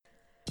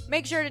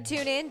Make sure to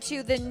tune in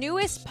to the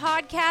newest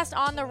podcast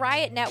on the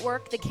Riot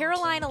Network, The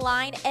Carolina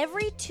Line,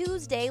 every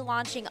Tuesday,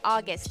 launching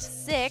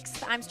August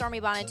 6th. I'm Stormy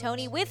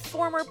Bonantoni with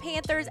former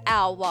Panthers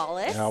Al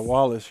Wallace. Al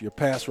Wallace, your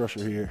pass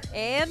rusher here.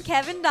 And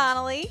Kevin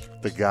Donnelly.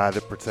 The guy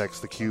that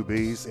protects the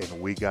QBs,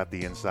 and we got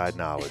the inside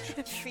knowledge.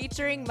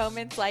 Featuring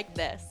moments like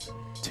this.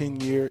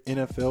 10-year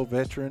NFL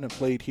veteran and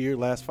played here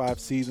last 5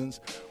 seasons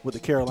with the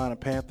Carolina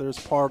Panthers,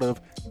 part of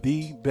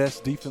the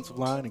best defensive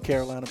line in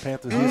Carolina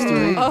Panthers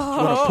history.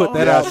 Want to put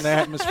that out in the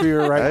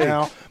atmosphere right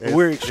now. But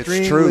we're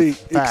extremely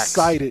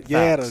excited,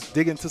 to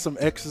dig into some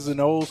X's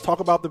and O's, talk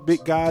about the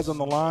big guys on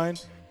the line.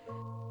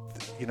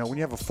 You know, when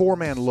you have a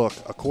 4-man look,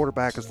 a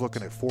quarterback is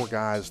looking at 4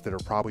 guys that are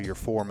probably your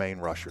 4 main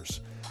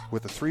rushers.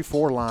 With a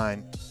 3-4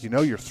 line, you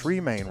know your 3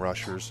 main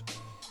rushers.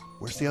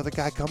 Where's the other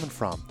guy coming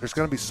from? There's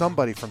going to be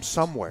somebody from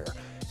somewhere.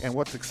 And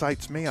what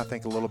excites me, I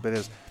think, a little bit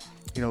is,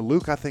 you know,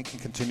 Luke, I think, can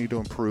continue to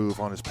improve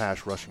on his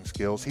pass rushing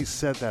skills. He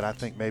said that, I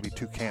think, maybe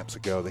 2 camps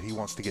ago, that he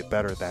wants to get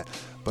better at that.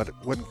 But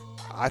what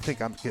I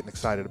think I'm getting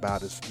excited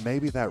about is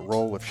maybe that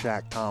role of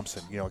Shaq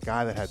Thompson, you know, a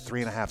guy that had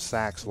 3.5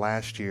 sacks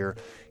last year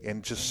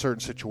in just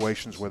certain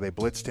situations where they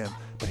blitzed him.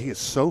 But he is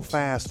so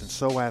fast and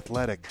so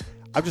athletic.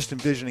 I'm just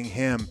envisioning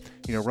him,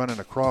 you know, running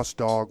a cross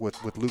dog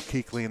with Luke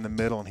Kuechly in the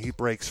middle, and he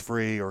breaks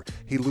free, or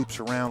he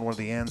loops around one of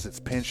the ends that's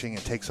pinching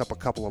and takes up a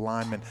couple of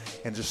linemen,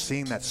 and just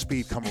seeing that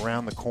speed come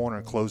around the corner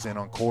and close in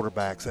on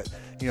quarterbacks. That,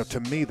 you know, to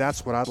me,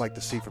 that's what I'd like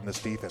to see from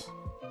this defense.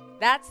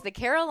 That's the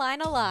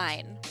Carolina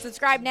Line.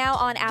 Subscribe now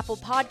on Apple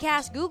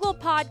Podcasts, Google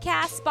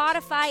Podcasts,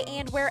 Spotify,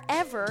 and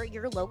wherever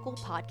your local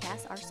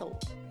podcasts are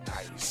sold.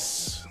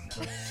 Nice.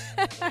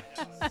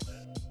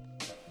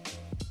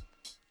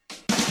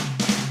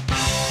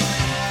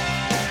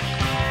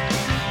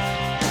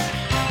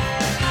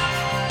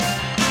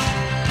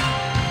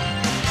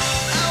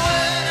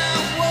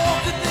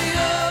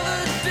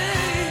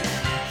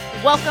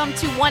 Welcome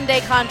to One Day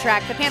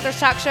Contract, the Panthers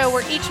talk show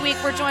where each week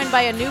we're joined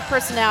by a new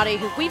personality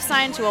who we've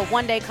signed to a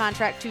one-day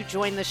contract to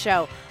join the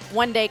show.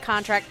 One Day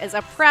Contract is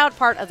a proud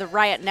part of the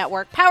Riot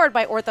Network, powered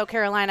by Ortho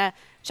Carolina.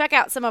 Check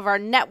out some of our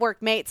network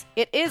mates.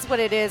 It is what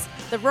it is,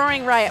 the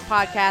Roaring Riot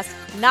podcast,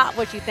 not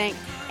what you think.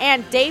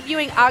 And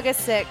debuting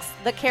August 6th,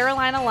 the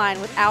Carolina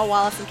Line with Al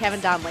Wallace and Kevin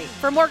Donnelly.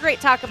 For more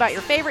great talk about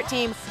your favorite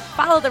team,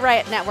 follow the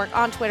Riot Network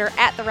on Twitter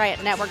at the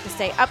Riot Network to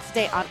stay up to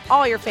date on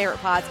all your favorite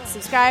pods.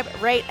 Subscribe,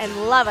 rate,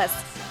 and love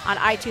us on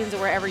iTunes or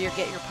wherever you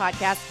get your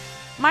podcasts.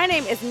 My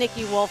name is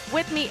Nikki Wolf.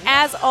 With me,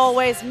 as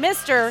always,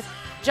 Mr.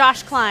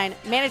 Josh Klein,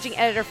 managing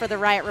editor for the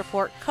Riot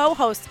Report,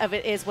 co-host of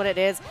It Is What It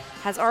Is,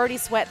 has already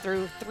sweat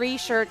through 3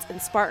 shirts in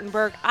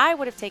Spartanburg. I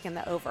would have taken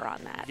the over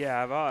on that.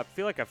 Yeah, I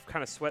feel like I've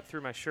kind of sweat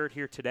through my shirt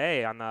here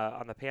today on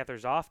the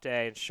Panthers off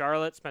day in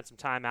Charlotte. Spent some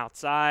time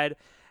outside,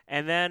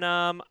 and then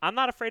I'm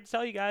not afraid to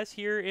tell you guys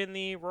here in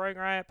the Roaring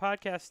Riot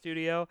podcast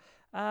studio,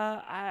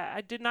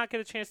 I did not get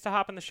a chance to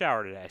hop in the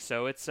shower today.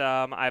 So it's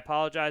I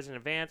apologize in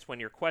advance when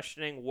you're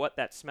questioning what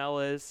that smell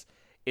is.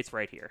 It's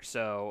right here.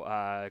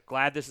 So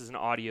glad this is an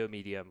audio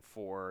medium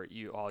for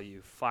you, all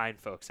you fine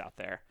folks out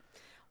there.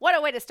 What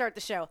a way to start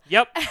the show.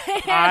 Yep,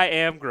 I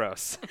am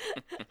gross.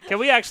 Can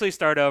we actually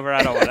start over?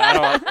 I don't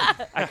want.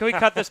 Can we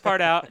cut this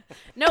part out?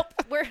 Nope.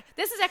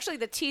 This is actually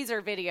the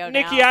teaser video now.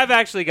 Nikki, I've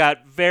actually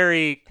got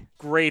very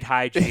great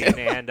hygiene,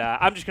 and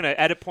I'm just going to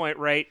edit point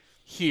right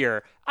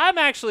here. I'm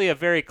actually a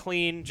very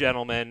clean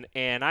gentleman,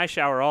 and I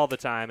shower all the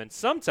time, and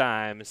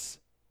sometimes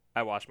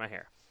I wash my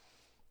hair.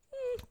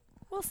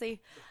 We'll see.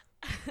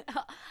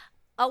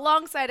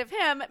 Alongside of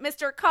him,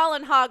 Mr.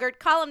 Colin Hoggard,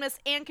 columnist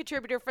and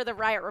contributor for the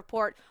Riot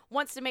Report,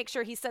 wants to make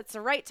sure he sets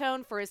the right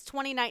tone for his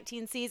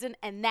 2019 season,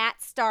 and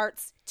that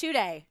starts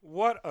today.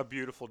 What a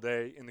beautiful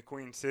day in the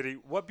Queen City.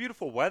 What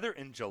beautiful weather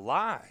in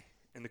July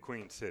in the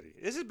Queen City.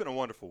 This has been a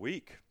wonderful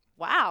week.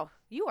 Wow,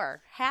 you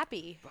are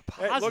happy.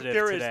 Positive look,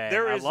 today.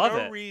 there is I love no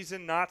it.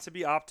 reason not to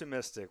be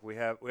optimistic. We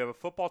have a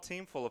football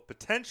team full of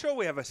potential.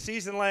 We have a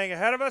season laying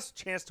ahead of us, a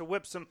chance to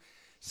whip some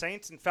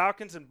Saints and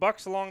Falcons and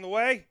Bucks along the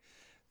way.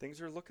 Things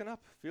are looking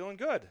up, feeling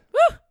good.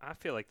 Woo! I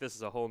feel like this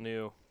is a whole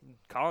new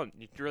Colin.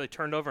 You really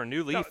turned over a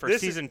new leaf for this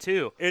season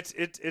 2. It's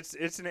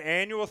an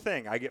annual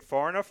thing. I get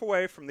far enough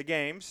away from the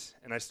games,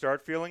 and I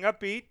start feeling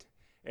upbeat,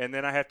 and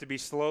then I have to be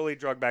slowly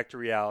drugged back to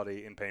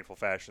reality in painful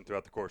fashion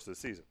throughout the course of the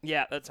season.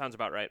 Yeah, that sounds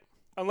about right.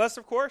 Unless,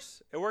 of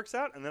course, it works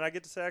out, and then I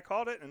get to say I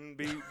called it and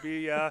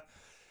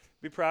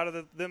be proud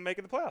of them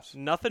making the playoffs.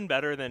 Nothing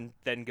better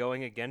than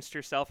going against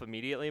yourself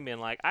immediately and being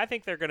like, I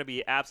think they're going to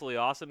be absolutely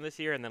awesome this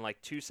year, and then like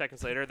 2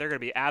 seconds later, they're going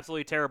to be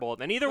absolutely terrible.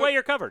 And then either way,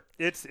 you're covered.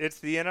 It's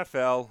the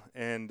NFL,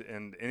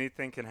 and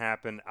anything can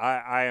happen.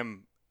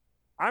 I'm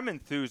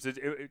enthused.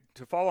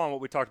 To follow on what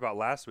we talked about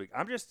last week,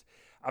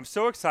 I'm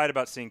so excited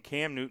about seeing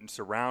Cam Newton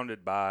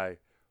surrounded by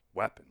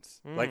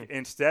weapons. Like,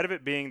 instead of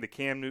it being the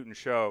Cam Newton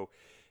show,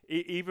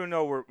 even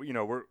though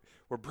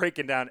we're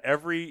breaking down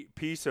every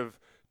piece of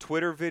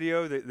Twitter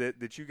video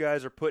that you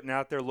guys are putting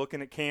out there,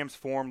 looking at Cam's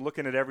form,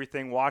 looking at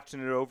everything,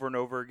 watching it over and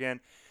over again.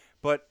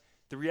 But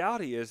the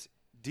reality is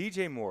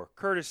DJ Moore,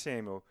 Curtis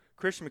Samuel,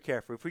 Christian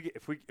McCaffrey,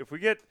 if we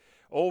get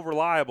old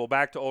reliable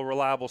back to old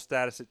reliable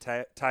status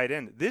at tight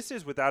end, this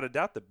is without a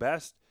doubt the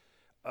best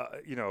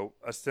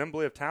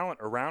assembly of talent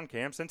around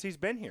Cam since he's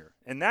been here.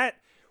 And that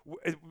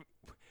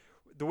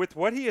with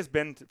what he has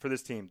been for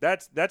this team,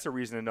 that's a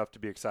reason enough to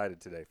be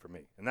excited today for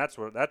me. And that's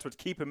what's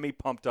keeping me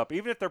pumped up.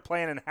 Even if they're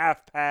playing in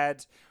half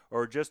pads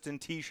or just in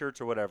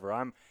T-shirts or whatever,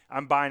 I'm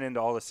buying into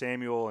all the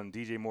Samuel and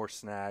DJ Moore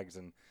snags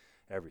and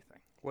everything.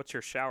 What's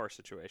your shower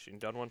situation? You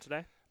done one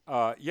today?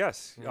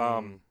 Yes.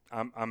 I'm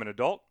an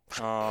adult.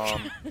 I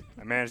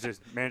managed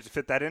to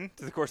fit that in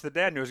to the course of the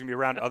day. I knew I was going to be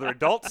around other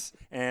adults,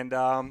 and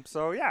I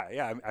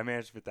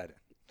managed to fit that in.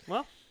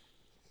 Well,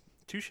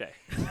 touche.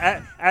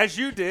 As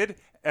you did,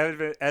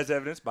 as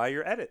evidenced by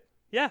your edit.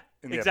 Yeah,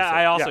 exactly.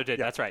 I also did.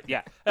 Yeah. That's right.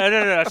 Yeah.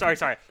 No.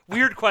 Sorry.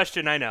 Weird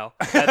question, I know.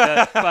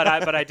 But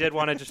I did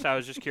want to I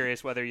was just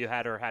curious whether you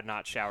had or had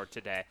not showered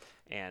today,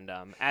 and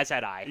as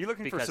had I. Are you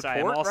looking for because support I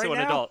am also right an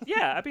now? adult.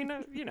 Yeah, I mean,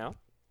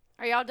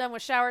 Are y'all done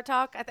with shower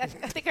talk? I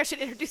think I should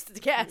introduce the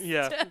guest.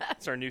 Yeah,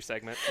 it's our new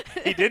segment.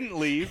 He didn't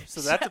leave,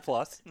 so that's a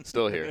plus.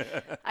 Still here.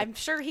 I'm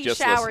sure he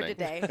Just showered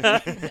listening.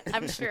 today.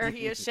 I'm sure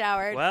he has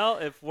showered. Well,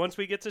 if once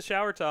we get to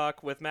shower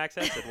talk with Max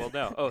Henson, we'll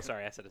know. Oh,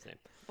 sorry, I said his name.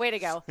 Way to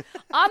go.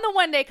 On the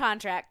one-day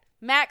contract,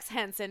 Max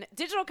Henson,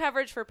 digital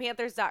coverage for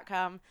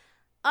Panthers.com,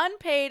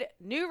 unpaid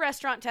new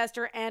restaurant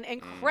tester, and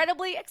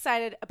incredibly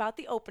excited about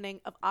the opening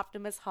of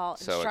Optimus Hall in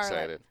So Charlotte.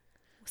 excited.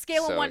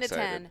 Scale of So 1 to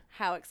excited. 10,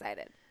 how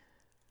excited?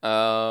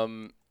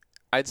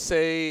 I'd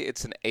say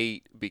it's an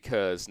 8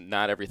 because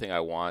not everything I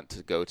want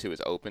to go to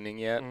is opening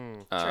yet.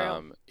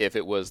 True. If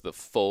it was the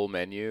full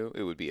menu,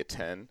 it would be a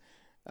 10.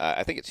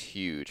 I think it's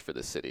huge for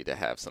the city to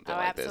have something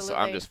like this. So I'm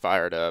absolutely. just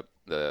fired up.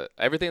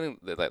 Everything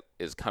that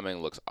is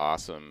coming looks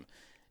awesome.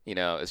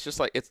 It's just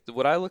like it's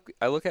what I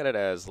look at it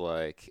as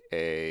like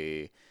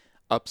a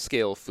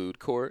upscale food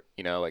court.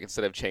 Like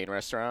instead of chain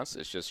restaurants,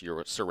 it's just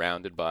you're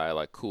surrounded by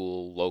like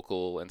cool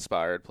local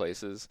inspired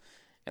places.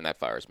 And that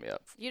fires me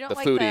up. You don't the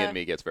like foodie in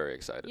me gets very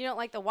excited. You don't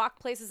like the walk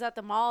places at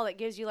the mall that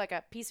gives you like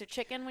a piece of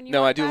chicken when you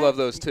No, walk I do by? love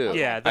those too.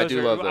 Yeah, I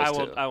do love those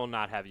too. I will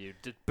not have you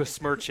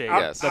besmirching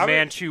Yes. the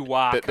Manchu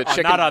wok. The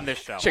chicken, not on this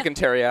show. Chicken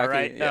teriyaki. All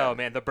right? Yeah. Oh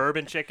man, the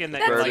bourbon chicken.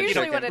 That's Bourbon usually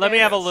chicken. what it Let me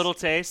have a is. little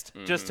taste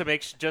just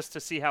to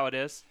see how it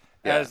is.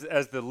 Yeah.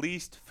 As the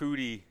least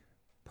foodie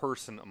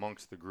person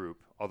amongst the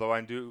group, although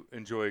I do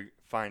enjoy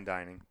fine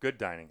dining, good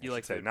dining. You I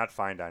like should say, food? not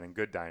fine dining,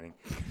 good dining.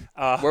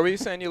 What were you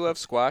saying? You love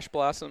squash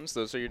blossoms?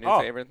 Those are your new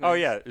favorite things? Oh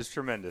yeah, it's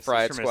tremendous.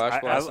 Fried It's tremendous.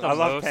 squash blossoms. I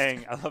love Most.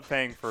 paying. I love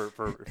paying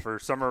for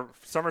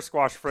summer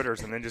squash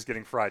fritters and then just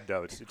getting fried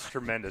dough. It's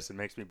tremendous. It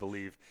makes me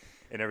believe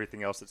in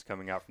everything else that's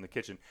coming out from the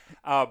kitchen.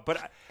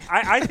 But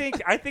I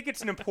think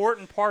it's an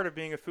important part of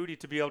being a foodie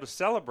to be able to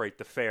celebrate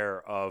the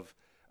fare of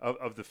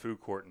the food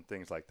court and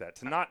things like that.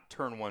 To not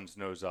turn one's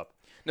nose up.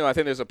 No, I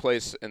think there's a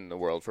place in the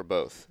world for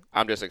both.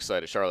 I'm just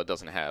excited. Charlotte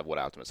doesn't have what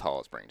Optimus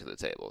Hall is bringing to the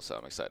table, so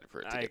I'm excited for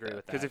it to I get agree that.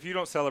 with that. Because if you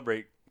don't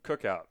celebrate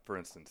Cookout, for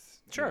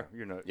instance, Sure.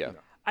 you know.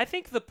 I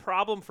think the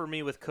problem for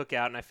me with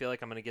Cookout, and I feel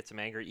like I'm going to get some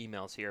angry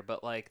emails here,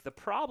 but like the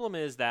problem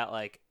is that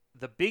like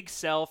the big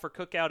sell for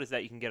Cookout is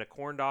that you can get a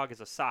corn dog as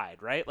a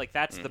side, right? Like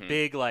that's the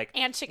big like.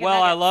 And chicken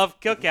Well, I nuggets. love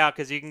Cookout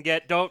because you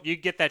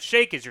get that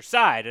shake as your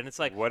side, and it's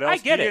like What I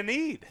else get do you it.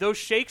 need? Those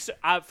shakes,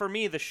 for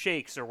me, the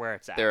shakes are where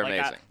it's at. They're like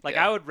amazing. I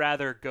Yeah. would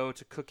rather go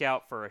to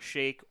Cookout for a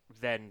shake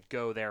than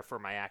go there for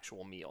my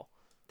actual meal.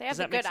 They have Does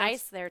the that make good sense?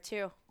 ice there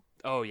too.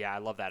 Oh yeah, I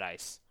love that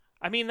ice.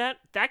 I mean that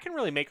can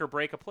really make or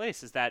break a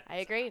place. Is that I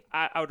agree.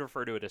 I would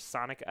refer to it as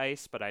Sonic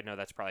Ice, but I know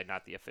that's probably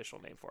not the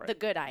official name for it. The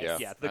good ice. Yeah.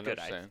 Yeah, the I good know what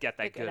ice. you're saying. Get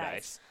that The good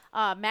ice.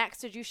 Max,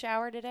 did you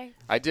shower today?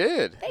 I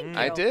did. Thank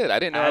I you. did. I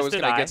didn't know I As was did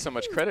going to I. get so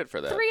much credit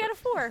for that. 3 but- out of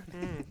 4.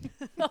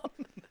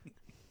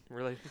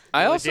 Really,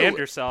 I really also- damned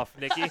yourself,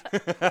 Nikki.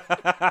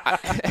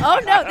 Oh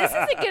no, this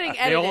isn't getting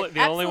edited.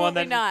 the only one Absolutely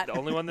that not. the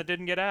only one that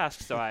didn't get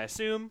asked. So I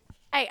assume.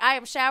 Hey, I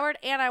am showered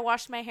and I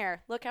washed my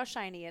hair. Look how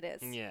shiny it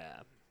is. Yeah.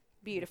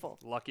 Beautiful.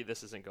 Lucky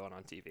this isn't going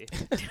on TV.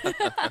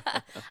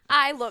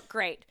 I look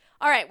great.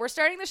 All right, we're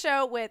starting the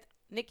show with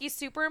Nikki's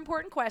super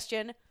important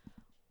question.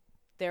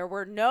 There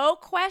were no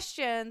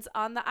questions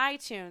on the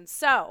iTunes,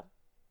 so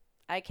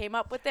I came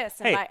up with this.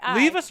 Hey, and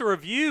leave us a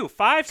review.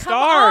 5 Come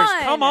stars.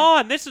 on. Come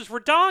on. This is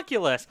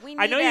ridiculous. We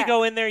I need know you that.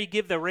 go in there, you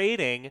give the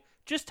rating.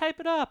 Just type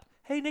it up.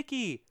 Hey,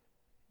 Nikki,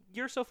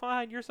 you're so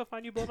fine. You're so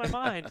fine. You blow my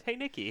mind. Hey,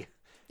 Nikki.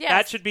 Yes.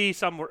 That should be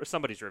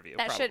somebody's review.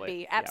 That should probably.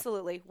 be, Yeah.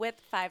 absolutely, with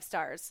 5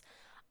 stars.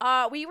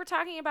 We were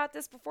talking about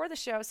this before the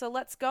show, so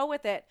let's go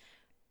with it.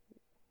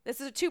 This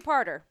is a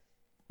 2-parter.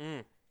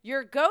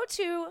 Your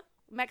go-to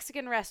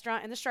Mexican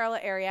restaurant in the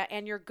Charlotte area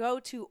and your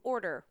go-to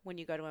order when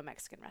you go to a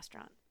Mexican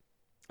restaurant.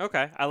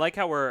 Okay. I like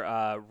how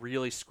we're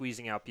really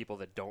squeezing out people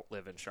that don't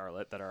live in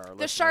Charlotte that are our The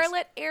listeners.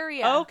 Charlotte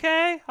area.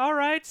 Okay. All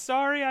right.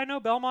 Sorry. I know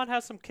Belmont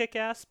has some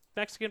kick-ass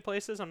Mexican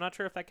places. I'm not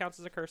sure if that counts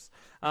as a curse.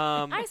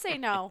 I say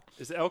no.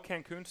 Is El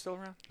Cancun still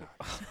around?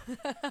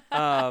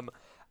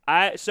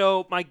 No.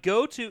 So my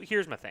go-to,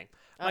 here's my thing.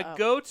 My Uh-oh.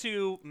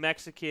 go-to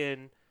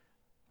Mexican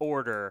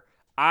order,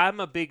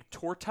 I'm a big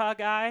torta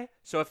guy,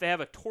 so if they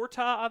have a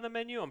torta on the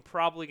menu, I'm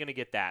probably gonna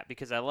get that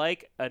because I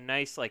like a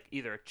nice like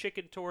either a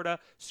chicken torta,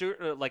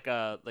 like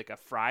a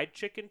fried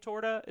chicken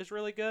torta is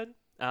really good.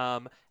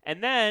 And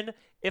then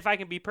if I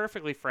can be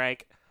perfectly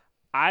frank,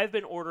 I've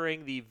been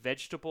ordering the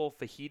vegetable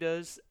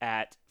fajitas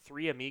at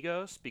Three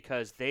Amigos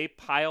because they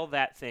pile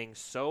that thing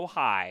so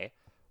high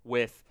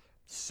with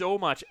so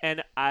much,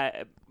 and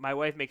my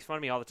wife makes fun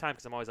of me all the time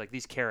because I'm always like,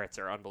 these carrots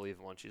are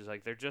unbelievable, and she's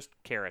like, they're just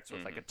carrots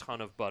with like a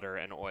ton of butter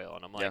and oil,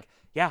 and I'm like,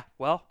 yeah,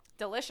 well,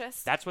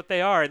 delicious. that's what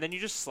they are. And then you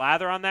just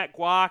slather on that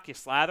guac, you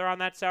slather on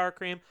that sour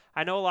cream.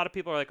 I know a lot of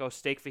people are like, oh,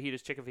 steak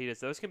fajitas, chicken fajitas.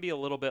 Those can be a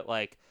little bit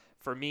like,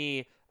 for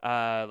me,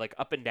 like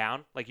up and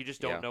down. Like you just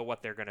don't know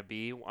what they're going to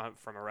be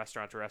from a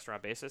restaurant to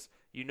restaurant basis.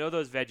 You know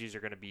those veggies are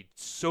going to be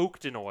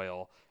soaked in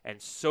oil and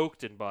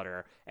soaked in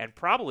butter and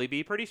probably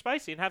be pretty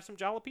spicy and have some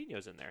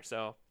jalapenos in there.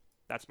 So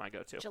that's my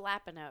go-to.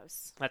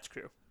 Jalapenos. That's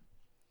true.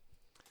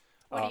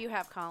 What do you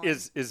have, Colin?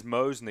 Is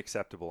Moe's an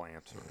acceptable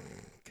answer?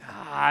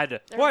 God.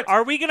 What?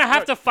 Are we going to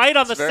have to fight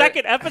on the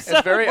second episode?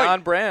 It's very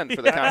on brand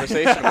for the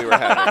conversation we were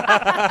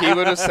having. He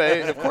would have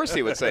said, of course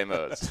he would say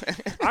Moe's.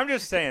 I'm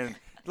just saying,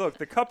 look,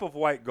 the cup of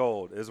white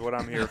gold is what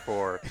I'm here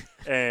for,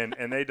 and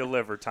they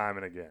deliver time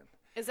and again.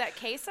 Is that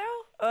queso?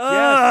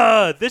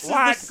 This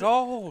White is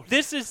gold.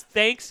 This is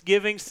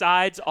Thanksgiving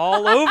sides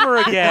all over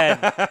again.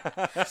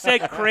 You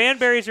said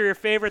cranberries are your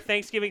favorite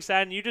Thanksgiving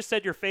side, and you just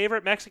said your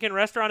favorite Mexican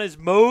restaurant is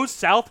Moe's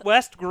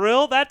Southwest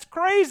Grill? That's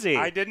crazy.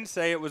 I didn't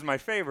say it was my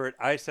favorite.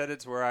 I said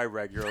it's where I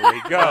regularly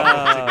go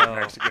to get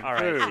Mexican all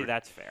right, food. see,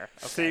 that's fair.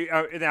 Okay.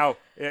 See, now,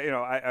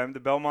 I'm the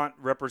Belmont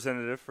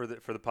representative for the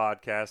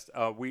podcast.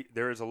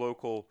 There is a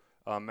local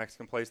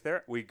Mexican place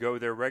there. We go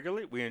there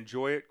regularly. We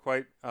enjoy it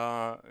quite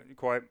a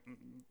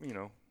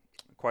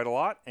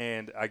lot,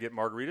 and I get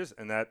margaritas,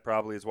 and that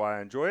probably is why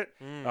I enjoy it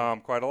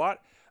quite a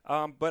lot.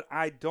 But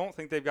I don't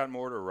think they've gotten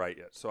Mortar right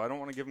yet, so I don't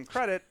want to give them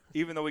credit,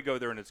 even though we go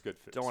there and it's good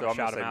food. Don't want to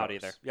shout them out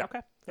either. Yeah. Okay,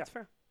 that's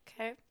fair.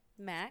 Okay.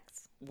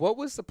 Max? What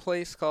was the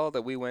place called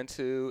that we went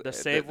to? The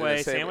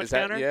Safeway Sandwich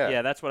Counter?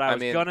 Yeah. That's what I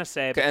was going to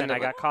say, but then I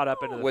got caught up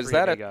into the was Three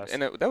that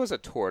Amigos. that was a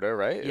torta,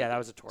 right? Yeah, that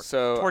was a torta.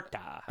 So,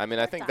 torta. I mean,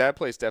 I think that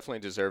place definitely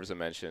deserves a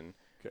mention.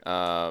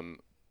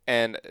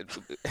 And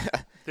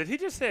did he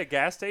just say a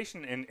gas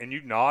station and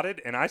you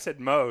nodded and I said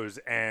Moe's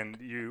and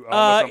you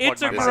almost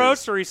it's a unplugged my mic?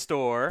 grocery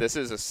store. This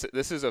is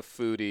a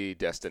foodie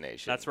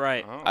destination. That's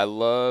right. Oh. I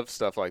love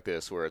stuff like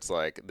this where it's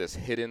like this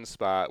hidden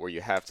spot where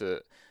you have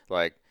to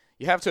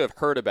have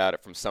heard about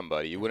it from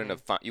somebody. You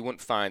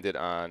wouldn't find it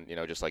on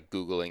just like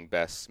Googling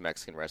best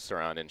Mexican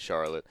restaurant in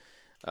Charlotte.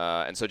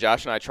 And so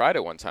Josh and I tried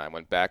it one time.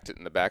 Went back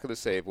in the back of the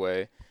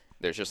Safeway.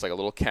 There's just like a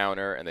little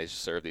counter and they just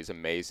serve these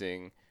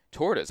amazing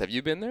tortas. Have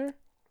you been there?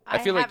 I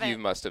feel like you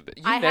must have been.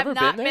 You've never have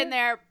not been there? been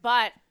there,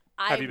 but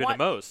Have you been to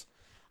Moe's?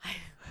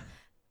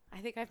 I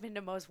think I've been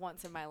to Moe's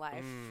once in my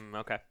life.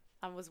 Okay.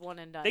 I was one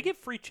and done. They give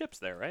free chips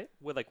there, right?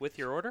 With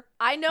your order?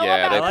 I know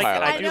Yeah, about they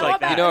pile it. I I do know like about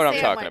that. You know what the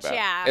I'm talking sandwich, about.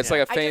 Yeah. It's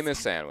like a I famous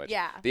just- sandwich.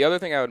 Yeah. The other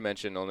thing I would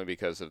mention, only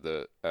because of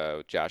the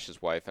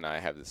Josh's wife and I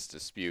have this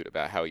dispute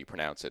about how you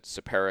pronounce it,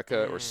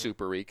 Superica or I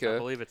Superica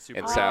believe it's in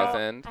Superica.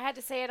 Southend. I had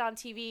to say it on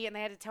TV, and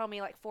they had to tell me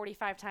like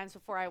 45 times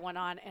before I went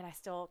on, and I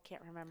still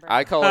can't remember.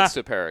 I call it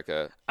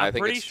Superica. I I'm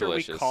think pretty it's sure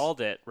delicious. we called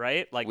it,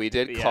 right? Like We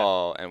did yeah.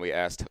 call and we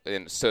asked,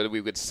 and so that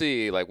we would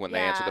see like when they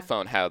answered Yeah. the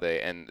phone how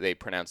they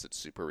pronounce it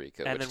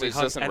Superica, And which then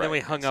doesn't we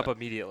right, hung so- up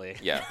immediately.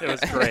 Yeah. It was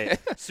great.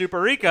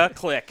 Superica,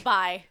 click.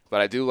 Bye. But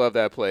I do love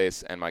that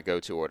place, and my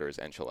go-to order is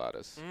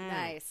enchiladas.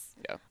 Nice.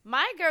 Yeah.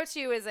 My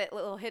go-to is a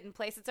little hidden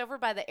place. It's over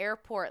by the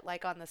airport,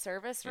 like on the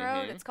service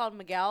road. It's called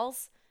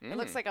Miguel's. It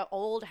looks like an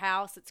old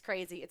house. It's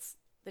crazy. It's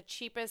the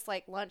cheapest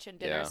like lunch and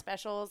dinner Yeah.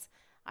 specials.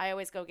 I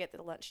always go get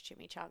the lunch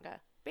chimichanga.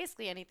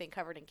 Basically anything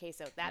covered in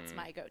queso. That's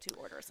my go-to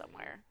order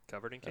somewhere.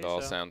 Covered in It queso.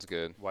 all sounds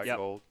good. White Yep.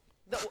 gold.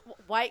 The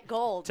white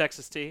gold.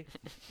 Texas tea.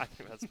 I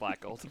think that's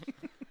black gold.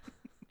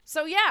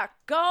 So yeah,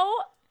 go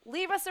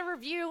leave us a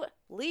review.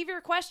 Leave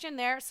your question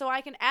there so I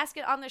can ask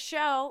it on the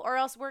show, or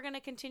else we're going to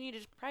continue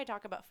to probably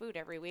talk about food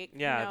every week. Who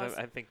Yeah, knows?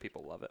 I think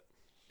people love it.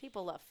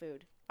 People love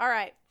food. All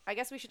right. I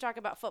guess we should talk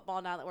about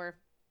football now that we're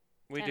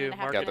We 10 do. and a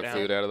half Mark Got it the down.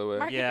 food out of the way.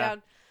 Mark Yeah. it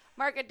down.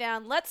 Mark it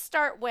down. Let's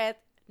start with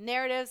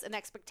narratives and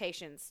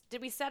expectations.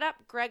 Did we set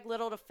up Greg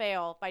Little to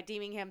fail by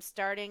deeming him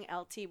starting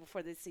LT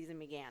before the season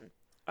began?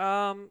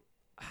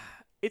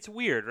 It's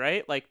weird,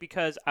 right? Like,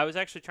 because I was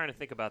actually trying to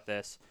think about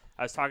this.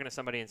 I was talking to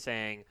somebody and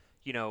saying,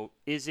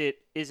 is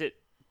it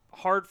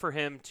hard for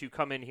him to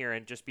come in here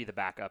and just be the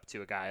backup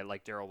to a guy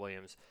like Darrell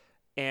Williams?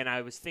 And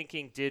I was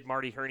thinking, did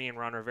Marty Herney and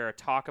Ron Rivera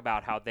talk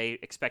about how they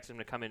expected him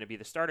to come in and be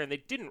the starter? And they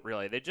didn't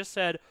really. They just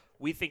said,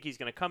 we think he's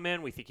going to come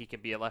in. We think he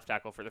can be a left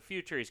tackle for the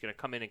future. He's going to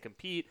come in and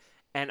compete.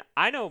 And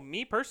I know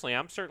me personally,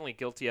 I'm certainly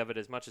guilty of it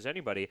as much as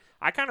anybody.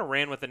 I kind of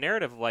ran with the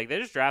narrative of like, they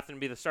just drafted him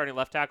to be the starting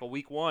left tackle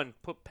week one,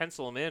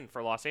 pencil him in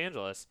for Los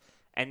Angeles.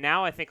 And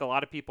now I think a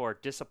lot of people are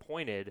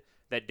disappointed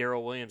that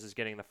Darrell Williams is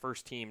getting the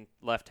first team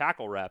left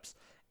tackle reps.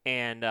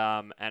 And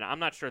I'm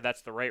not sure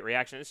that's the right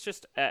reaction. It's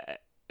just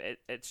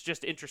it's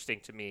just interesting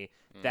to me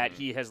that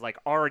he has like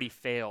already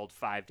failed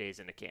 5 days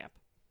into camp.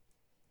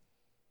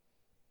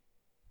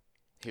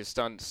 His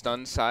stunned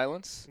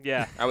silence.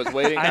 Yeah. I was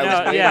waiting. I I know, was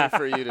waiting yeah.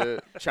 for you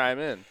to chime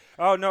in.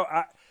 Oh no!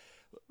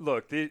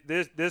 Look,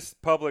 this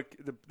public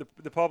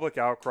the public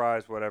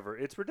outcries, whatever.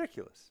 It's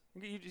ridiculous.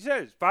 You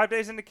said it's 5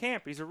 days into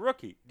camp. He's a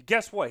rookie.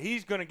 Guess what?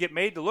 He's going to get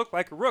made to look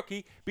like a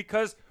rookie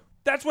because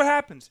that's what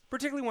happens.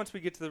 Particularly once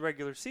we get to the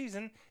regular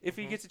season, if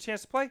he gets a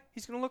chance to play,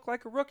 he's going to look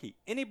like a rookie.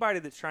 Anybody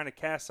that's trying to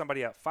cast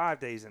somebody out 5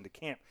 days into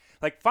camp,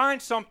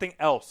 find something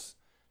else.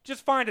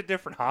 Just find a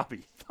different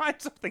hobby. Find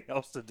something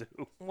else to do.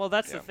 Well,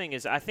 that's the thing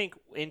is I think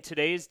in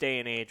today's day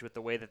and age with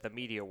the way that the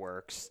media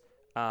works,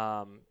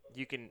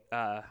 you can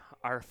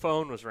our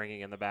phone was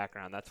ringing in the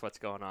background. That's what's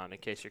going on in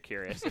case you're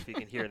curious if you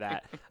can hear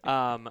that.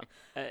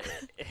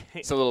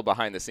 It's a little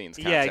behind the scenes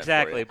content. Yeah, for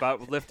exactly. you.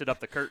 But lifted up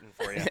the curtain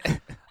for you.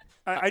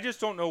 I just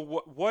don't know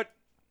what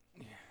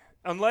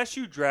unless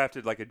you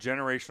drafted like a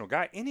generational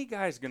guy, any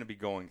guy's going to be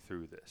going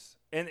through this.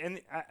 And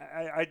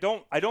I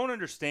don't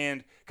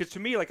understand because to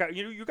me,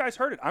 you guys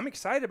heard it. I'm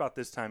excited about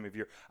this time of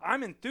year.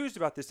 I'm enthused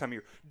about this time of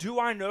year. Do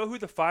I know who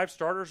the 5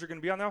 starters are going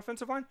to be on the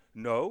offensive line?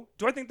 No.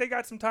 Do I think they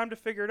got some time to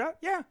figure it out?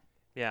 Yeah.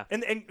 Yeah.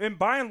 And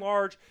by and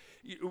large,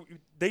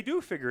 they do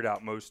figure it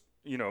out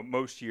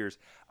most years.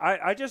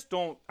 I just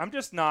don't. I'm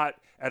just not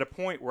at a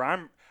point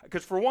where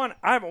because for one,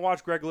 I haven't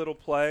watched Greg Little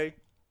play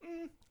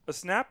a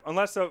snap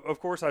unless of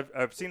course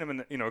I've seen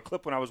him in a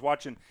clip when I was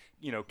watching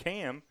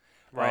Cam.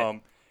 Right.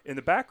 In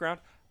the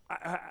background,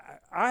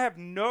 I have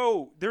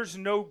there's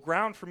no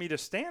ground for me to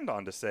stand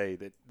on to say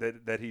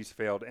that he's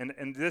failed.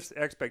 And this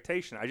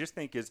expectation, I just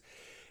think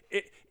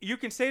you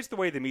can say it's the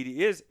way the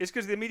media is. It's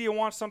because the media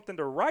wants something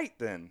to write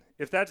then.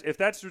 If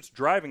that's what's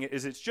driving it,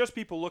 is it's just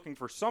people looking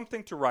for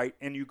something to write,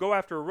 and you go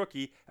after a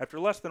rookie after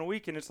less than a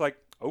week, and it's like,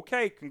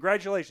 okay,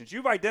 congratulations.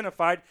 You've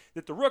identified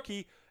that the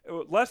rookie,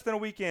 less than a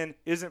week in,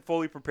 isn't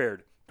fully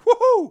prepared.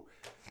 Woohoo!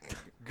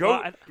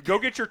 Go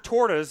get your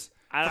tortas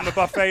from the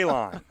buffet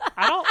line.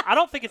 I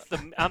don't think it's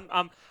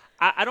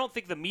I don't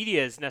think the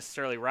media is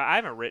necessarily right. I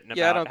haven't written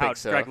Yeah, I about don't how think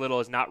so. Greg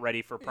Little is not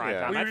ready for prime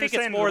Yeah. time. Well, I you're think just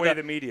it's saying more the way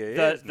the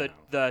media is now.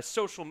 the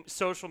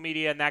social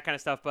media and that kind of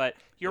stuff. But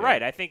you're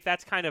right. I think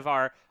that's kind of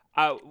our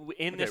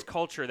in this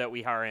culture that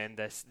we are in.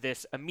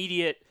 This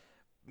immediate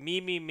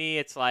me.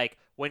 It's like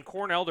when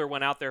Corn Elder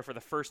went out there for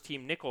the first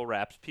team nickel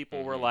reps,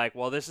 people were like,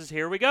 "Well,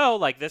 here we go.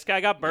 Like this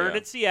guy got burned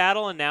in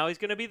Seattle, and now he's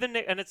going to be the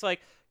and it's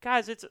like,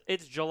 guys,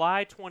 it's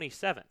July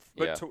 27th.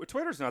 But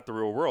Twitter's not the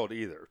real world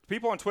either.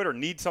 People on Twitter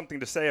need something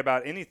to say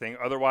about anything,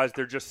 otherwise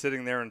they're just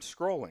sitting there and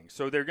scrolling.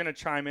 So they're going to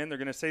chime in. They're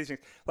going to say things.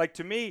 Like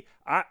to me,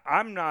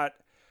 I'm not.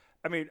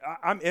 I mean,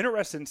 I'm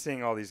interested in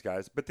seeing all these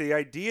guys, but the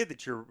idea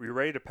that you're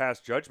ready to pass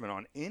judgment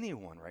on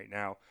anyone right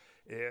now,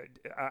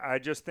 I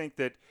just think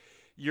that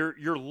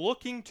you're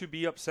looking to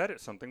be upset at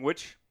something,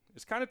 which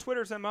is kind of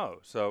Twitter's MO.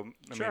 So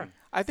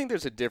I think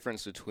there's a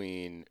difference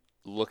between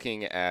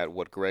looking at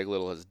what Greg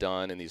Little has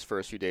done in these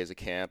first few days of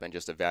camp and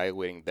just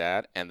evaluating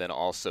that, and then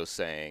also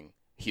saying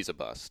he's a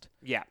bust.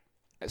 Yeah.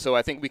 So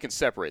I think we can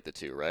separate the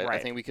two, right? Right.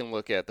 I think we can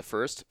look at the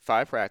first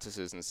 5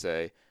 practices and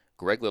say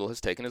Greg Little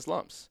has taken his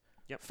lumps.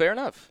 Yep. Fair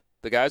enough.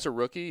 The guy's a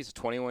rookie. He's a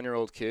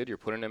 21-year-old kid. You're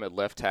putting him at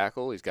left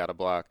tackle. He's got to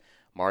block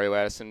Mario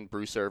Addison,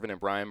 Bruce Irvin, and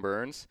Brian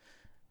Burns.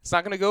 It's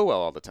not going to go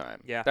well all the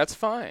time. Yeah. That's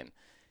fine.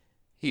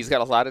 He's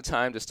got a lot of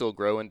time to still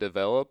grow and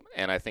develop,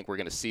 and I think we're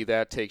going to see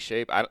that take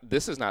shape.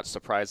 This is not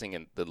surprising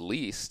in the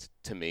least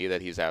to me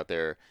that he's out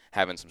there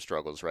having some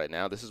struggles right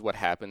now. This is what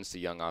happens to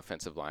young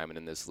offensive linemen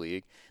in this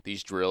league.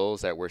 These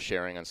drills that we're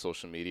sharing on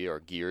social media are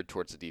geared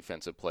towards the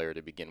defensive player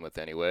to begin with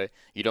anyway.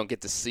 You don't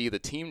get to see the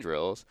team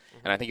drills,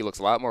 and I think he looks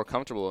a lot more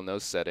comfortable in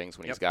those settings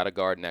when he's got a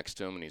guard next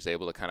to him and he's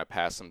able to kind of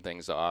pass some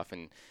things off.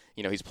 And,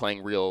 he's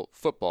playing real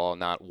football,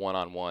 not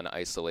one-on-one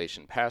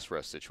isolation pass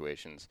rush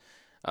situations.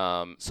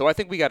 So I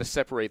think we got to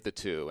separate the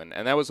two, and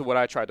that was what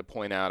I tried to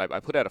point out. I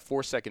put out a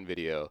 4-second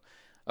video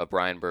of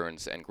Brian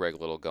Burns and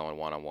Greg Little going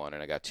one-on-one,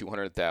 and I got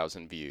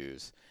 200,000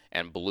 views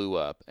and blew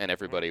up, and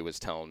everybody was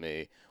telling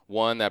me,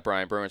 1, that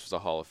Brian Burns was a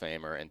Hall of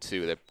Famer, and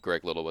 2, that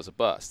Greg Little was a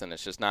bust, and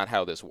it's just not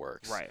how this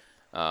works. Right.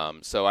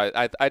 So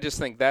I just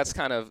think that's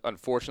kind of,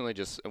 unfortunately,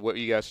 just what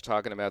you guys are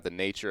talking about, the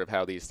nature of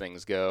how these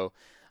things go.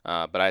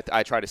 But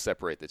I try to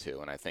separate the two,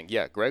 and I think,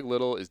 Greg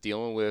Little is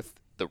dealing with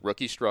the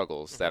rookie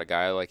struggles that a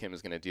guy like him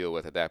is going to deal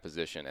with at that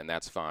position, and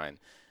that's fine.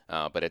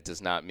 But it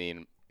does not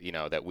mean,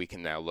 that we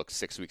can now look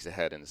 6 weeks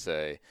ahead and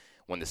say,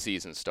 when the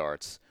season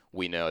starts,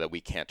 we know that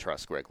we can't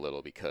trust Greg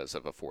Little because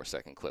of a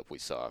 4-second clip we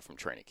saw from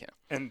training camp.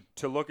 And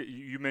to look at,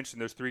 you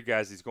mentioned there's 3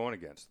 guys he's going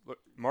against. Look,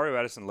 Mario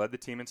Addison led the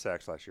team in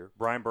sacks last year.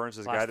 Brian Burns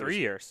is a guy that 3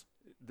 years.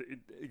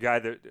 The guy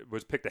that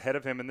was picked ahead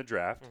of him in the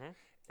draft.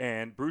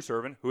 And Bruce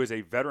Irvin, who is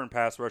a veteran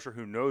pass rusher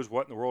who knows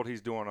what in the world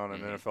he's doing on an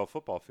NFL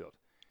football field.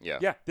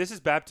 Yeah, this is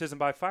baptism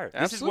by fire.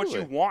 This is what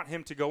you want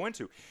him to go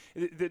into.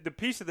 The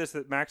piece of this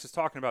that Max is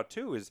talking about,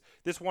 too, is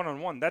this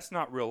one-on-one. That's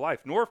not real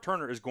life. Norv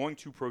Turner is going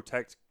to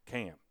protect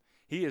Cam.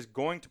 He is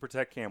going to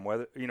protect Cam,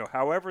 whether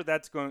however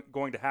that's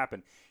going to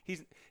happen.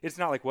 It's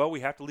not like, we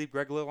have to leave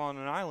Greg Little on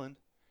an island.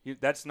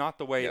 That's not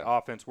the way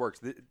offense works.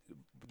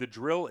 The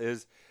drill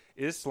is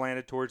is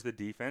slanted towards the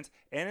defense,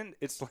 and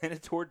it's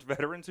slanted towards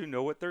veterans who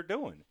know what they're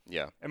doing.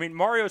 Yeah. I mean,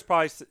 Mario's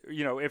probably,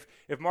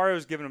 if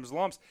Mario's giving him his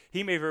lumps,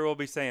 he may very well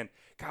be saying,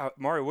 God,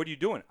 Mario, what are you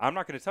doing? I'm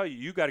not going to tell you.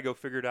 You got to go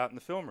figure it out in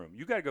the film room.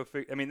 You got to go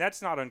I mean,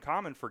 that's not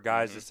uncommon for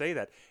guys to say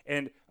that.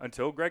 And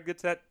until Greg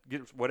gets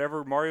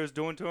whatever Mario's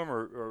doing to him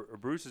or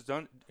Bruce has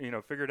done,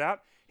 figured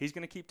out, he's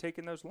going to keep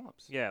taking those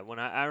lumps. Yeah, when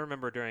I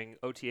remember during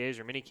OTAs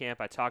or minicamp,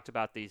 I talked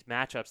about these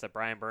matchups that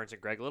Brian Burns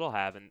and Greg Little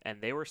have,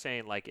 and they were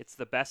saying, like, it's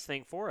the best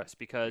thing for us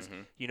because,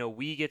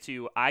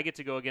 I get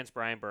to go against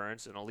Brian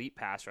Burns, an elite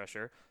pass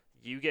rusher.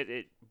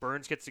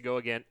 Burns gets to go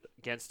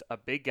against a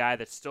big guy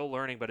that's still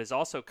learning, but is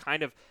also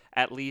kind of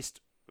at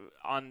least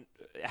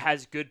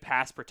has good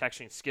pass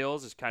protection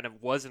skills,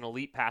 was an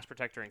elite pass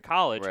protector in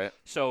college. Right.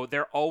 So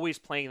they're always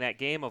playing that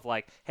game of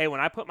like, hey,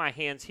 when I put my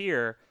hands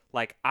here,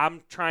 like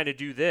I'm trying to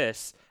do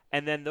this.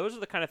 And then those are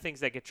the kind of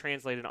things that get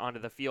translated onto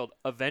the field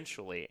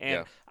eventually.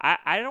 And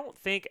I don't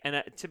think,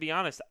 and to be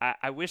honest,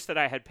 I wish that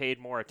I had paid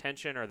more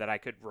attention or that I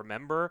could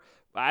remember.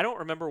 I don't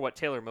remember what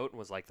Taylor Moton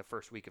was like the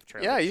first week of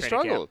training. Yeah, he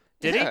struggled.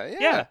 Did he?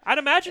 Yeah. I'd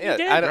imagine he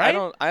did,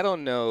 right? I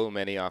don't know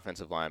many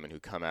offensive linemen who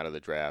come out of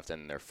the draft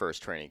and their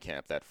first training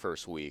camp that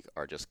first week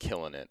are just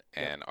killing it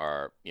and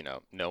are,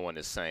 no one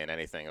is saying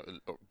anything,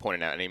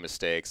 pointing out any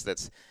mistakes.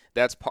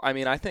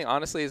 I think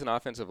honestly as an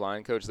offensive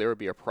line coach, there would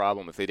be a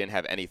problem if they didn't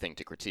have anything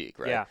to critique,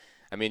 right? Yeah.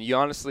 I mean, you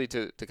honestly,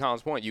 to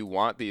Colin's point, you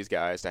want these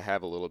guys to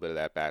have a little bit of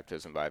that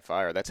baptism by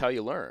fire. That's how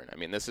you learn. I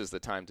mean, this is the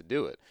time to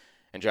do it.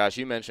 And, Josh,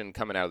 you mentioned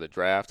coming out of the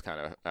draft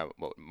kind of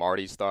what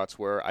Marty's thoughts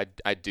were.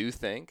 I do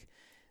think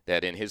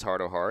that in his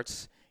heart of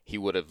hearts, he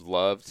would have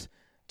loved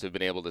to have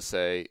been able to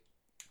say,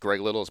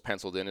 Greg Little is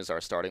penciled in as our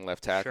starting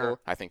left tackle. Sure.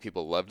 I think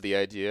people loved the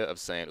idea of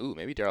saying, ooh,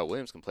 maybe Darrell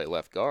Williams can play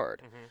left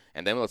guard. Mm-hmm.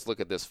 And then let's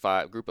look at this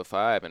group of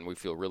five, and we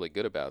feel really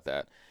good about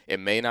that. It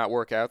may not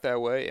work out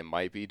that way. It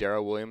might be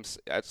Darrell Williams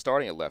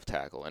starting at left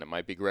tackle, and it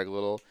might be Greg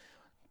Little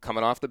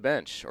coming off the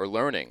bench or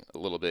learning a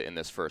little bit in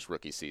this first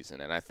rookie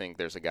season. And I think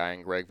there's a guy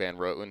in Greg Van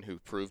Roten who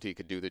proved he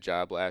could do the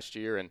job last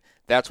year, and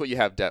that's what you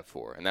have depth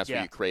for, and that's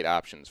what you create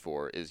options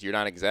for, is you're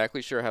not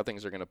exactly sure how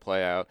things are going to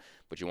play out,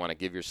 but you want to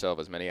give yourself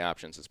as many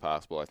options as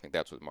possible. I think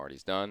that's what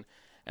Marty's done.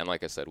 And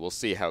like I said, we'll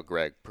see how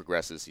Greg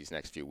progresses these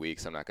next few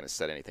weeks. I'm not going to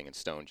set anything in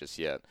stone just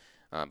yet.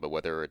 But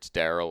whether it's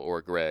Darrell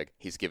or Greg,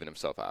 he's given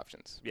himself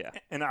options. Yeah.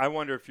 And I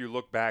wonder if you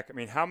look back, I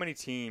mean, how many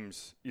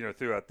teams,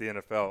 throughout the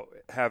NFL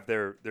have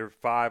their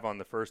five on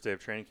the first day of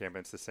training camp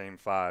and it's the same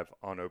five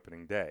on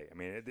opening day? I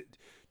mean,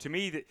 to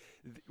me,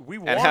 we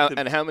want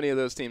and how many of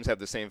those teams have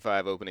the same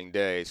five opening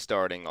day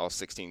starting all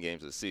 16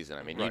 games of the season?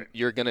 I mean,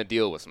 you're going to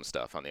deal with some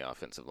stuff on the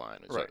offensive line,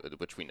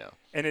 which we know.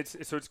 And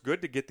it's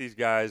good to get these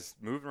guys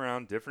moving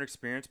around, different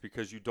experience,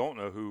 because you don't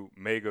know who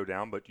may go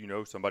down, but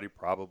somebody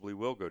probably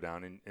will go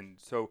down. And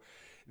so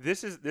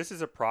this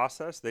is a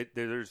process.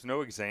 There's no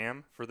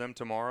exam for them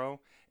tomorrow,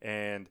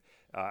 and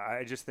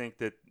I just think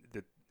that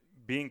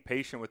being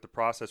patient with the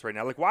process right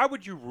now, like, why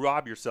would you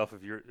rob yourself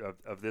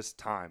of this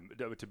time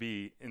to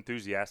be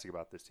enthusiastic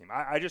about this team?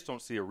 I just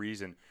don't see a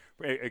reason,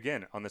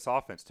 again, on this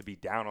offense to be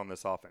down on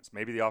this offense.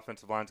 Maybe the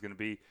offensive line is going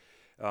to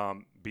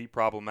be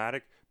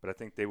problematic, but I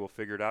think they will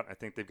figure it out. I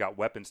think they've got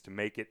weapons to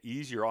make it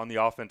easier on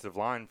the offensive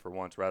line for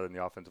once, rather than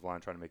the offensive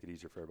line trying to make it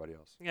easier for everybody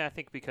else. Yeah, I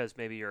think because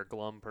maybe you're a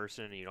glum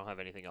person and you don't have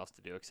anything else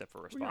to do except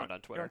for respond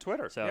on Twitter. You're on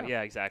Twitter. So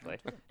yeah exactly.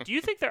 Do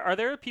you think are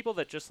there people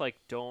that just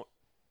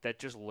that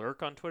just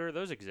lurk on Twitter?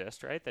 Those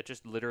exist, right? That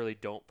just literally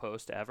don't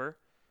post ever.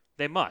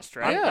 They must,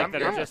 right? Yeah, I'm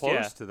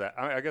close to that.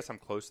 I guess I'm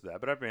close to that.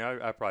 But I mean,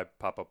 I probably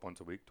pop up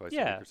once a week, twice a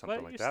week or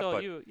something like that.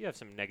 But you have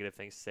some negative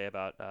things to say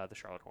about the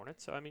Charlotte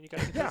Hornets. So, I mean, you got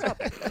to get those out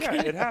there.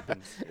 Yeah, it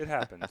happens. It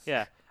happens.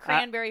 Yeah.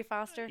 Cranberry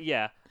Foster.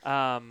 Yeah.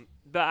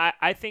 But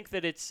I think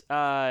that it's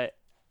I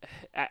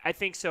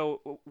think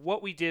so.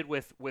 What we did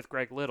with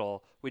Greg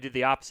Little, we did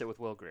the opposite with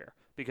Will Grier.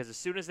 Because as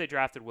soon as they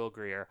drafted Will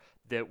Grier,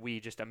 that we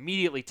just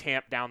immediately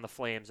tamped down the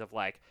flames of,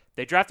 like,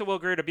 they drafted Will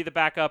Grier to be the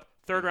backup,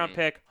 third-round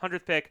pick,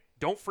 100th pick.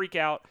 Don't freak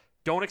out.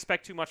 Don't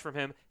expect too much from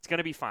him. It's going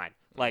to be fine.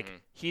 Like,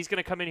 he's going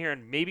to come in here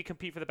and maybe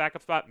compete for the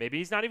backup spot. Maybe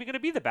he's not even going to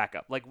be the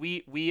backup. Like,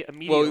 we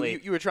immediately... Well,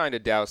 you were trying to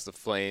douse the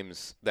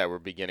flames that were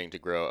beginning to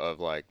grow of,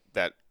 like,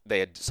 that they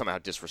had somehow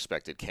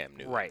disrespected Cam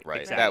Newton. Right.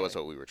 Exactly. That was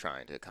what we were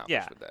trying to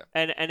accomplish with that.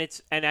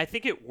 And I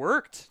think it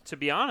worked, to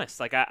be honest.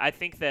 Like, I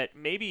think that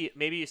maybe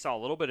you saw a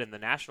little bit in the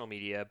national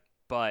media,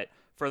 but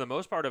for the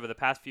most part over the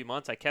past few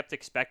months, I kept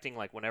expecting,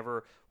 like,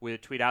 whenever we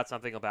would tweet out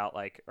something about,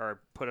 like, or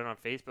put it on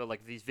Facebook,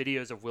 like, these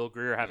videos of Will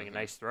Grier having a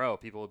nice throw,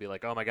 people would be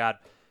like, oh my God,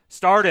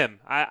 start him.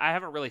 I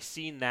haven't really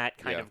seen that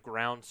kind of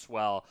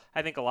groundswell.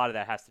 I think a lot of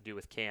that has to do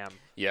with Cam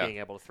being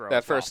able to throw.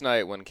 That first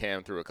night when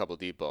Cam threw a couple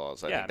deep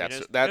balls, I think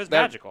it was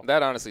magical.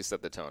 That honestly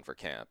set the tone for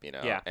camp,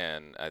 Yeah.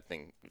 And I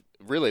think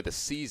really the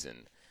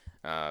season,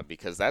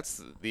 because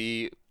that's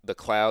the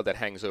cloud that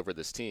hangs over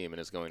this team and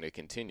is going to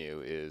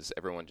continue, is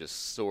everyone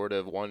just sort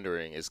of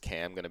wondering, is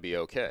Cam going to be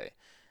okay?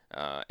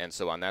 And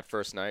so on that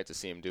first night, to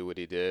see him do what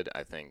he did,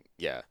 I think,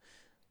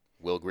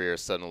 Will Grier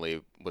suddenly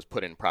was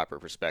put in proper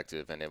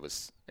perspective, and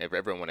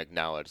everyone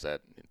acknowledged that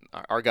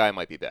our guy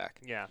might be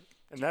back. Yeah.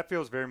 And that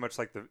feels very much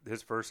like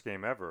his first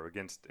game ever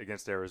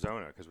against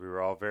Arizona, because we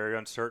were all very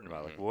uncertain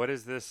about like, what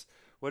is this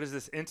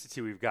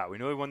entity we've got? We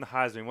know he won the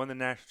Heisman, he won the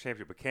national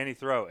championship, but can he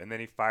throw? And then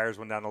he fires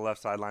one down the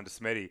left sideline to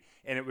Smitty,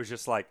 and it was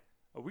just like,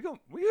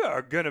 we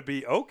are gonna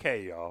be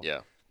okay, y'all.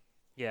 Yeah.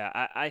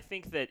 Yeah, I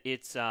think that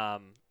it's I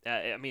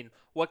mean,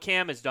 what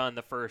Cam has done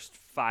the first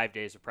 5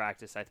 days of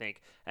practice, I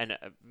think, and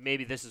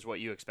maybe this is what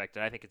you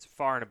expected. I think it's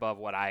far and above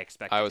what I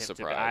expected. I was him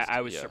surprised. To be.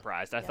 I was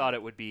surprised. I thought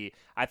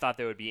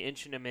they would be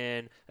inching him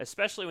in,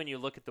 especially when you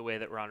look at the way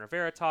that Ron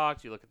Rivera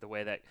talked. You look at the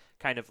way that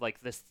kind of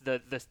like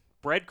the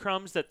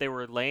breadcrumbs that they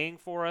were laying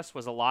for us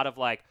was a lot of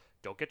like,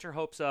 don't get your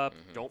hopes up.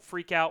 Don't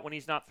freak out when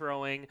he's not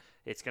throwing.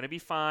 It's going to be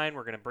fine.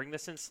 We're going to bring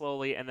this in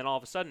slowly. And then all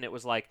of a sudden it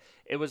was like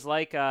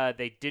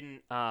they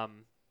didn't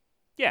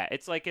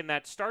it's like in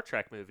that Star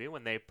Trek movie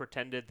when they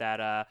pretended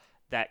that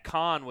that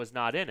Khan was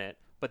not in it,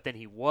 but then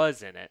he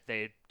was in it.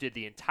 They did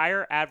the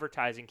entire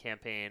advertising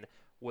campaign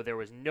where there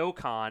was no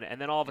Khan,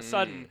 and then all of a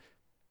sudden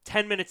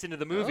 10 minutes into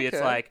the movie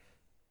it's like,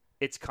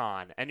 it's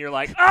Khan. And you're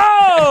like,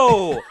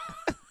 oh!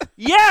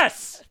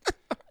 Yes!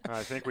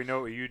 I think we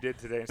know what you did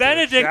today.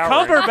 Benedict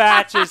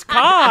Cumberbatch is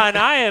Khan.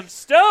 I am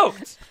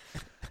stoked.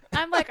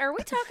 I'm like, are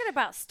we talking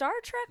about Star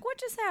Trek? What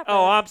just happened?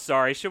 Oh, I'm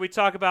sorry. Should we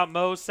talk about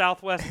Moe's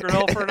Southwest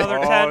Grill for another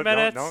 10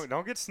 minutes?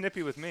 Don't get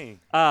snippy with me.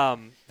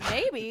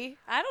 Maybe.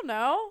 I don't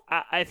know.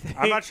 I think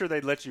I'm not sure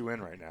they'd let you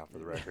in right now, for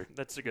the record.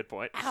 That's a good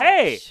point.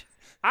 Ouch.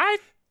 Hey,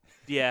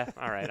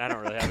 all right. I don't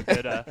really have a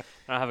good. I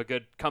don't have a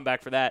good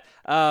comeback for that.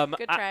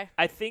 Good try.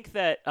 I think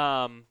that.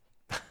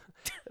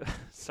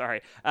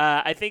 Sorry.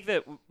 I think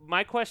that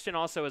my question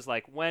also is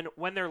like when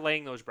they're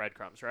laying those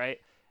breadcrumbs,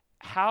 right?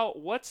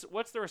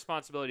 What's the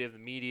responsibility of the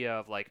media,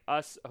 of like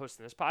us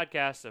hosting this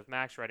podcast, of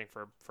Max writing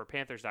for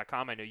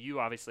Panthers.com? I know you,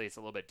 obviously it's a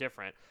little bit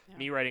different. Yeah.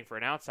 Me writing for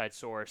an outside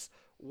source.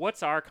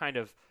 What's our kind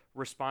of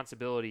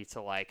responsibility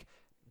to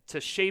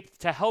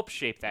help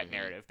shape that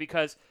narrative?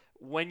 Because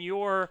when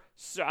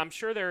I'm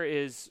sure there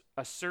is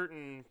a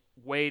certain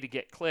way to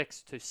get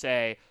clicks to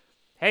say,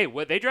 hey,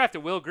 they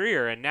drafted Will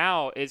Grier, and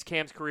now is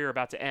Cam's career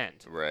about to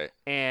end? Right.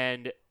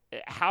 And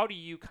how do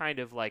you kind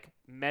of like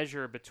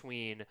measure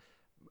between,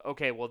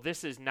 okay, well,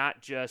 this is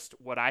not just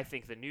what I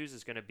think the news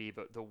is going to be,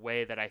 but the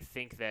way that I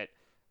think that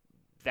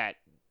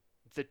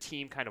the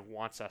team kind of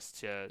wants us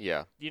to.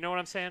 Yeah. You know what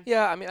I'm saying?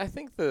 Yeah. I mean, I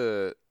think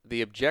the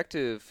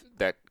objective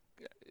that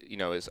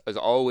is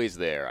always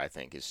there, I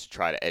think, is to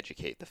try to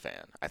educate the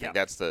fan. I think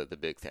that's the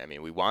big thing. I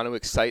mean, we want to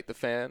excite the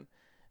fan,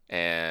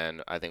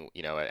 and I think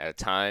at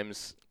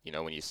times.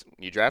 When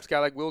you draft a guy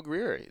like Will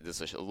Grier,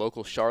 this is a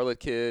local Charlotte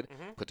kid,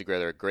 put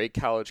together a great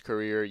college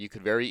career, you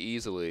could very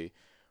easily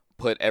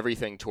put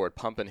everything toward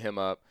pumping him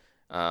up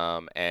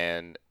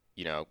and,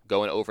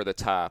 going over the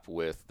top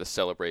with the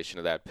celebration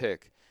of that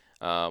pick,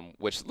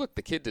 which, look,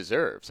 the kid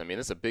deserves. I mean,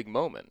 it's a big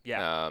moment.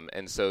 Yeah.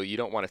 And so you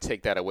don't want to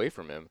take that away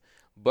from him.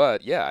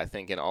 But, yeah, I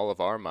think in all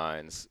of our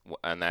minds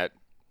on that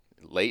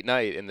late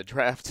night in the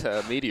draft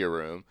media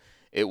room,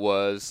 it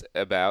was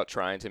about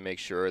trying to make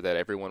sure that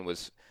everyone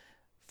was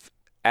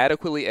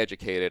adequately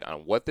educated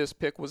on what this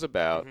pick was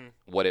about,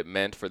 what it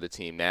meant for the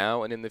team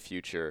now and in the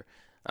future,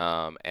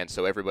 and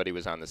so everybody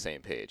was on the same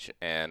page.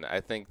 And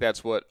I think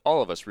that's what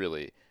all of us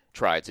really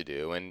tried to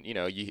do. And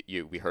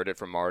we heard it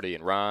from Marty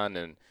and Ron,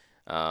 and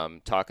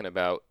talking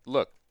about,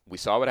 look, we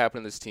saw what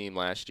happened to this team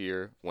last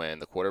year when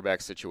the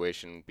quarterback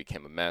situation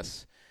became a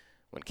mess,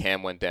 when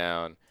Cam went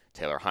down,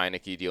 Taylor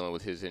Heineke dealing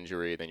with his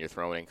injury, then you're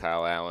throwing in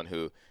Kyle Allen,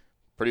 who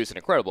produced an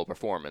incredible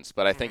performance.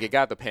 But I think it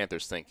got the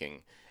Panthers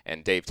thinking,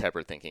 and Dave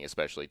Tepper thinking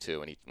especially too.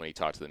 When he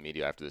talked to the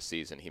media after the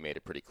season, he made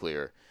it pretty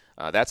clear.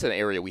 That's an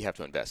area we have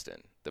to invest in.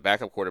 The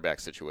backup quarterback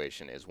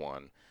situation is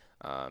one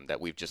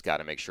that we've just got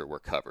to make sure we're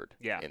covered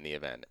in the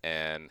event.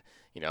 And,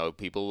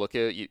 people look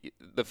at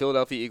the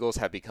Philadelphia Eagles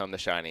have become the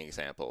shining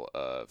example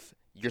of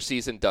your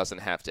season doesn't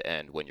have to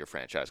end when your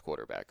franchise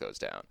quarterback goes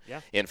down.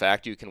 Yeah. In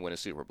fact, you can win a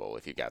Super Bowl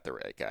if you got the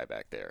right guy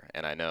back there.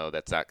 And I know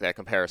that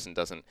comparison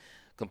doesn't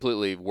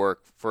completely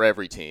work for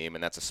every team,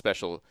 and that's a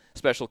special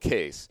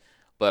case.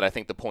 But I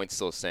think the point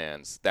still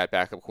stands. That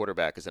backup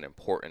quarterback is an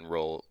important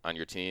role on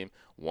your team,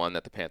 one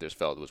that the Panthers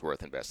felt was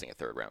worth investing a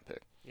third-round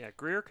pick. Yeah,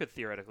 Grier could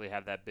theoretically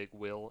have that big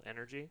Will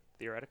energy,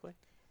 theoretically.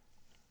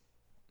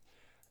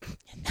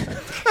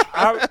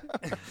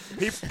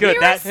 Good.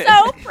 You were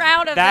so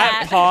proud of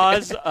that. That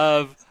pause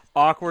of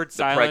awkward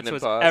silence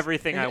was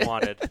everything I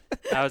wanted.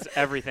 That was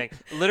everything.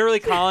 Literally,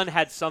 Colin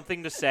had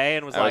something to say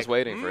and was I was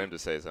waiting for him to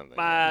say something.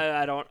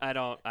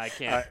 I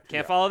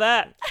can't follow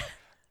that.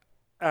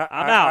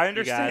 I'm out. I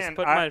understand.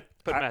 Put my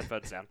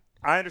headphones down.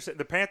 I understand.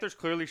 The Panthers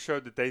clearly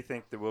showed that they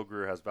think that Will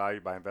Grier has value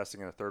by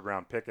investing in a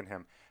third-round pick in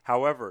him.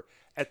 However,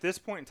 at this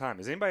point in time,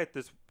 is anybody at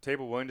this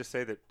table willing to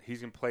say that he's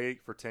going to play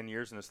for 10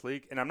 years in this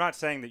league? And I'm not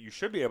saying that you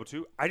should be able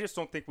to. I just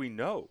don't think we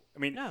know. I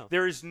mean,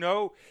 there is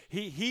no –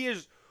 he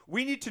is –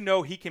 we need to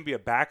know he can be a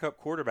backup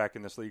quarterback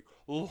in this league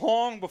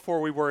long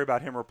before we worry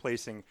about him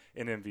replacing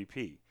an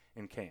MVP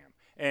in Cam.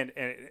 And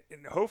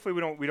hopefully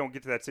we don't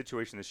get to that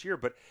situation this year.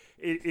 But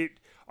it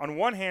on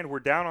one hand, we're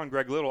down on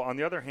Greg Little. On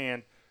the other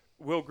hand,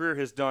 Will Grier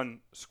has done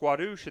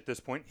squadoosh at this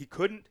point. He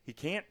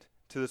can't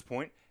to this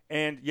point,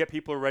 and yet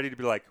people are ready to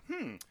be like,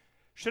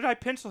 should I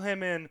pencil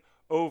him in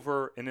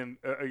over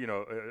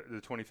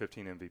the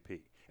 2015 MVP?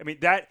 I mean,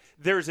 that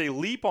there's a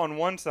leap on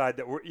one side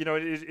that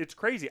it's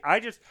crazy.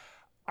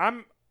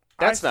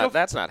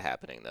 That's not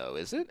happening, though,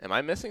 is it? Am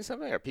I missing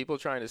something? Are people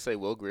trying to say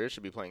Will Grier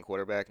should be playing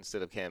quarterback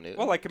instead of Cam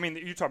Newton? Well,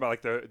 you talk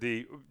about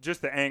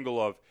just the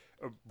angle of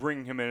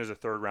bringing him in as a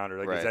third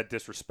rounder. Like, is that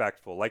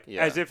disrespectful?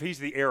 As if he's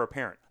the heir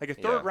apparent. Like, a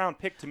third round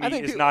pick to me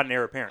is not an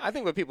heir apparent. I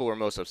think what people were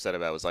most upset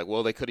about was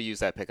well, they could have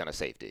used that pick on a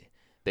safety.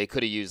 They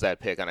could have used that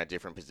pick on a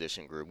different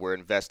position group. We're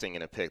investing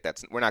in a pick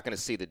we're not going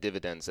to see the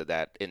dividends of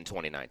that in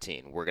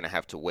 2019. We're going to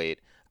have to wait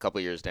a couple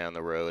of years down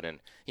the road. And,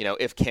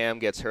 if Cam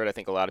gets hurt, I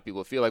think a lot of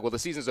people feel like, well, the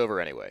season's over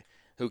anyway.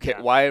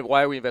 Why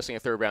are we investing a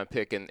third-round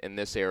pick in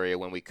this area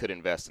when we could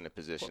invest in a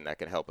position that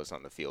could help us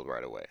on the field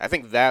right away? I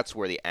think that's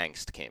where the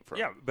angst came from.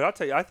 Yeah, but I'll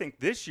tell you, I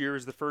think this year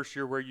is the first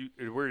year where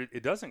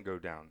it doesn't go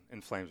down in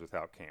flames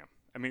without Cam.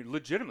 I mean,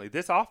 legitimately,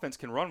 this offense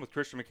can run with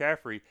Christian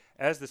McCaffrey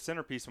as the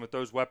centerpiece and with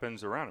those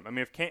weapons around him. I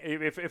mean,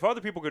 if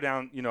other people go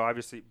down,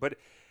 obviously, but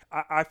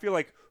I feel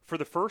like for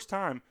the first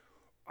time,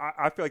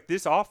 I feel like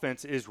this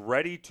offense is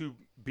ready to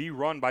be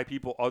run by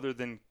people other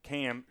than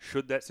Cam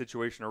should that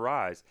situation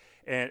arise.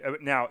 And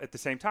now, at the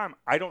same time,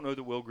 I don't know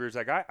that Will Grier's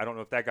that guy. I don't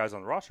know if that guy's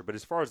on the roster. But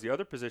as far as the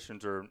other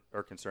positions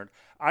are concerned,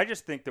 I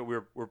just think that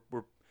we're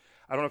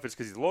I don't know if it's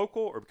because he's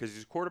local or because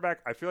he's a quarterback.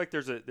 I feel like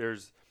there's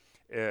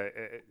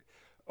a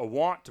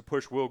want to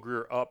push Will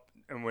Grier up,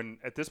 and when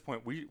at this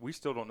point we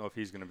still don't know if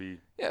he's going to be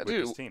with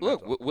this team.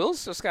 Look,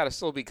 Will's just got to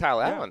still be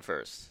Kyle Allen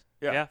first.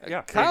 Yeah.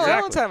 Kyle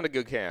Allen's having a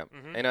good camp,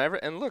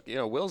 and look,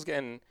 Will's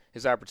getting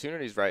his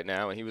opportunities right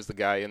now, and he was the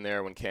guy in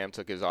there when Cam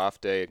took his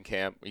off day in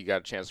camp. He got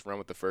a chance to run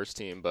with the first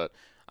team, but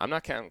I'm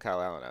not counting Kyle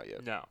Allen out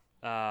yet. No,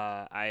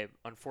 I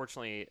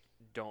unfortunately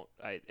don't.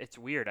 It's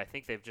weird. I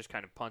think they've just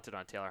kind of punted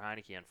on Taylor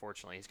Heineke.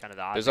 Unfortunately, he's kind of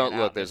the odd man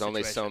out. There's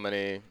only so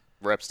many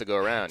reps to go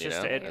around.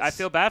 I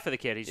feel bad for the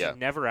kid. He's just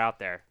never out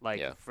there.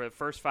 For the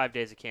first 5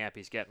 days of camp,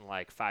 he's getting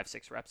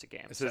 5-6 reps a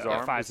game. Is his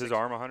arm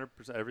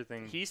 100%?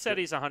 Everything. He said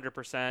he's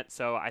 100%.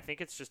 So I think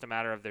it's just a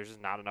matter of there's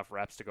just not enough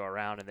reps to go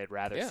around, and they'd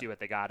rather see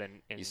what they got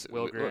in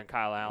Will Grier and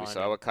Kyle Allen. We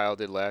saw what Kyle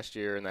did last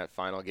year in that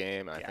final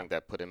game, and I think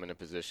that put him in a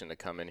position to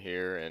come in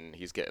here, and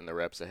he's getting the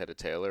reps ahead of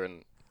Taylor.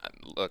 And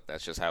look,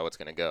 that's just how it's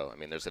going to go. I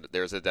mean,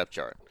 there's a depth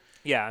chart.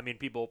 Yeah, I mean,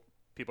 people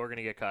are going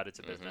to get cut. It's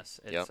a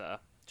business. It's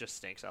just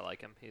stinks. I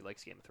like him. He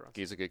likes Game of Thrones.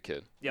 He's a good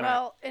kid. Yeah,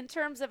 well, in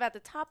terms of at the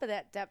top of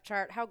that depth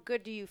chart, how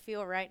good do you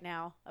feel right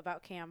now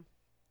about Cam?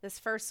 This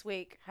first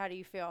week, how do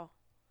you feel?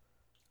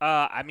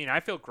 I mean, I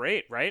feel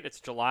great, right? It's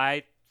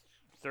July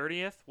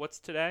 30th. What's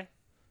today?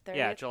 30th?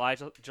 Yeah, July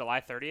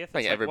 30th.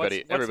 I think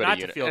everybody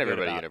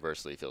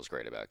universally feels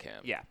great about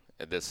Cam. Yeah.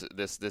 This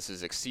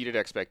has exceeded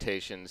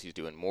expectations. He's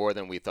doing more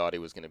than we thought he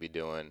was going to be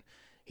doing.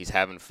 He's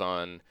having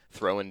fun,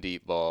 throwing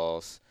deep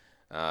balls.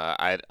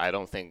 I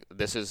don't think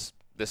this is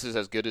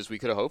as good as we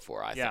could have hoped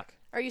for. I think.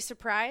 Are you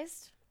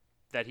surprised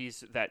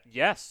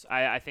Yes,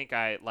 I think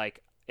I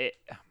like it.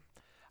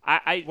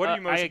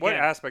 What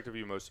aspect are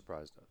you most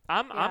surprised of?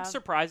 I'm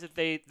surprised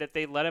that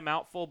they let him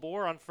out full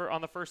bore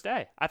on the first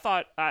day. I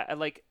thought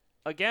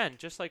again,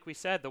 just like we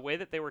said, the way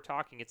that they were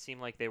talking, it seemed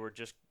like it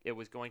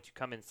was going to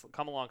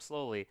come along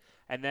slowly.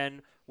 And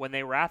then when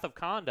they wrath of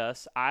conned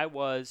us, I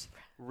was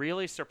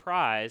really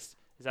surprised.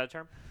 Is that a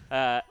term?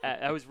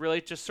 I was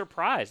really just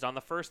surprised on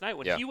the first night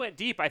when he went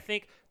deep. I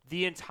think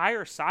the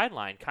entire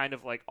sideline, kind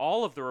of like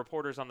all of the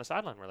reporters on the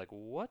sideline, were like,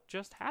 "What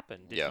just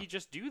happened? Did he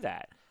just do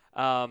that?"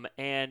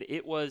 And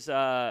it was,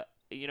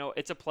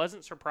 it's a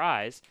pleasant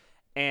surprise.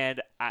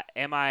 And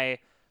am I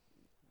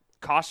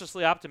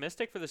cautiously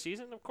optimistic for the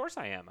season? Of course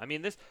I am. I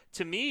mean,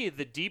 to me,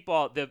 the deep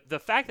ball, the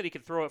fact that he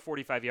can throw it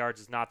 45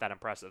 yards is not that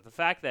impressive. The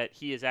fact that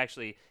he is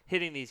actually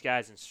hitting these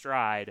guys in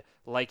stride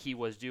like he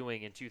was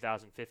doing in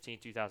 2015,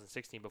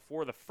 2016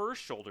 before the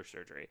first shoulder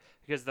surgery.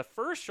 Because the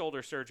first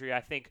shoulder surgery,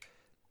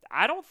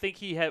 I don't think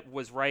he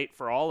was right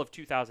for all of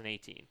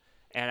 2018.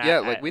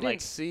 And we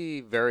didn't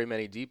see very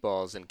many deep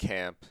balls in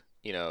camp.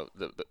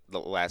 The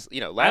last.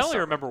 I only summer.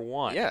 remember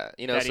one. Yeah,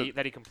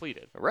 that he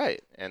completed.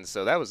 Right, and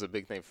so that was a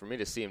big thing for me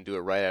to see him do it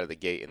right out of the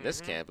gate in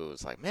this camp. It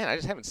was like, man, I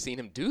just haven't seen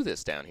him do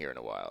this down here in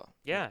a while.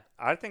 Yeah,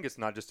 I think it's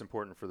not just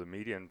important for the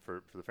media and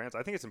for the fans.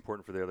 I think it's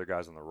important for the other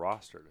guys on the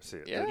roster to see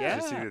it.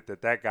 To see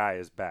that guy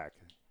is back,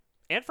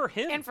 and for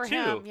him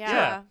too.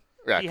 Yeah.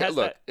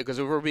 Look, because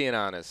if we're being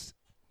honest,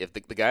 if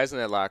the guys in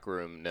that locker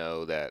room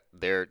know that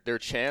their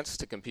chance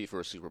to compete for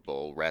a Super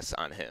Bowl rests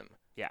on him.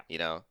 Yeah.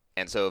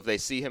 And so if they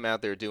see him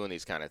out there doing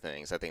these kind of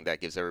things, I think that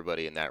gives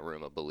everybody in that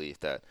room a belief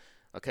that,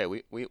 okay,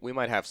 we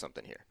might have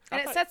something here. And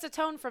it sets a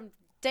tone from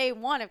day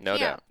one of camp.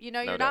 Doubt.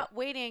 You're not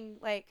waiting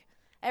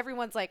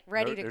everyone's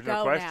ready to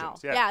go no now.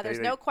 Yeah, there's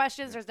no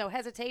questions. There's no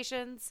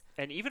hesitations.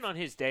 And even on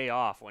his day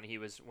off, when he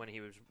was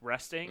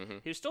resting,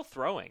 he was still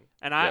throwing,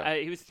 and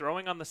he was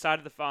throwing on the side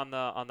of on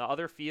the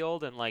other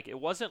field, and it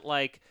wasn't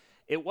like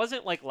it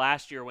wasn't like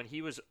last year when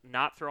he was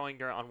not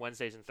throwing on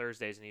Wednesdays and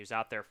Thursdays and he was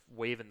out there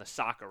waving the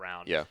sock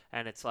around. Yeah.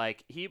 And it's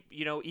like he,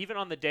 even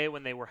on the day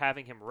when they were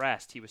having him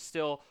rest, he was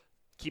still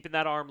keeping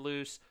that arm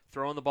loose,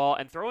 throwing the ball,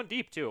 and throwing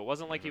deep too. It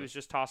wasn't like he was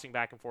just tossing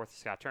back and forth to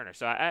Scott Turner.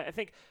 So I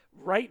think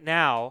right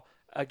now,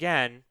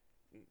 again,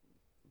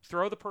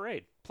 throw the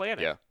parade. Plan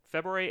it. Yeah.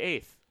 February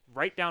 8th,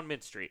 right down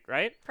Mid Street,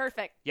 right?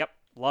 Perfect. Yep.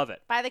 Love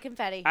it. Buy the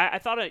confetti. I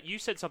thought you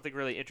said something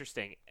really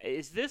interesting.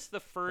 Is this the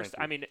first?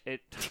 I mean,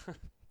 it.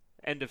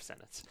 End of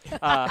sentence.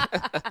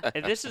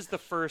 And this is the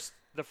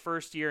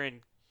first year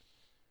in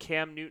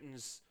Cam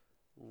Newton's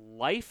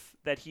life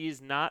that he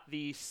is not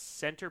the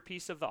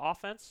centerpiece of the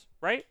offense,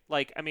 right?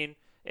 Like, I mean,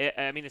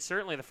 it's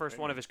certainly the first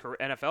one of his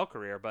NFL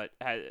career, but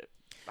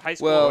high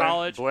school,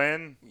 college,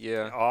 Glenn,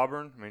 Yeah.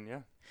 Auburn. I mean, yeah.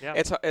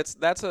 yeah,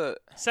 That's a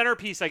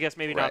centerpiece. I guess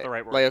maybe not the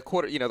right word. Like a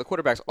quarter, the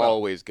quarterback's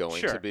always going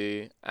sure. to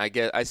be.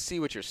 I see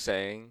what you're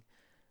saying.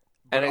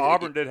 But And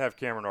Auburn did have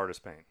Cameron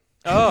Artis-Payne.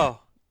 Oh,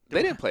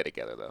 they didn't play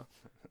together though.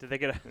 did they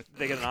get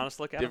an honest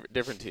look at him?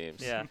 Different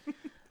teams. Yeah.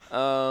 Is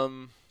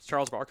Um,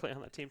 Charles Barkley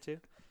on that team too?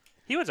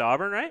 He went to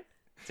Auburn, right?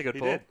 It's a good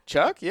pull. did.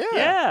 Chuck, yeah,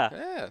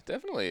 Yeah.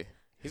 definitely.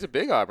 He's a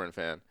big Auburn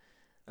fan.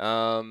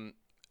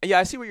 Yeah,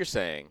 I see what you're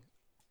saying,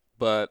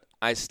 but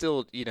I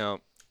still,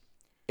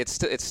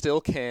 it's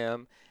still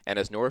Cam, and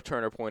as Norv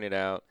Turner pointed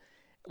out,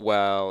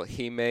 while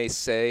he may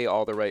say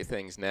all the right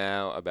things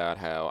now about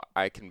how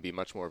I can be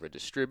much more of a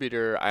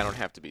distributor, I don't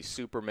have to be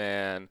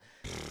Superman.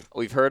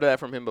 We've heard that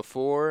from him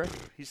before.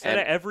 He said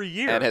it every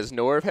year. And as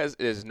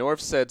Norv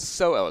said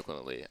so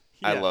eloquently,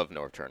 I Yeah. love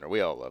Norv Turner.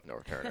 We all love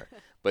Norv Turner.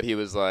 But he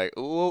was like,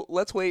 well,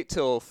 let's wait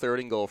till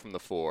 3rd and goal from the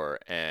 4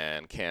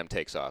 and Cam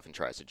takes off and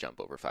tries to jump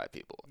over 5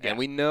 people. Yeah. And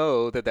we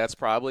know that that's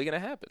probably going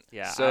to happen.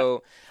 Yeah,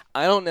 So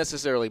I don't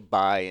necessarily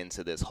buy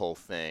into this whole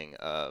thing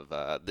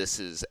of this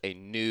is a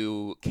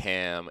new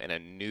Cam and a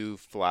new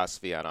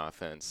philosophy on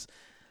offense.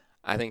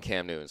 I think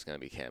Cam Newton's going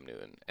to be Cam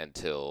Newton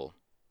until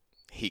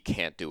he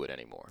can't do it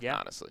anymore,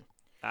 honestly.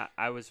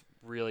 I was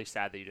really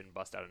sad that you didn't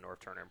bust out a Norv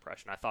Turner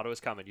impression. I thought it was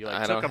coming. You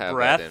I took don't a have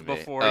breath that in me.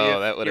 before Oh, you.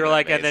 that would've You were been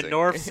like, and then amazing.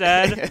 Norv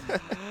said,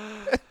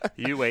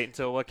 "You wait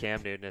until what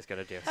Cam Newton is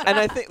going to do." So, And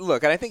I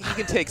think he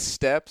can take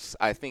steps.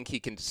 I think he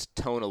can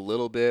tone a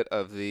little bit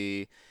of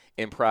the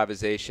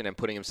improvisation and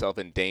putting himself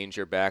in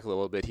danger back a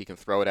little bit. He can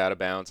throw it out of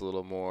bounds a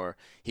little more.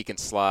 He can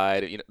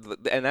slide,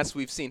 and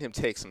we've seen him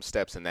take some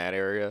steps in that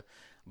area.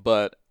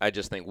 But I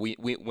just think we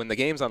when the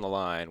game's on the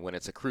line, when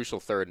it's a crucial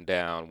 3rd and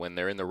down, when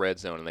they're in the red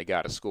zone and they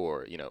got to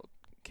score,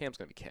 Cam's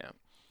going to be Cam.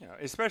 Yeah,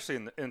 especially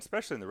in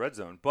the red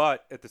zone.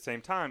 But at the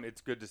same time,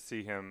 it's good to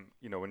see him.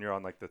 When you're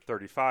on like the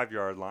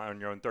 35-yard line, when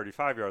you're on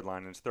 35-yard line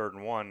and it's 3rd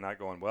and 1, not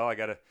going, well, I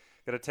gotta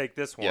take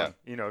this one.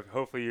 Yeah.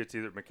 Hopefully it's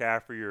either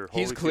McCaffrey or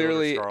He's Holyfield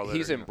clearly or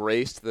Charlotte.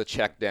 embraced the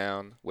check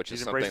down, which is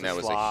He's something embraced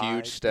that the was a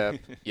huge step.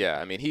 Yeah,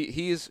 I mean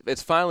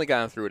it's finally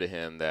gotten through to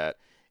him that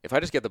if I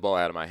just get the ball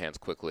out of my hands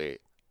quickly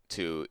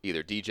to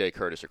either DJ,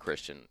 Curtis, or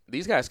Christian,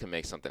 these guys can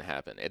make something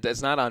happen.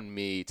 It's not on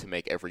me to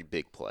make every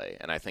big play,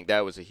 and I think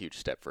that was a huge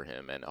step for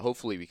him, and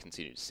hopefully we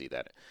continue to see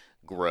that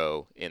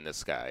grow in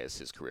this guy as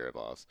his career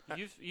evolves.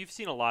 you've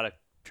seen a lot of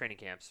training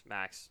camps,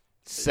 Max.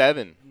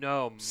 7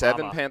 No,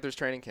 7 mama. Panthers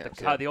training camps.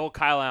 The old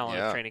Kyle Allen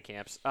Yeah. of training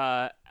camps.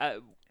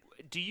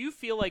 Do you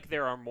feel like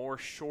there are more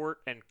short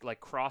and like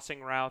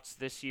crossing routes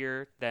this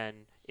year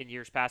than in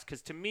years past?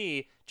 Because to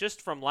me,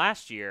 just from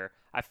last year,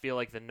 I feel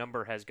like the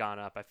number has gone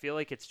up. I feel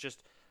like it's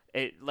just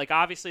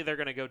obviously they're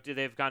going to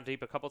they've gone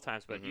deep a couple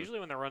times, but usually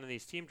when they're running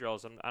these team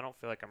drills, I don't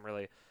feel like I'm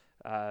really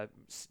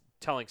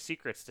telling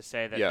secrets to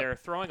say that they're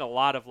throwing a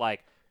lot of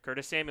like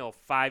Curtis Samuel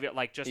 5,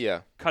 like just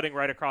cutting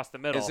right across the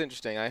middle. It's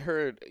interesting. I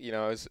heard,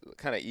 I was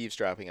kind of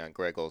eavesdropping on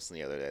Greg Olson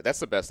the other day. That's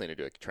the best thing to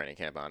do at training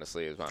camp,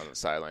 honestly, is on the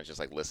sidelines, just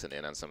like listen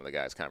in on some of the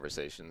guys'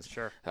 conversations.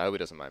 Sure. I hope he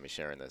doesn't mind me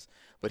sharing this.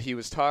 But he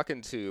was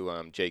talking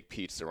to Jake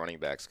Peets, the running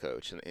backs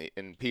coach,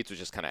 and Peets was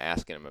just kind of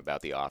asking him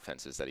about the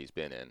offenses that he's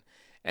been in.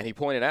 And he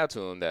pointed out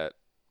to him that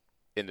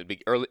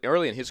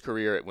early in his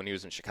career, when he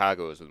was in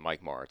Chicago, it was with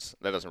Mike Martz.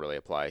 That doesn't really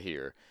apply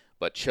here.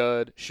 But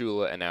Chud,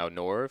 Shula, and now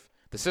Norv,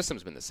 the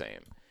system's been the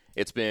same.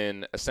 It's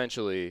been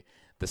essentially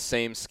the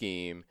same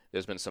scheme.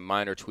 There's been some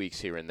minor tweaks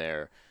here and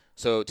there.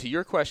 So to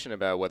your question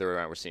about whether or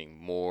not we're seeing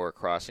more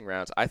crossing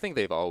routes, I think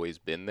they've always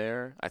been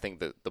there. I think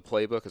the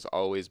playbook has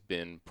always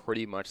been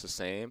pretty much the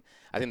same.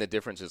 I think the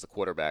difference is the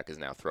quarterback is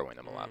now throwing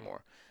them a lot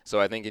more. So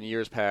I think in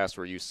years past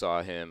where you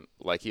saw him,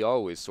 like he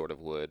always sort of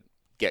would,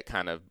 get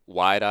kind of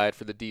wide-eyed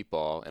for the deep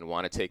ball and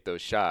want to take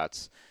those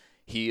shots,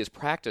 he is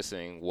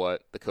practicing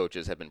what the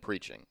coaches have been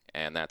preaching,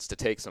 and that's to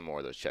take some more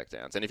of those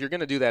checkdowns. And if you're going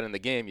to do that in the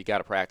game, you got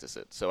to practice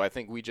it. So I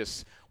think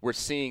we're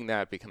seeing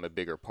that become a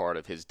bigger part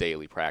of his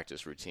daily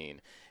practice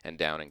routine. And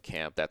down in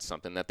camp, that's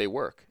something that they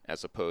work,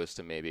 as opposed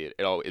to maybe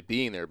it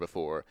being there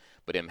before,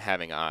 but him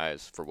having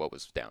eyes for what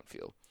was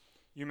downfield.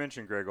 You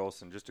mentioned Greg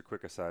Olson. Just a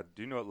quick aside.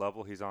 Do you know what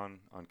level he's on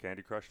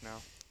Candy Crush now?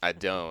 I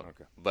don't,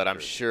 Okay. but I'm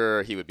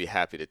sure he would be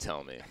happy to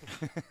tell me.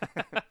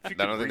 I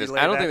don't think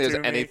there's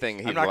anything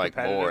he'd like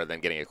more than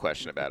getting a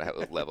question about how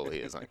level he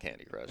is on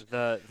Candy Crush.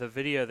 The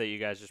video that you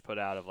guys just put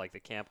out of like the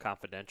Camp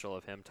Confidential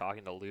of him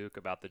talking to Luke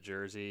about the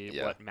jersey,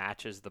 what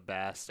matches the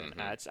best, and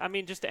I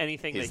mean, just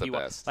anything he's that he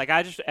wants. Like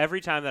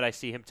every time that I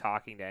see him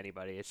talking to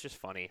anybody, it's just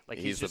funny. Like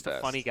he's just a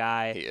funny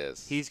guy. He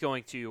is. He's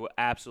going to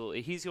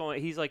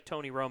he's like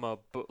Tony Romo,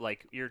 but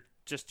like you're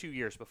just 2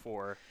 years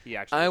before he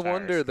actually retires.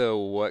 wonder though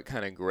what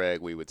kind of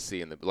Greg we would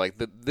see in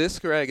this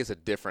Greg is a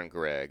different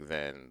Greg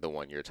than the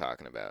one you're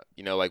talking about.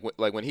 You know, like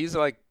when he's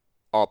like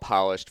all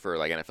polished for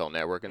like NFL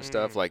Network and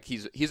stuff, like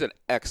he's an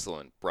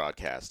excellent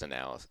broadcast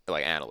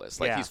analyst.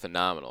 Like he's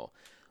phenomenal.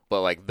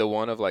 But like the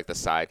one of like the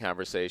side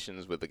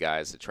conversations with the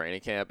guys at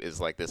training camp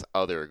is like this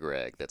other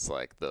Greg that's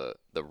like the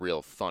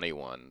real funny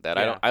one that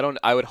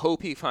I would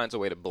hope he finds a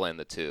way to blend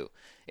the two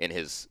in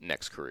his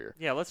next career.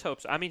 Yeah, let's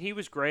hope so. I mean, he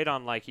was great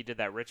on he did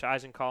that Rich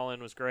Eisen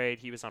call-in was great.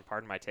 He was on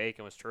Pardon My Take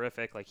and was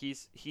terrific. Like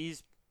he's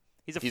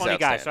a funny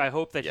guy, so I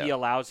hope that he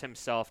allows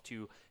himself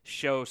to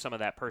show some of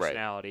that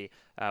personality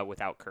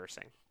without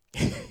cursing.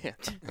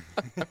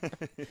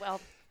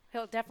 Well,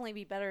 he'll definitely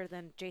be better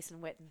than Jason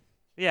Witten.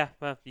 Yeah,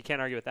 well, you can't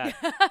argue with that.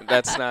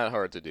 That's not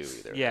hard to do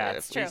either. Yeah,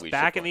 it's true. He's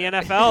back in the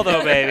NFL,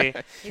 though, baby.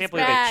 Can't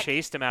believe back. they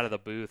chased him out of the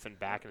booth and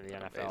back into the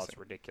NFL. Amazing. It's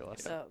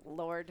ridiculous. So,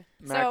 Lord.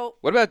 So,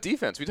 what about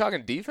defense? We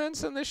talking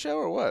defense in this show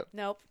or what?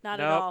 Nope, not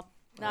at all.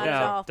 Not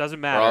at all. Doesn't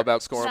matter. We're all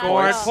about scoring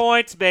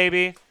points,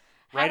 baby.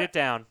 Write it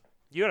down.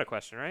 You had a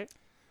question, right?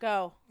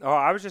 Go. Oh,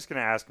 I was just going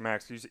to ask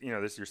Max. This is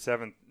your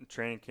 7th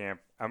training camp.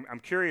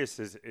 I'm curious,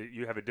 as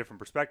you have a different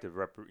perspective,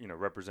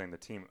 representing the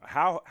team.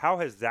 How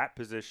has that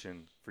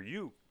position for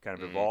you kind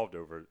of evolved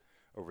over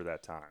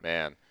that time?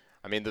 Man,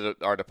 I mean,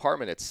 our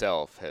department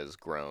itself has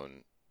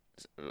grown,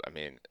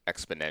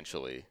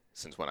 exponentially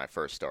since when I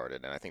first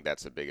started, and I think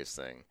that's the biggest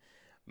thing.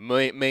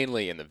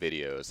 Mainly in the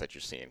videos that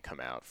you're seeing come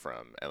out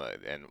from,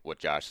 and what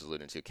Josh is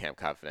alluding to, Camp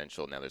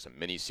Confidential. Now there's a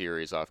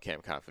mini-series off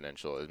Camp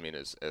Confidential. I mean,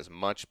 as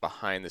much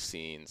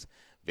behind-the-scenes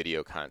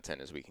video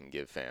content as we can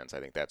give fans. I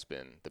think that's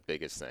been the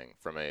biggest thing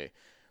from a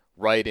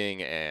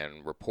writing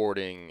and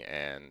reporting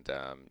and,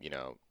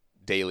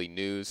 daily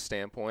news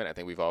standpoint. I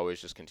think we've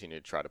always just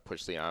continued to try to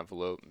push the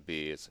envelope and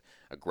be as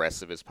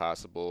aggressive as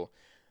possible.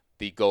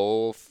 The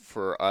goal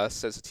for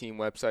us as a team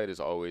website has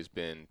always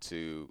been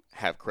to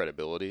have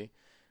credibility.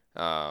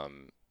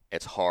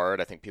 It's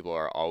hard. I think people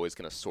are always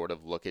going to sort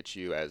of look at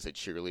you as a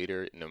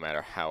cheerleader, no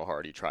matter how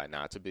hard you try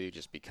not to be,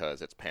 just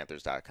because it's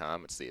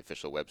Panthers.com. It's the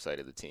official website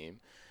of the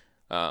team.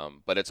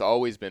 But it's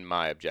always been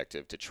my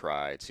objective to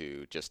try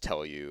to just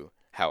tell you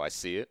how I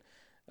see it.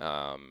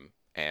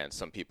 And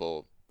some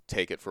people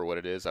take it for what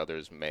it is.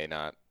 Others may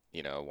not,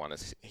 want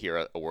to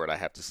hear a word I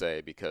have to say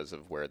because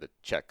of where the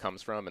check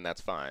comes from, and that's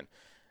fine.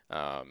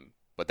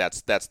 But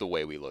that's the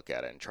way we look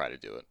at it and try to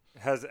do it.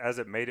 Has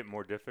it made it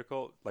more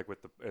difficult, like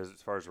as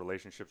far as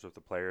relationships with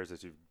the players,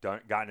 as you've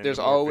gotten There's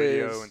into more always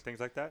video and things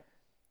like that?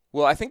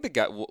 Well, I think the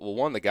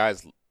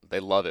guys,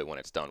 they love it when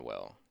it's done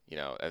well.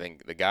 I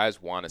think the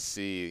guys want to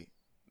see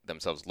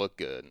themselves look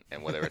good,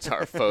 and whether it's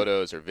our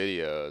photos or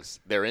videos,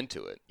 they're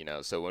into it.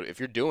 So if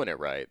you're doing it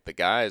right, the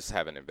guys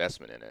have an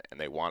investment in it and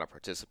they want to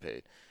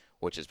participate,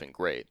 which has been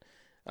great.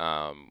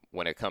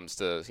 When it comes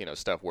to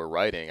stuff we're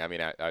writing, I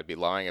mean, I'd be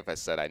lying if I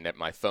said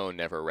my phone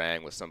never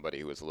rang with somebody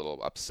who was a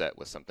little upset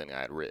with something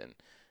I had written,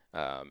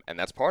 and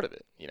that's part of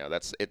it.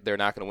 That's it. They're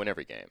not going to win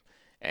every game,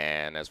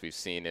 and as we've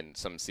seen in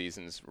some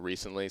seasons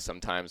recently,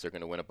 sometimes they're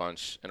going to win a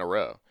bunch in a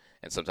row,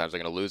 and sometimes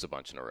they're going to lose a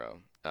bunch in a row.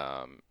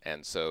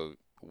 And so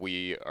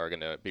we are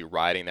going to be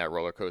riding that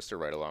roller coaster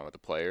right along with the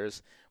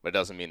players, but it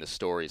doesn't mean the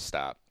stories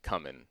stop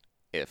coming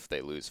if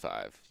they lose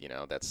 5.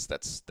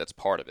 That's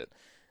part of it.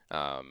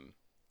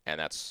 And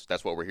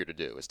that's what we're here to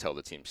do, is tell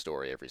the team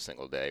story every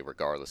single day,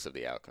 regardless of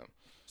the outcome.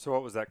 So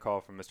what was that call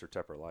from Mr.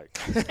 Tepper like?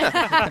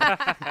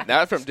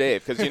 Not from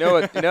Dave, because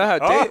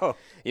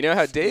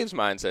how Dave's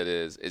mindset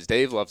is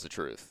Dave loves the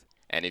truth.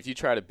 And if you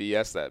try to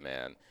BS that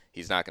man,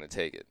 he's not going to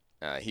take it.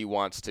 He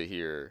wants to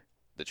hear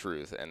the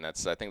truth, and I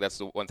think that's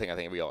the one thing I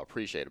think we all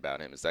appreciate about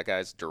him, is that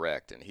guy's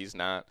direct, and he's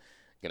not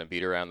going to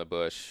beat around the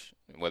bush,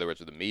 whether it's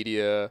with the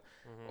media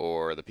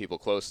or the people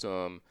close to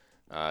him.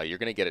 You're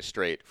going to get it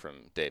straight from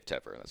Dave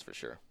Tepper, that's for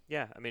sure.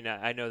 Yeah, I mean,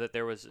 I know that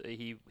there was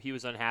he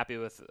was unhappy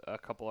with a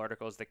couple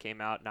articles that came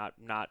out,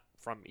 not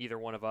from either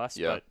one of us,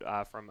 but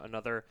from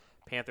another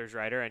Panthers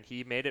writer, and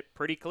he made it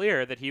pretty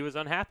clear that he was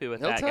unhappy with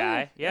that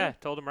guy. Yeah,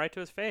 told him right to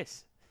his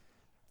face.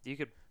 You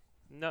could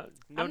no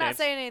I'm names. not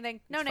saying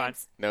anything. No It's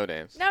names. fine. No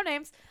names. No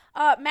names.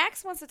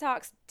 Max wants to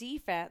talk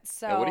defense.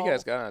 So What do you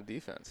guys got on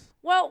defense?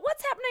 Well,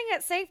 what's happening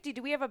at safety?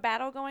 Do we have a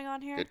battle going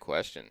on here? Good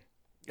question.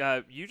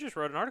 You just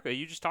wrote an article.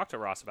 You just talked to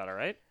Ross about it,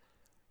 right?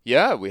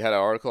 Yeah, we had an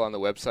article on the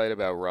website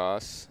about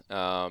Ross.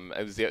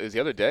 It was the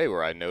other day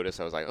where I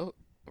noticed, I was like, oh,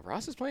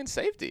 Ross is playing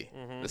safety.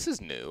 This is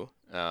new.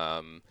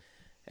 And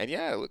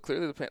yeah,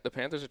 clearly the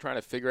Panthers are trying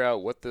to figure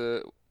out what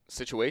the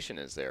situation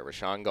is there.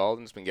 Rashawn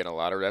Golden's been getting a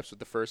lot of reps with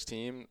the first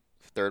team,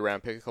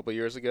 3rd-round pick a couple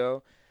years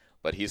ago,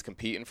 but he's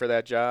competing for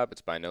that job.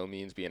 It's by no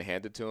means being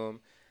handed to him.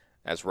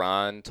 as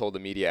Ron told the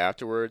media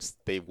afterwards,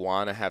 they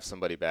want to have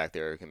somebody back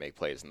there who can make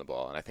plays in the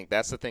ball. And I think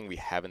that's the thing we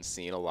haven't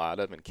seen a lot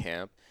of in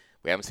camp.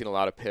 We haven't seen a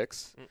lot of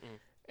picks.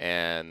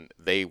 And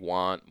they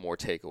want more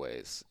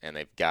takeaways, and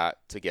they've got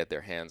to get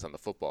their hands on the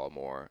football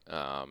more.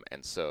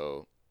 And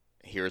so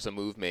here's a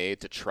move made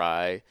to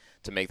try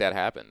to make that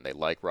happen. They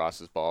like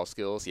Ross's ball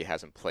skills. He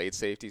hasn't played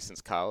safety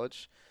since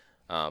college,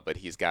 but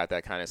he's got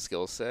that kind of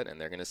skill set, and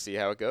they're going to see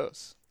how it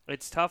goes.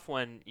 It's tough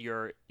when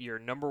your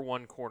number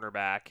one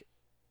cornerback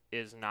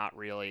is not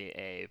really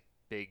a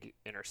big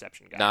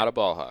interception guy. Not a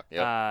ball hawk.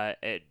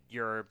 Yep.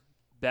 Your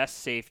best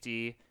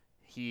safety,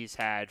 he's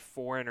had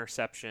 4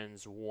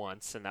 interceptions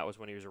once, and that was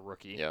when he was a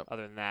rookie. Yep.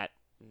 Other than that,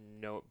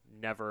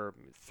 never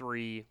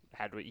 3,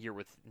 had a year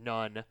with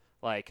none.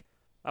 Like,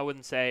 I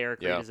wouldn't say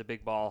Eric Reid is a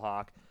big ball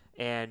hawk.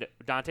 And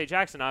Dante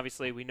Jackson,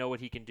 obviously, we know what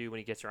he can do when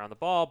he gets around the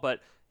ball, but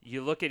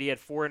you look at he had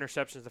 4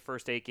 interceptions the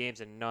first 8 games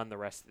and none the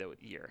rest of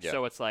the year. Yep.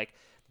 So it's like,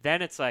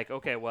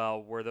 okay,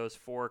 well, were those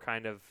 4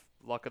 kind of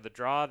luck of the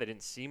draw? They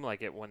didn't seem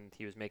like it when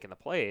he was making the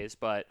plays,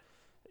 but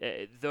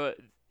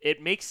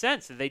it makes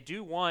sense. They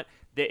do want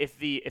if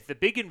the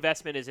big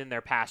investment is in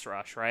their pass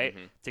rush, right?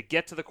 To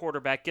get to the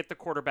quarterback, get the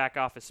quarterback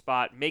off his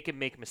spot, make him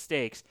make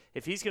mistakes.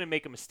 If he's going to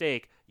make a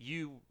mistake,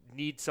 you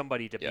need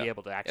somebody to be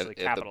able to actually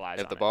capitalize on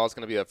it. If the ball's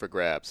going to be up for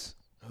grabs,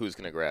 who's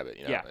going to grab it?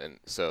 Yeah. And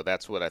so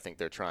that's what I think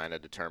they're trying to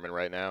determine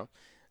right now.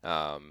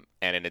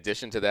 And in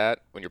addition to that,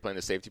 when you're playing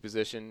the safety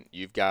position,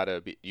 you've got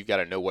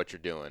to know what you're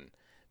doing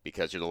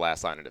because you're the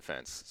last line of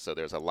defense. So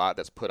there's a lot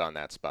that's put on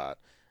that spot.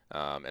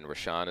 And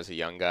Rashawn, as a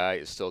young guy,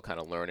 is still kind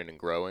of learning and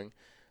growing.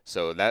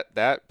 So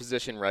that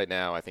position right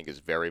now, I think, is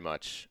very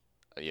much,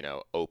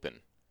 open.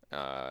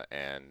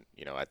 And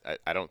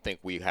I don't think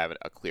we have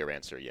a clear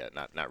answer yet.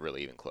 Not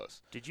really even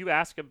close. Did you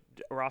ask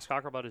Ross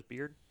Cockrell about his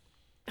beard?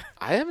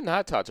 I have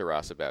not talked to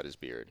Ross about his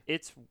beard.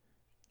 It's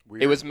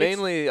weird. It was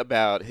mainly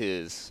about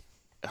his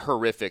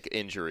horrific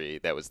injury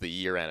that was the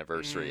year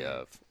anniversary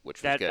of,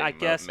 which was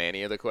getting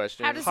many of the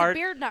questions. How does the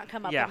beard not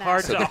come up? Yeah, in that?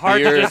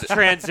 hard to just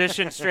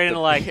transition straight into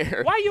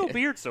why your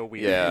beard so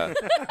weird? Yeah,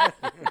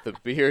 the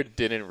beard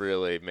didn't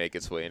really make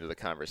its way into the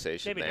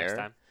conversation Maybe there.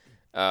 next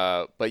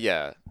time. But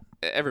yeah,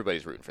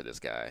 everybody's rooting for this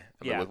guy.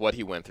 I mean, with what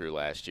he went through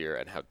last year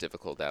and how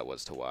difficult that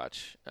was to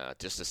watch,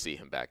 just to see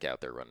him back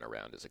out there running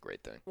around is a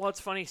great thing. Well, it's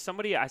funny.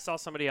 I saw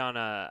somebody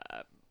on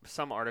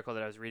some article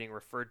that I was reading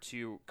referred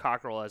to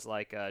Cockrell as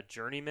like a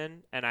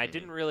journeyman, and I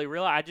didn't really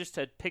realize. I just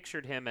had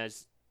pictured him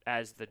as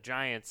the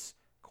Giants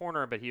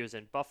corner, but he was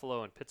in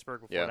Buffalo and Pittsburgh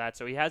before that,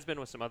 so he has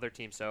been with some other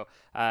teams. So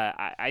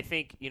I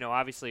think,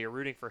 obviously you're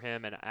rooting for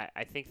him, and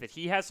I think that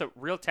he has a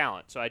real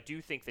talent. So I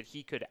do think that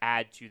he could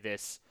add to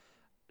this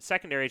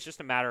secondary. It's just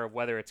a matter of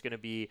whether it's going to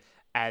be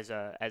as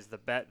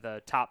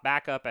the top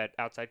backup at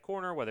outside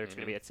corner, whether it's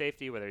going to be at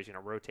safety, whether he's going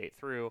to rotate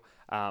through.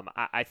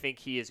 I think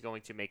he is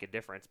going to make a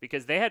difference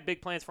because they had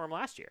big plans for him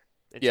last year.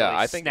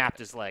 I think snapped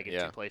his leg in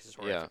 2 places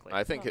horrifically.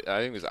 I think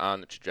he was on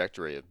the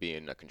trajectory of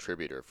being a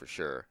contributor for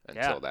sure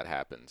until that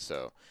happened.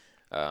 So,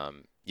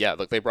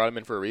 look, they brought him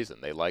in for a reason.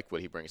 They like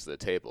what he brings to the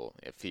table.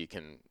 If he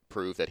can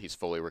prove that he's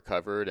fully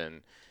recovered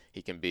and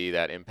he can be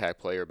that impact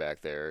player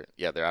back there,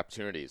 there are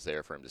opportunities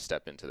there for him to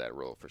step into that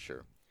role for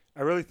sure.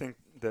 I really think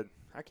that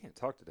I can't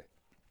talk today.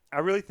 I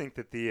really think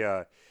that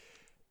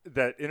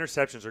that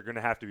interceptions are going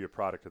to have to be a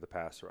product of the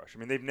pass rush. I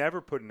mean, they've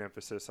never put an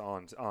emphasis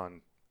on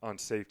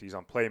safeties,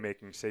 on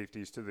playmaking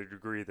safeties to the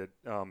degree that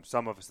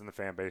some of us in the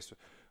fan base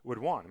would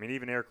want. I mean,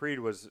 even Eric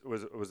Reid was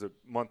a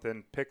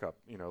month-end pickup,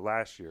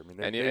 last year.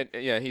 I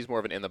mean, he's more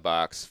of an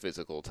in-the-box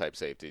physical type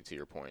safety. To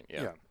your point,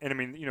 yeah. And I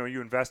mean,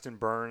 you invest in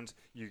Burns,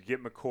 you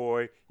get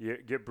McCoy, you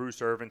get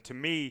Bruce Irvin. To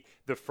me,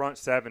 the front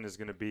 7 is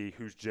going to be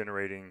who's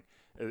generating.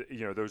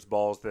 Those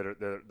balls that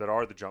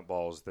are the jump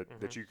balls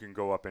that you can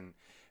go up and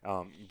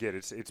get.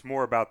 It's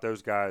more about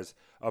those guys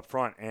up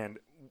front. And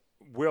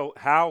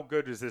how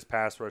good is this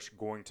pass rush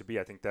going to be?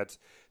 I think that's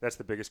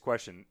the biggest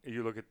question.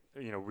 You look at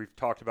we've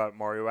talked about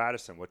Mario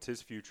Addison. What's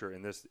his future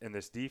in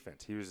this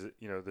defense? He was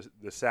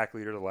the sack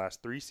leader the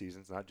last 3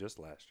 seasons, not just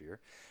last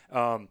year.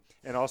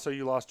 And also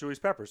you lost Julius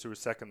Peppers, who was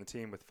second on the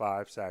team with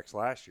 5 sacks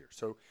last year.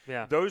 So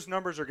those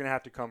numbers are going to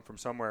have to come from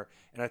somewhere.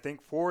 And I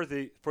think for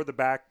the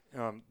back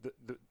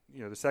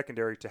the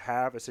secondary to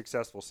have a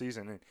successful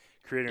season and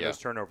creating those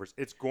turnovers,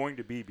 it's going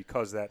to be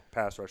because that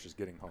pass rush is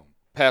getting home.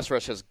 Pass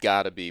rush has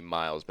got to be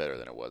miles better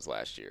than it was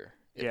last year.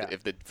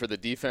 For the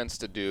defense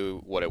to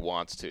do what it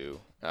wants to,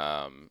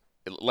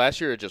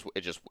 last year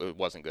it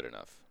wasn't good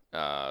enough.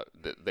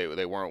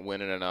 They weren't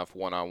winning enough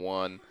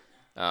one-on-one.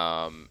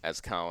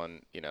 As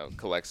Colin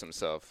collects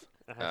himself.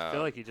 I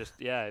feel like he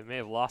may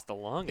have lost a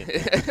lung.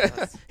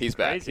 He's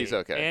back. He's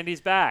okay. And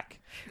he's back.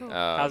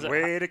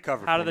 Way to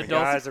cover for me,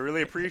 guys. I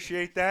really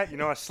appreciate that.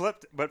 I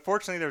slipped, but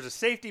fortunately there was a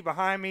safety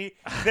behind me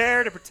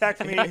there to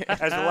protect me as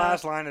the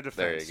last line of defense.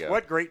 There you go.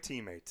 What great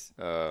teammates.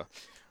 You're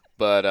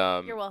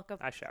welcome.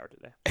 I showered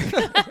today.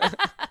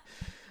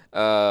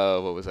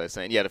 What was I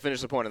saying? To finish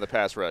the point of the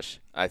pass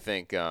rush, I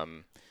think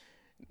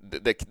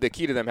the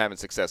key to them having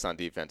success on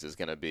defense is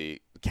going to be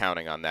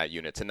counting on that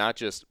unit to not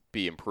just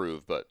be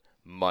improved, but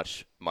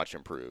much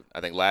improved.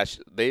 I think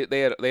they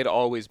had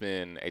always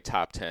been a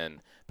top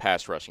 10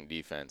 pass rushing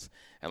defense,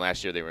 and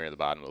last year they were near the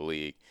bottom of the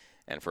league.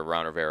 And for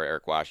Ron Rivera,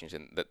 Eric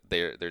Washington,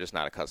 they're just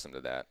not accustomed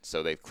to that.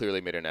 So they've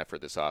clearly made an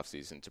effort this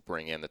offseason to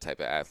bring in the type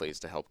of athletes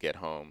to help get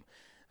home.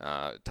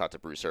 Talked to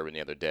Bruce Irvin the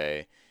other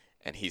day,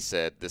 and he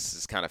said this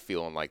is kind of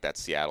feeling like that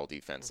Seattle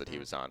defense that he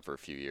was on for a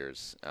few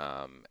years.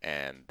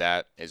 And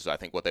that is, I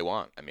think, what they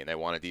want. I mean, they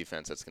want a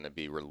defense that's going to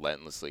be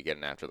relentlessly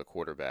getting after the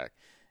quarterback.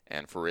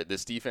 And for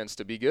this defense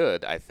to be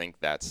good, I think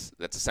that's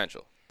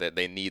essential. That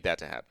they need that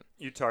to happen.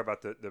 You talk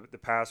about the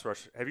pass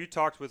rush. Have you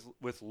talked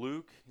with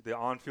Luke, the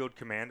on-field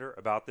commander,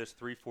 about this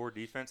 3-4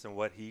 defense and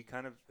what he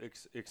kind of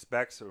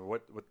expects,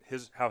 or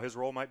how his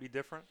role might be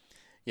different?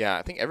 Yeah,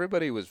 I think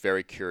everybody was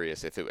very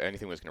curious if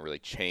anything was going to really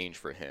change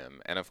for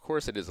him. And, of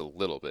course, it is a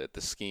little bit.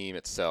 The scheme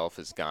itself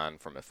has gone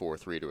from a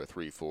 4-3 to a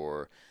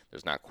 3-4.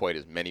 There's not quite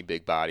as many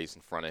big bodies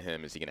in front of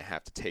him. Is he going to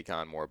have to take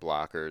on more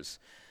blockers?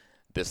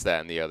 This,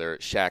 that, and the other.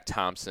 Shaq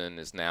Thompson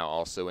is now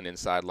also an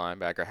inside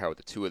linebacker. How are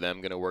the two of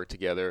them going to work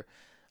together?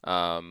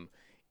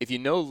 If you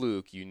know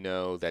Luke, you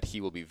know that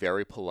he will be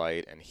very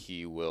polite and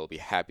he will be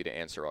happy to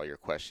answer all your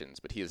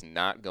questions, but he is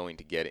not going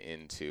to get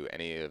into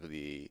any of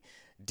the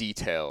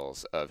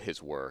details of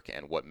his work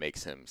and what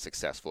makes him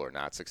successful or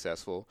not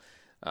successful.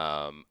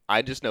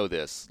 I just know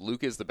this.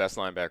 Luke is the best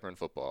linebacker in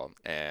football,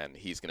 and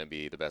he's going to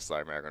be the best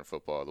linebacker in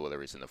football, whether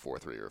he's in the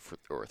 4-3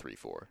 or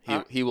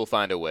 3-4. He will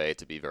find a way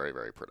to be very,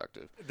 very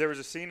productive. There was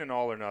a scene in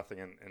All or Nothing,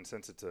 and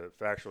since it's a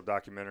factual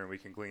documentary, we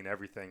can glean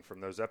everything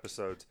from those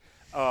episodes.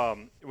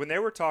 When they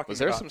were talking, was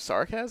there some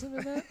sarcasm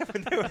in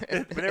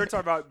that? when they were talking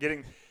about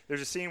getting,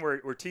 there's a scene where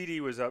TD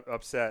was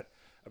upset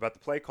about the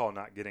play call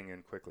not getting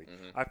in quickly.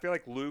 Mm-hmm. I feel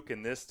like Luke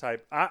in this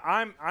type,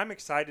 I'm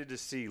excited to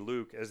see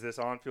Luke as this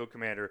on-field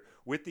commander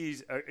with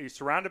these, he's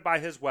surrounded by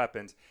his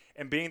weapons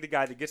and being the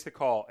guy that gets the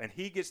call, and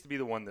he gets to be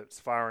the one that's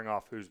firing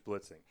off who's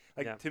blitzing.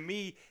 To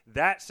me,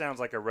 that sounds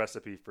like a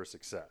recipe for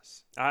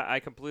success. I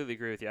completely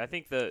agree with you. I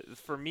think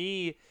for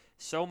me,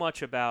 so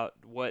much about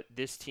what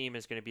this team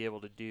is going to be able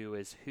to do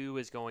is who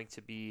is going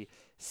to be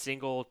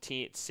single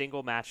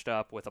matched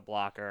up with a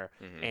blocker,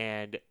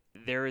 and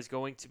there are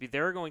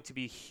going to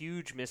be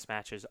huge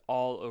mismatches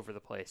all over the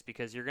place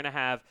because you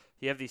have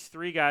these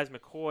three guys,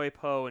 McCoy,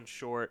 Poe, and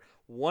Short.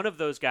 One of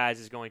those guys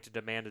is going to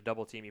demand a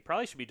double team. You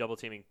probably should be double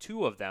teaming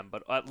two of them,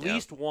 but at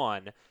least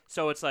one.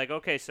 So it's like,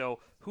 okay, so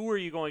who are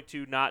you going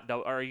to not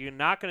double? Are you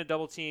not going to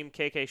double team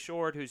KK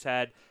Short, who's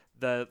had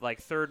the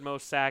third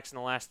most sacks in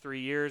the last 3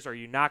 years? Are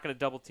you not going to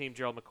double team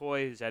Gerald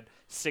McCoy, who's had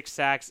 6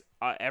 sacks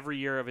every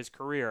year of his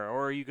career?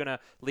 Or are you going to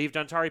leave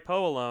Dontari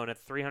Poe alone at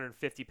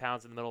 350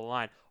 pounds in the middle of the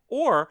line?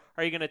 Or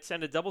are you going to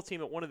send a double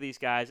team at one of these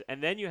guys,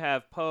 and then you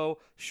have Poe,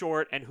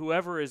 Short, and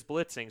whoever is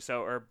blitzing,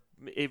 or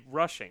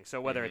rushing.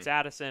 So whether it's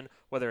Addison,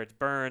 whether it's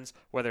Burns,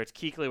 whether it's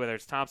Kuechly, whether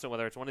it's Thompson,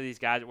 whether it's one of these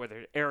guys, whether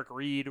it's Eric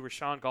Reed,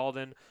 Rashawn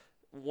Golden,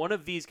 one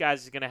of these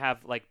guys is going to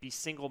have be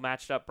single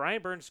matched up.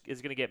 Brian Burns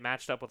is going to get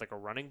matched up with a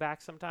running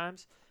back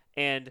sometimes,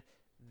 and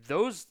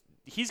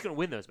he's going to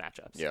win those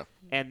matchups. Yeah.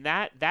 And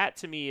that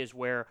to me is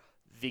where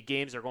the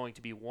games are going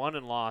to be won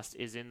and lost,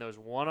 is in those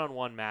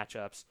one-on-one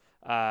matchups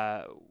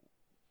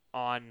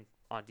on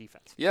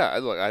defense. Yeah,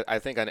 look, I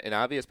think in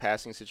obvious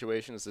passing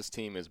situations, this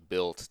team is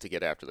built to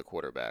get after the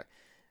quarterback.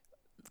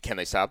 Can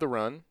they stop the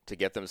run to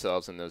get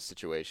themselves in those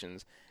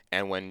situations?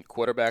 And when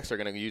quarterbacks are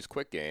going to use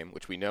quick game,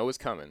 which we know is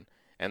coming,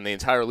 and the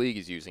entire league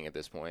is using at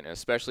this point, and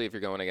especially if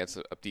you're going against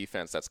a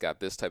defense that's got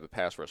this type of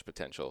pass rush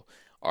potential,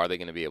 are they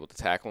going to be able to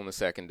tackle in the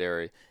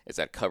secondary? Is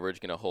that coverage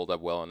going to hold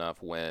up well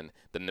enough when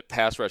the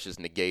pass rush is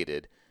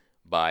negated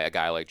by a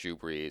guy like Drew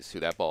Brees, who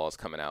that ball is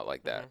coming out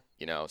like that?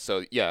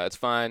 So yeah, it's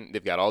fine.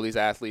 They've got all these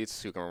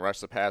athletes who can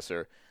rush the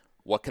passer.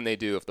 What can they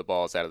do if the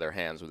ball is out of their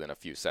hands within a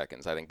few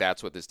seconds? I think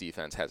that's what this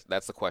defense has.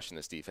 That's the question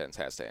this defense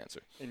has to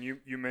answer. And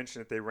you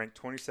mentioned that they ranked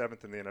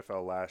 27th in the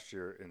NFL last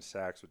year in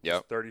sacks with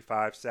just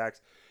 35 sacks.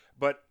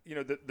 But,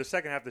 the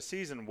second half of the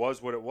season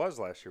was what it was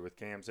last year with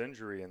Cam's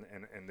injury, and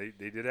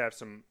they did have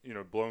some,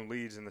 blown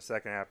leads in the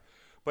second half.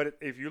 But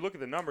if you look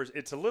at the numbers,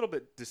 it's a little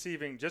bit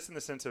deceiving just in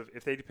the sense of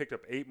if they picked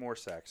up 8 more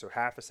sacks, so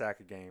half a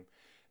sack a game,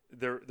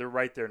 they're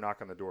right there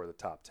knocking on the door of the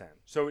top 10.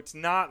 So it's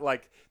not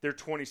like they're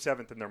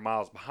 27th and they're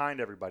miles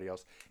behind everybody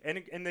else.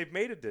 And they've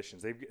made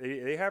additions.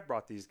 They have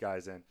brought these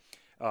guys in.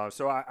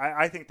 So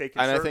I think they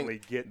can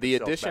certainly get the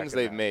additions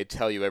they've made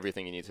tell you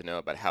everything you need to know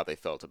about how they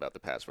felt about the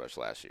pass rush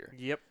last year.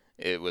 Yep.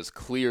 It was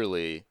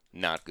clearly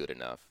not good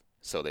enough,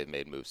 so they've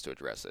made moves to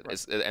address it.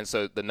 Right. And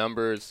so the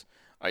numbers,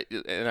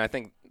 and I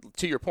think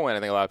to your point, I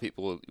think a lot of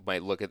people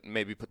might look at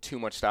maybe put too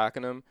much stock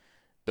in them.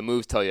 The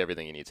moves tell you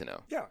everything you need to know.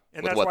 Yeah,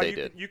 and that's why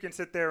you can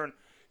sit there and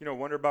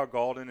wonder about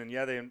Golden, and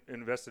they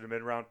invested a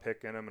mid-round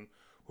pick in him, and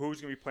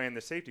who's going to be playing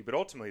the safety. But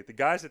ultimately, the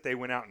guys that they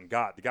went out and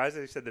got, the guys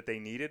that they said that they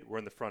needed, were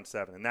in the front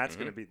 7, and that's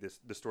going to be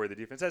the story of the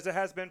defense, as it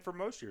has been for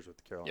most years with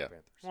the Carolina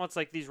Panthers. Well, it's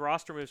like these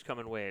roster moves come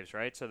in waves,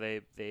 right? So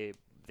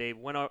they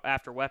went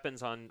after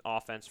weapons on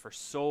offense for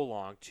so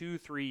long,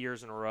 2-3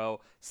 years in a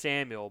row.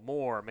 Samuel,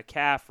 Moore,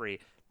 McCaffrey.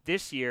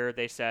 this year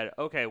they said,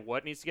 okay,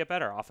 what needs to get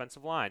better?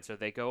 Offensive line. So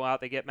they go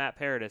out, they get Matt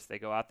Paradis. They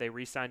go out, they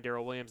re-sign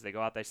Darrell Williams. They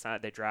go out,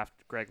 they draft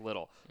Greg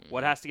Little.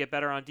 What has to get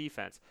better on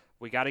defense?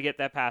 We got to get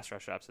that pass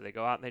rush up. So they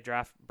go out and they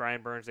draft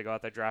Brian Burns. They go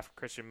out, they draft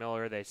Christian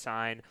Miller. They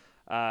sign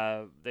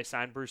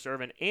Bruce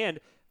Irvin. And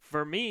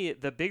for me,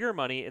 the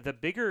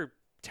bigger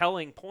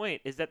telling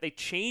point is that they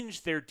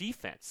changed their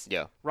defense.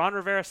 Yeah. Ron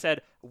Rivera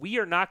said, we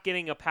are not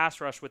getting a pass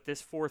rush with this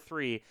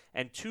 4-3,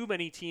 and too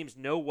many teams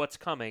know what's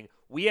coming.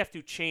 We have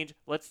to change.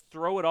 Let's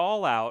throw it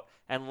all out,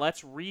 and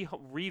let's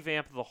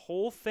revamp the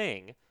whole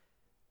thing,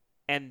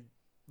 and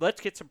let's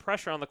get some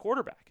pressure on the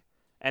quarterback.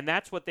 And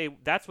that's what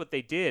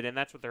they did, and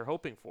that's what they're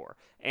hoping for.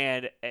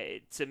 And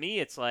to me,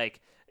 it's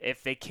like,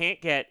 if you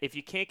can't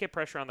get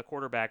pressure on the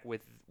quarterback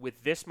with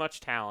this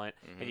much talent,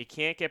 and you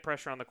can't get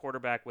pressure on the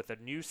quarterback with a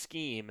new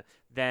scheme,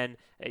 then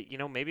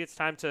maybe it's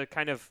time to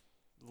kind of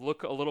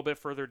look a little bit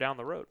further down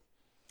the road.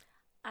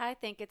 I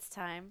think it's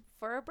time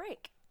for a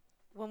break.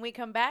 When we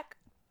come back,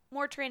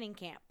 more training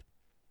camp.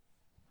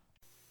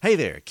 Hey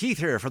there, Keith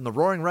here from the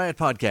Roaring Riot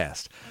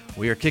Podcast.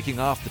 We are kicking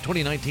off the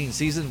 2019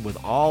 season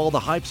with all the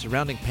hype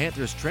surrounding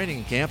Panthers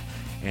training camp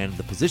and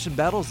the position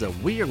battles that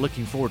we are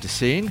looking forward to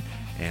seeing,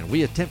 and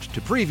we attempt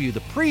to preview the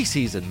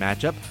preseason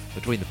matchup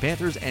between the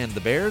Panthers and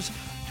the Bears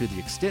to the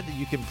extent that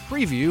you can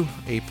preview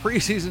a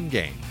preseason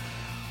game.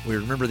 We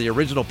remember the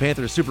original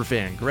Panthers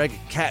superfan, Greg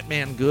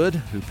Catman Good,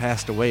 who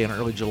passed away in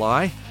early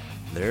July.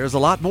 There's a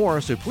lot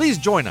more, so please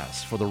join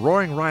us for the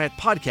Roaring Riot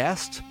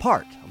Podcast,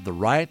 part of the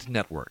Riot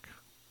Network.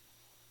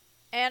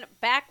 And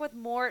back with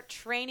more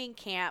training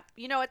camp.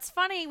 It's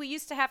funny, we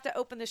used to have to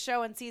open the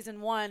show in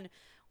season 1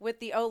 with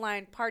the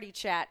O-line party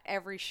chat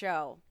every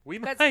show. We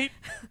might.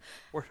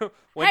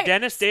 When Hey,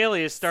 Dennis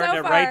Daly is starting so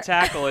at far- right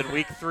tackle in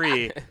week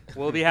 3,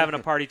 we'll be having a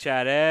party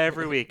chat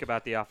every week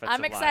about the offensive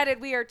I'm line.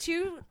 excited. We are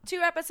two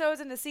episodes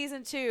into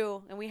season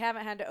 2, and we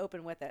haven't had to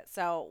open with it.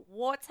 So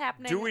what's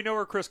happening? Do we know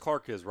where Chris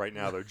Clark is right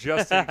now, though,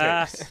 just in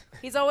case?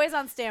 He's always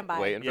on standby.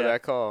 Waiting for Yeah.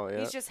 that call. Yeah.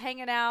 He's just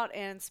hanging out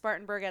in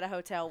Spartanburg at a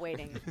hotel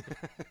waiting.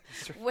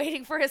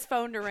 Waiting for his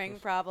phone to ring,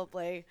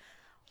 probably.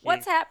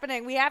 What's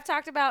happening? We have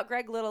talked about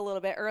Greg Little a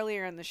little bit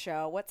earlier in the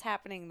show. What's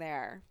happening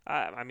there?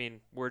 I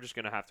mean, we're just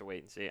going to have to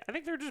wait and see. I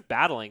think they're just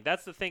battling.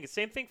 That's the thing.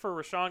 Same thing for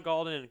Rashawn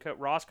Golden and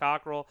Ross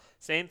Cockrell.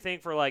 Same thing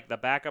for, the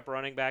backup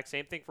running back.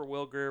 Same thing for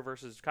Will Grier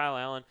versus Kyle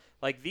Allen.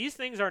 These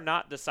things are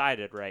not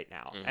decided right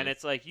now. And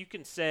it's you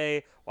can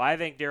say, well, I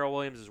think Darrell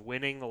Williams is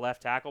winning the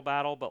left tackle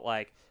battle, but,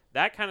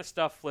 that kind of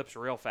stuff flips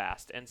real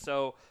fast. And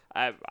so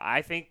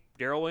I think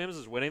Darrell Williams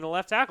is winning the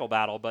left tackle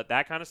battle, but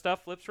that kind of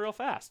stuff flips real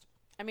fast.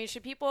 I mean,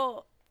 should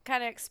people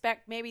kind of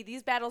expect maybe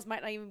these battles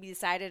might not even be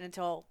decided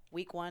until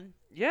week 1?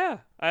 Yeah.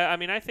 I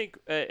mean, I think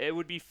it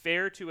would be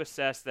fair to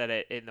assess that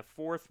in the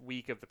 4th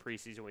week of the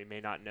preseason, we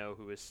may not know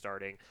who is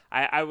starting.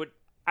 I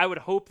would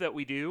hope that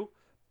we do,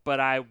 but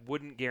I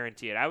wouldn't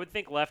guarantee it. I would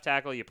think left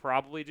tackle you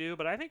probably do,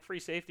 but I think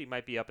free safety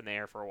might be up in the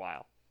air for a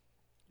while.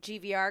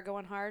 GVR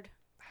going hard?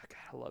 God,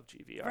 I love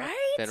GVR.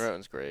 Right? Ben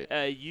Roten's great.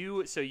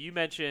 You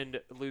mentioned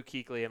Luke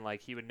Kuechly and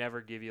he would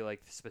never give you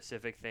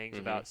specific things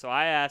about. So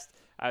I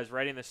was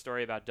writing this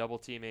story about double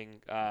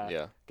teaming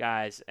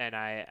guys, and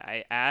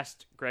I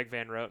asked Greg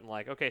Van Roten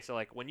okay,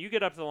 so when you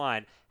get up to the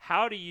line,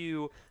 how do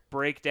you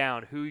break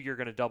down who you're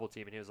going to double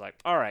team? And he was like,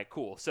 all right,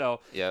 cool.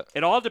 So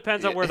it all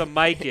depends on where the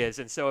mic is,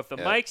 and so if the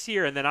mic's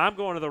here and then I'm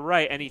going to the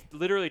right, and he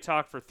literally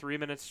talked for 3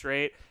 minutes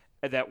straight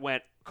that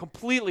went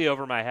completely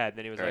over my head. And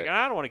then he was like,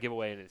 I don't want to give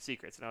away any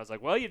secrets. And I was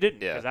like, well, you didn't,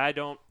 because I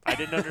didn't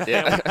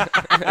understand.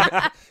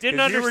 Didn't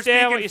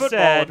understand what you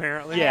said.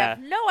 Apparently. I Yeah. have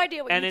no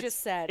idea what And you just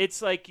said. It's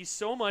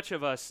so much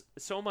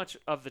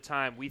of the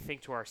time we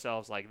think to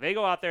ourselves, they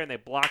go out there and they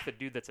block the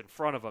dude that's in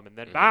front of them, and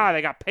then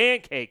they got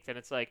pancaked. And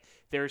it's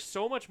there's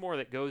so much more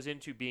that goes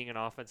into being an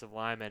offensive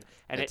lineman,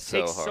 and It's it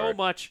takes so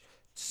hard.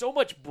 so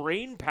much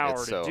brain power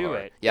It's to so do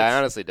hard. it. Yeah, I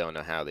honestly don't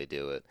know how they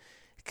do it.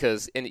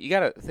 And you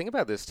got to think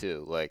about this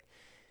too.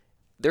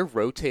 They're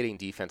rotating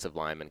defensive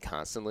linemen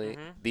constantly.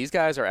 These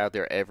guys are out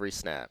there every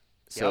snap.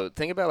 So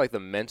think about the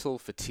mental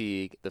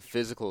fatigue, the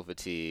physical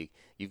fatigue.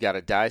 You've got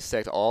to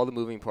dissect all the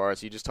moving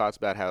parts. You just talked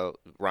about how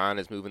Ron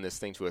is moving this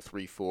thing to a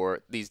 3-4.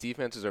 These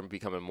defenses are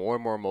becoming more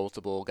and more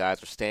multiple.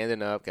 Guys are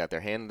standing up, got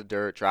their hand in the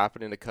dirt,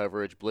 dropping into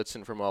coverage,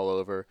 blitzing from all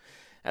over.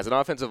 As an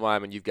offensive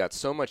lineman, you've got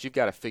so much you've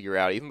got to figure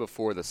out even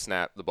before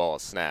the ball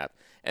is snapped.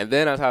 And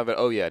then on top of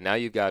it, now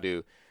you've got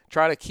to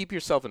try to keep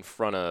yourself in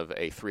front of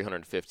a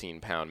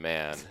 315-pound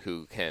man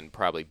who can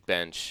probably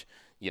bench,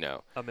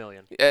 a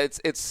million.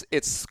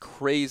 It's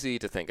crazy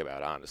to think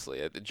about,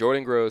 honestly.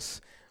 Jordan Gross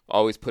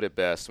always put it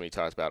best when he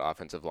talks about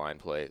offensive line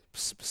play,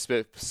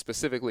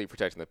 specifically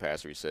protecting the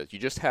passer. He says, you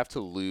just have to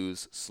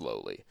lose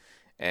slowly.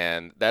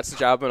 And that's the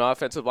job of an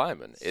offensive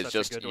lineman. It's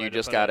just you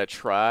just got to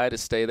try to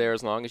stay there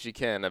as long as you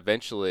can.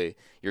 Eventually,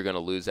 you're going to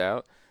lose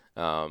out.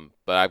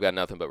 But I've got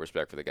nothing but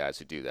respect for the guys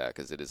who do that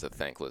because it is a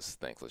thankless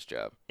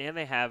job. And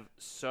they have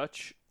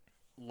such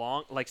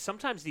long,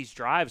 sometimes these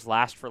drives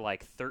last for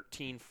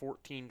 13,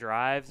 14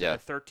 drives. Yeah.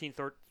 And 13,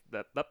 14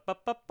 Yep.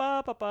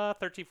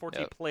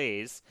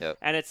 plays. Yep.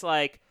 And it's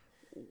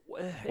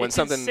when it's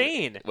something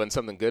insane. when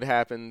something good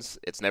happens,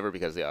 it's never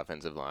because of the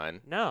offensive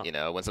line. No.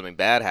 When something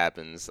bad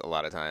happens, a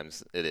lot of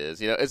times it is.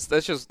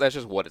 That's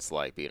just what it's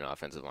like being an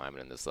offensive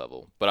lineman in this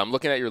level. But I'm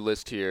looking at your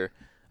list here.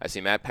 I see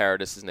Matt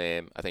Paradis'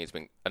 name. I think it's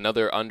been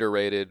another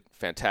underrated,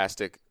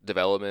 fantastic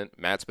development.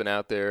 Matt's been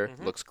out there,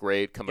 looks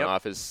great, coming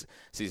off his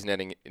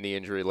season-ending knee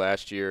injury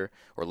last year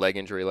or leg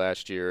injury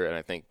last year, and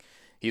I think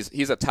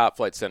he's a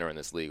top-flight center in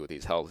this league when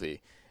he's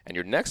healthy. And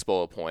your next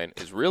bullet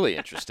point is really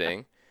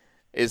interesting.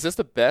 Is this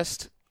the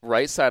best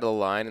right side of the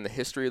line in the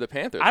history of the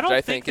Panthers? I don't which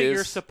I think think that is,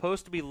 you're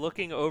supposed to be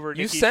looking over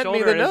you Nicky's sent me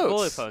shoulder the at his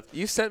bullet notes. points.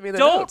 You sent me the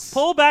Don't notes.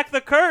 pull back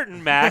the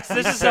curtain, Max.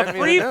 This is a sent me the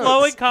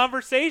free-flowing notes.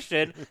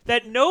 conversation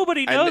that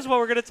nobody knows what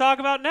we're going to talk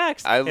about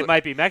next. It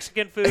might be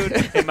Mexican food.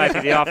 It might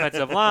be the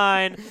offensive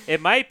line. It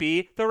might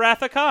be the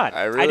Wrath of Khan.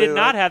 I did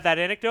not have that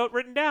anecdote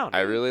written down. I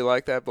really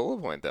like that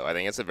bullet point, though. I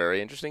think it's a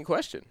very interesting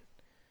question.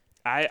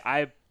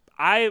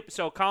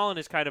 So Colin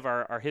is kind of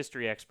our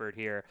history expert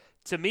here.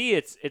 To me,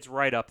 it's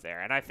right up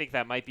there, and I think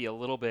that might be a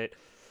little bit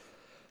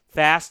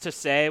fast to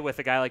say with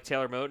a guy like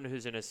Taylor Moton,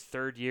 who's in his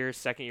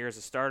second year as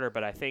a starter.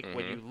 But I think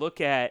when you look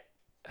at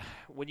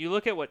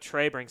what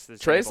Trey brings to the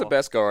Trey's table, the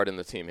best guard in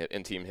the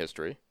team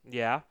history.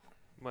 Yeah,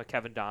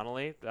 Kevin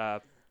Donnelly,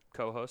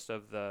 co-host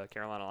of the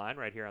Carolina Line,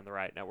 right here on the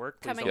Riot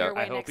Network. Coming your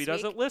way I hope next he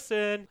doesn't week.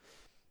 listen.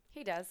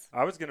 He does.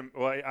 I was gonna.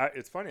 Well,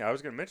 it's funny. I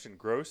was gonna mention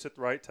Gross at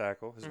the right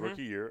tackle, his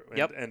rookie year,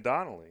 and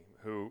Donnelly,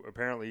 who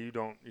apparently you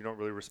don't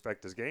really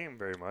respect his game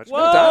very much.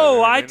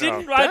 Whoa! I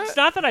didn't. It's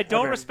not that I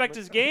don't respect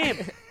his game,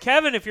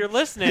 Kevin. If you're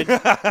listening,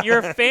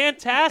 you're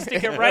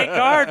fantastic at right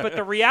guard. But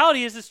the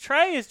reality is,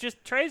 Trey's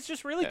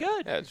just really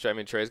good. Yeah, I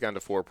mean, Trey's gone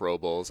to 4 Pro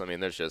Bowls. I mean,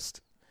 there's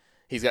just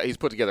he's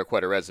put together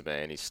quite a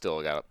resume, and he's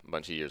still got a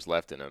bunch of years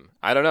left in him.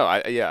 I don't know.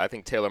 I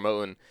think Taylor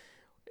Moton.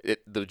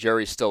 The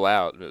jury's still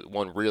out.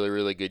 One really,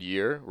 really good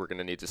year. We're going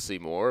to need to see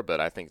more, but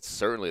I think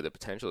certainly the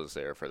potential is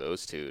there for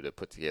those two to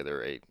put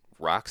together a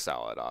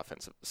rock-solid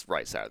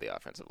right side of the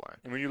offensive line.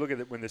 And when you look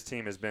at it, when this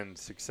team has been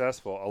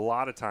successful, a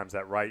lot of times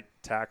that right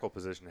tackle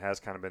position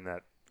has kind of been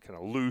that kind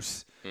of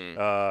loose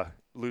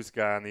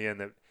guy on the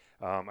end that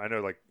I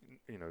know,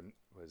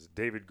 was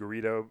David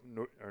Garrido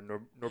or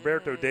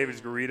Norberto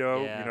Davis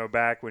Garrido,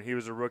 back when he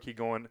was a rookie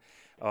going –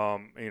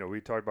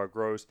 we talked about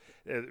Gross,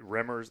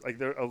 Remmers.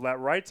 That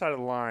right side of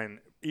the line,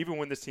 even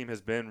when this team has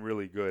been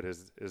really good,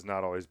 has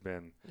not always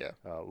been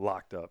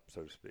locked up,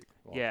 so to speak.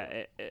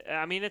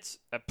 I mean, it's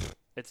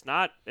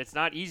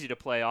not easy to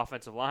play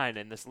offensive line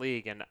in this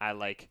league, and I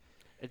like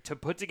to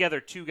put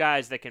together two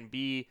guys that can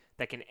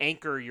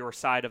anchor your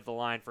side of the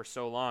line for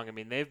so long. I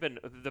mean,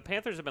 the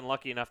Panthers have been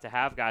lucky enough to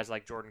have guys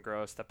like Jordan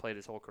Gross that played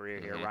his whole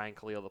career here, Ryan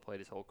Khalil that played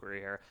his whole career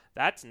here.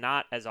 That's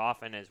not as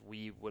often as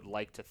we would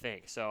like to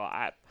think. So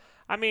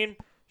I mean,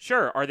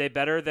 sure, are they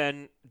better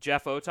than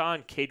Jeff Ota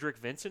and Kadrick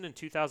Vincent in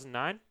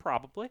 2009?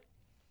 Probably.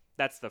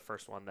 That's the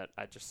first one that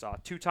I just saw.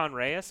 Tutan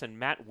Reyes and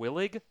Matt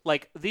Willig.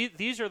 Like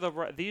these are the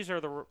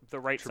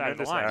right side of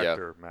the line. Tremendous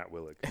actor, Matt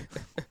Willig.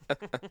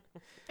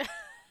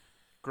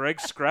 Greg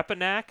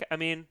Skrepanak. I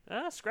mean,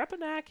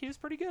 Skrepanak, he was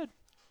pretty good.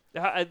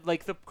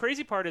 The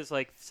crazy part is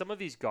some of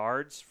these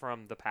guards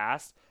from the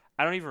past,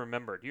 I don't even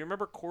remember. Do you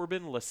remember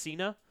Corbin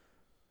Lasina?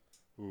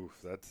 Oof,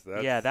 that's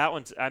that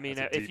one's. I mean,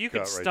 if you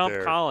could stump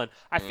Colin,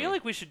 I feel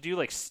like we should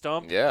do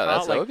stump. Yeah,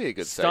 Colin, that would be a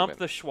good stump segment.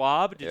 the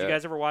Schwab. Did you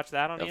guys ever watch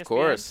that on ESPN? Of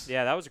course.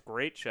 Yeah, that was a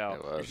great show.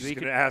 It was. You're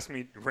going to ask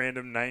me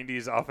random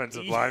 90s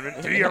offensive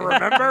linemen? Do you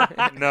remember?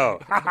 No.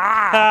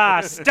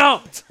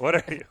 Stumped. What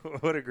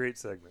a great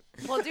segment.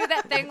 We'll do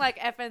that thing like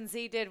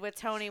FNZ did with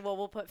Tony. Well,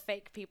 we'll put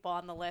fake people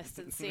on the list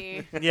and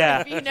see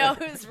if you know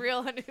who's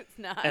real and who's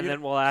not. And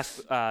then we'll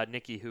ask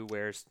Nikki who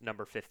wears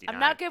number 59. I'm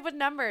not good with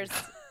numbers.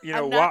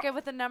 I'm not good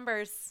with the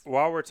numbers.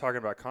 While we're talking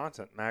about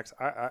content, Max,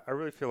 I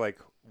really feel like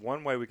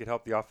one way we could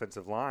help the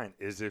offensive line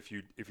is if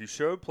you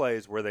showed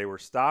plays where they were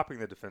stopping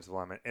the defensive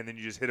lineman and then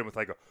you just hit them with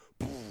a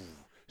boom,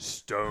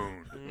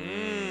 stone,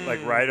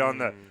 right on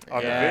the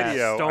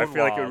video. I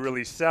feel like it would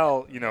really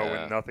sell,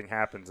 when nothing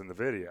happens in the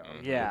video.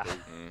 Yeah,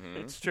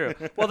 it's true.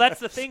 Well, that's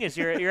the thing is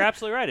you're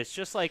absolutely right. It's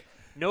just like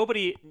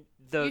nobody.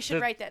 You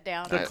should write that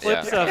down. The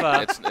clips of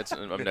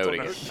I'm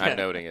noting it. I'm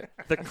noting it.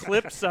 The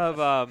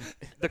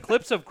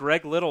clips of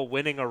Greg Little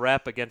winning a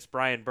rep against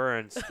Brian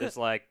Burns is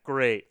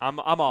great. I'm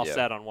all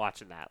set on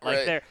watching that.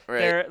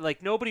 They're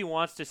nobody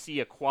wants to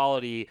see a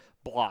quality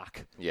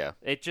block. Yeah.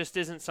 It just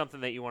isn't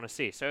something that you want to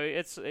see. So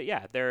it's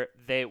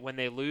they when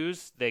they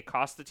lose, they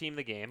cost the team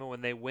the game, and when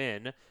they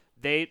win,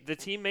 the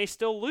team may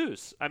still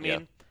lose. I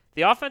mean,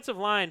 the offensive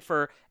line,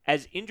 for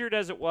as injured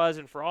as it was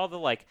and for all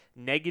the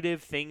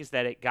negative things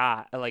that it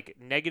got,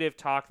 negative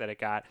talk that it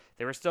got,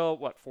 they were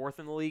still fourth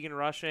in the league in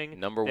rushing,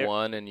 number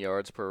 1 in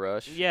yards per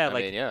rush. Yeah,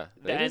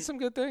 they did some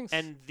good things.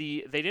 And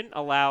they didn't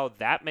allow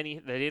that many.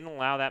 They didn't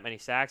allow that many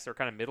sacks. They're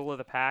kind of middle of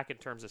the pack in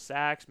terms of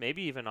sacks,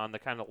 maybe even on the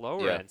kind of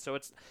lower end. So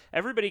it's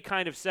everybody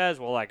kind of says,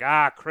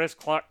 Chris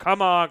Clark,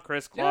 come on,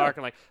 Chris Clark,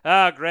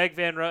 and Greg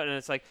Van Roten, and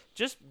it's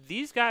just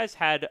these guys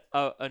had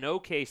an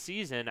okay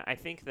season. I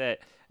think that.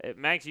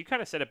 Max, you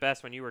kind of said it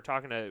best when you were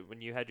talking to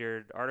when you had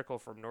your article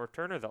from North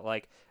Turner that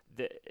like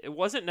it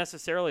wasn't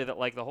necessarily that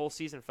like the whole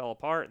season fell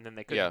apart and then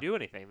they couldn't do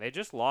anything. They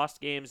just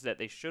lost games that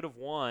they should have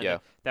won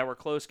that were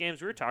close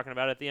games. We were talking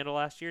about at the end of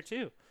last year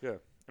too. Yeah,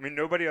 I mean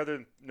nobody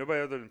other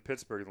than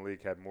Pittsburgh in the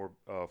league had more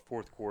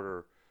fourth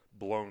quarter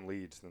blown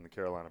leads than the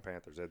Carolina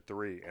Panthers. They had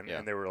 3,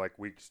 and they were like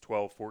weeks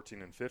 12,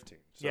 14, and 15.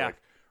 So like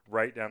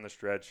right down the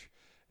stretch,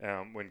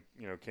 when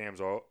Cam's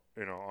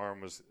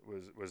arm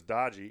was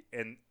dodgy,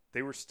 and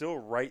they were still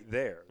right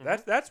there.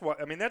 Mm-hmm. That's why.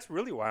 I mean, that's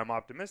really why I'm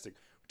optimistic.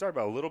 We talked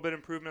about a little bit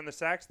improvement in the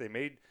sacks. They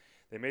made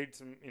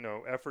some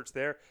efforts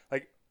there.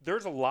 Like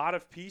there's a lot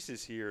of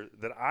pieces here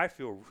that I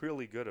feel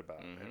really good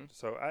about. Mm-hmm.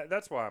 So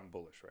that's why I'm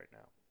bullish right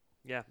now.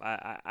 Yeah,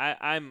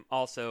 I'm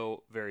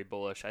also very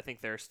bullish. I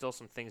think there are still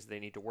some things they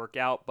need to work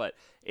out, but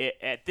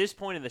at this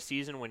point in the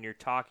season, when you're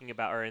talking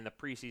about, or in the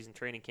preseason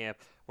training camp,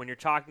 when you're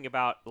talking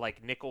about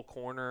like nickel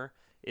corner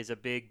is a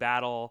big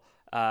battle,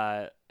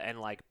 and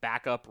like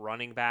backup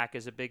running back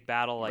is a big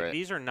battle. Like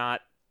these are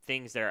not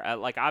things that are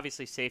like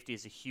obviously safety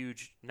is a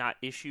huge not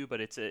issue, but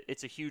it's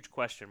a huge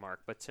question mark.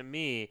 But to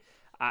me,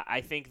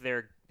 I think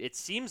it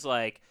seems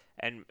like,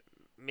 and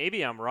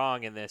maybe I'm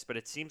wrong in this, but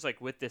it seems like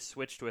with this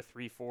switch to a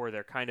 3-4,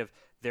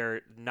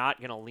 they're not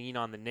going to lean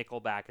on the nickel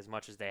back as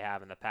much as they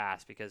have in the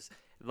past, because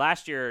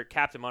last year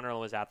Captain Munnerlyn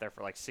was out there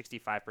for like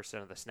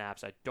 65% of the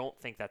snaps. I don't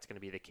think that's going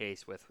to be the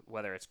case with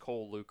whether it's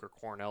Cole Luke or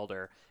Corn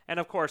Elder. And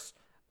of course,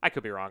 I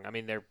could be wrong. I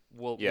mean,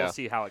 we'll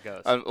see how it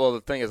goes. Well,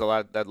 the thing is, a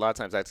lot of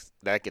times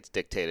that gets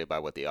dictated by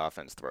what the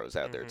offense throws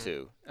out there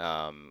too.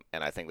 And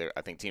I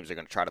think teams are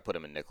going to try to put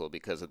him in nickel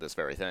because of this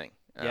very thing.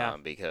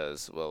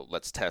 Because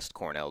let's test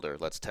Corn Elder,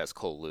 let's test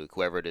Cole Luke,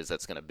 whoever it is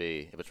that's going to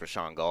be. If it's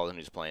Rashawn Golden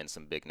who's playing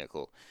some big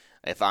nickel,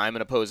 if I'm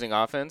an opposing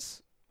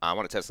offense, I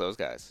want to test those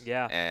guys.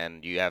 Yeah.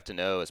 And you have to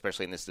know,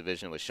 especially in this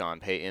division with Sean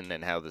Payton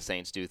and how the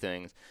Saints do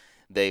things,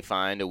 they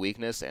find a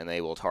weakness and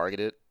they will target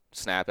it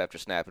snap after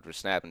snap after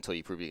snap until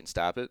you prove you can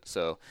stop it.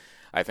 So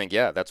I think,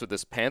 that's what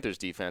this Panthers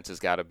defense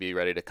has got to be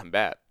ready to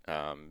combat,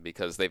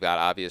 because they've got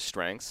obvious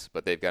strengths,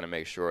 but they've got to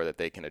make sure that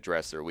they can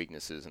address their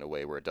weaknesses in a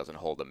way where it doesn't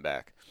hold them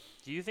back.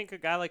 Do you think a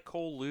guy like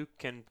Cole Luke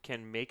can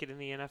make it in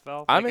the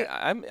NFL?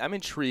 I'm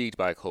intrigued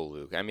by Cole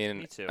Luke. I mean,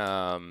 me too.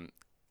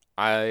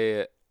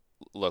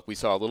 We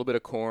saw a little bit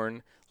of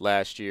Corn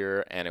last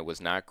year, and it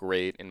was not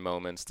great in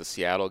moments. The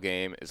Seattle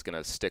game is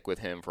going to stick with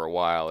him for a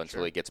while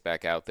until he gets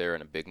back out there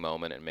in a big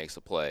moment and makes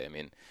a play. I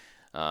mean,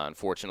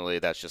 unfortunately,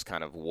 that's just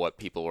kind of what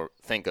people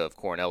think of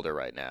Corn Elder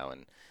right now.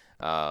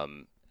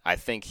 And I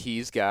think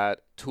he's got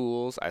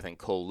tools. I think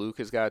Cole Luke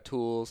has got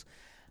tools.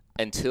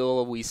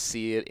 Until we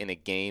see it in a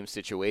game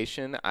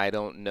situation, I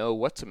don't know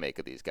what to make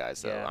of these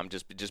guys, though. Yeah. I'm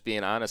just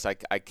being honest.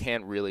 I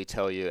can't really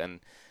tell you.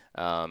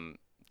 And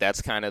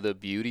that's kind of the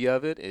beauty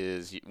of it,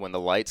 is when the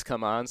lights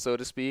come on, so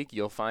to speak,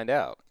 you'll find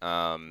out.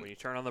 When you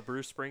turn on the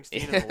Bruce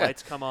Springsteen and the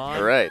lights come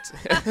on. Right.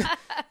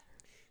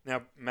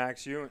 Now,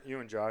 Max, you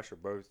and Josh are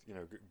both,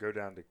 go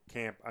down to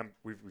camp.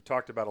 We've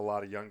talked about a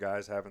lot of young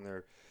guys having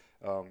their,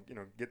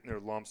 getting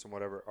their lumps and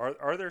whatever.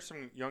 Are there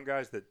some young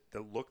guys that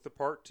look the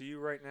part to you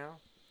right now?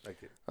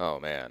 Oh,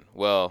 man.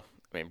 Well,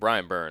 I mean,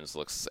 Brian Burns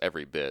looks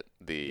every bit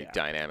the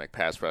dynamic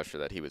pass rusher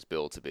that he was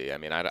billed to be. I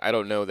mean, I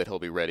don't know that he'll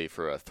be ready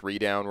for a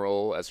 3-down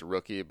role as a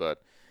rookie,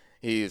 but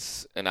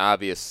he's an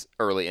obvious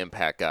early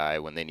impact guy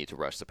when they need to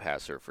rush the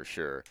passer for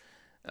sure.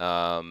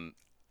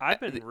 I've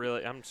been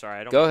really – I'm sorry,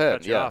 I don't want to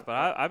cut you off,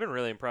 but I've been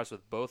really impressed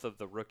with both of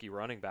the rookie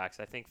running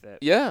backs. I think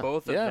that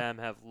both of them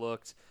have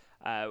looked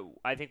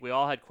I think we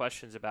all had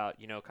questions about,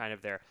 kind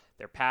of their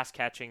pass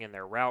catching and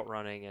their route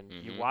running, and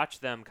you watch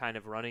them kind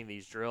of running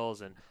these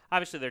drills, and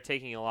obviously they're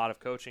taking a lot of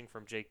coaching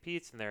from Jake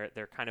Peetz, and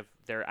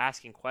they're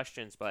asking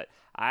questions, but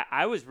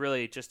I was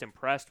really just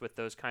impressed with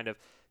those kind of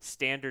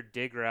standard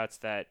dig routes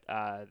that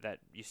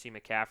you see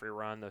McCaffrey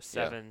run, those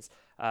sevens,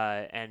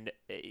 and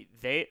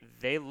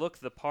they look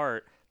the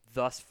part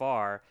thus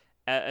far.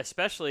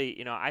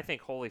 Especially, I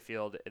think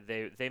Holyfield,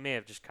 they may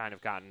have just kind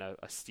of gotten a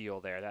steal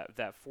there.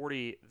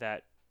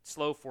 That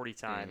slow 40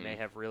 time may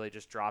have really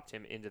just dropped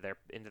him into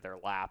their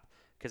lap,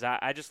 because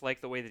I just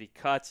like the way that he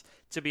cuts.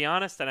 To be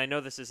honest, and I know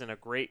this isn't a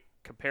great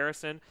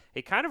comparison,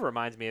 it kind of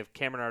reminds me of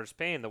Cameron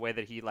Artis-Payne, the way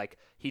that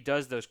he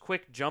does those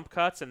quick jump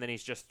cuts and then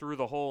he's just through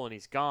the hole and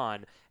he's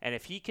gone. And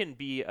if he can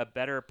be a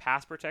better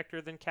pass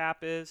protector than Cap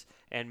is,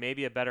 and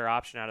maybe a better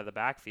option out of the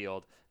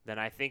backfield, then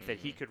I think that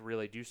he could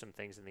really do some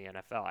things in the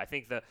NFL. I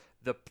think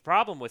the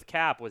problem with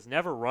Cap was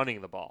never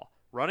running the ball.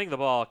 Running the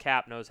ball,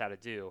 Cap knows how to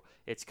do.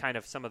 It's kind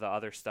of some of the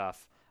other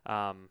stuff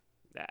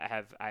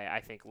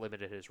I think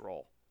limited his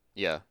role.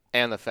 Yeah,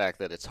 and the fact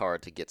that it's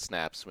hard to get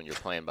snaps when you're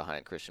playing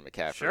behind Christian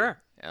McCaffrey. Sure.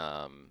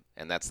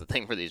 And that's the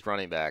thing for these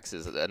running backs,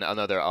 is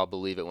another I'll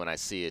believe it when I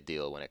see it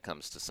deal when it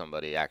comes to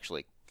somebody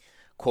actually,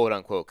 quote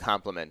unquote,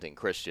 complimenting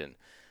Christian.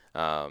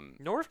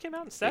 Norv came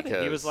out and said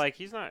it. He was like,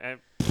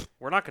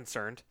 we're not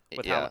concerned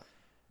with how.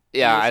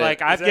 Yeah,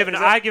 I've given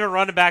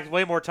running backs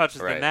way more touches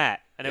than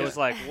that. And it was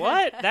like,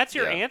 what? That's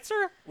your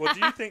answer? Well,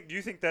 do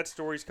you think that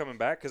story's coming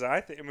back? Because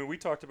I mean, we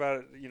talked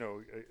about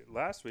it,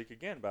 last week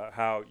again about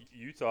how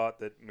you thought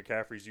that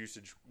McCaffrey's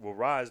usage will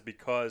rise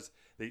because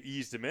they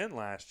eased him in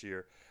last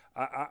year.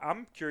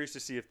 I'm curious to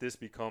see if this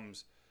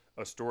becomes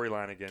a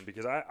storyline again,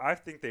 because I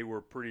think they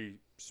were pretty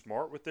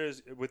smart with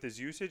his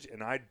usage,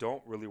 and I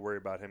don't really worry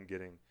about him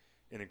getting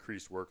an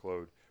increased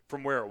workload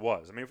from where it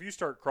was. I mean, if you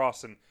start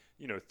crossing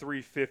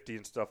 350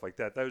 and stuff like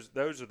that,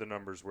 those are the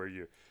numbers where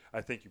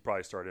I think you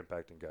probably start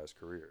impacting guys'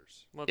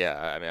 careers. Yeah,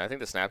 I mean, I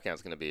think the snap count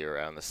is going to be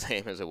around the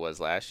same as it was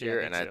last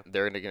year, and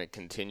they're going to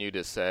continue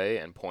to say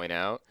and point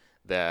out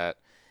that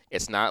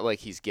it's not like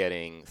he's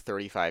getting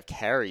 35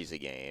 carries a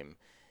game.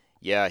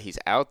 Yeah, he's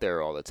out there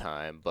all the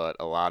time, but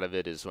a lot of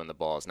it is when the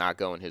ball is not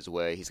going his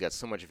way. He's got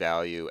so much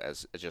value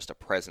as just a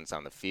presence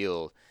on the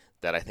field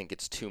that I think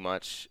it's too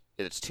much.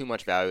 It's too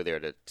much value there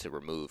to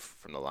remove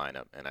from the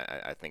lineup, and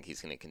I think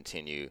he's going to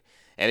continue.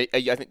 And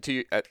I think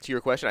to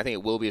your question, I think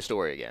it will be a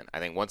story again. I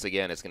think once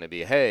again it's going to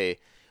be, hey,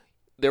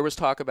 there was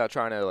talk about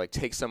trying to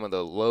take some of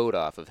the load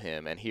off of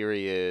him, and here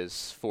he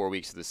is 4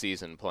 weeks of the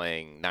season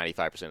playing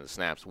 95% of the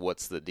snaps.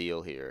 What's the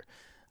deal here?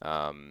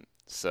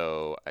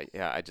 So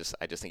I just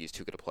think he's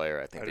too good a player.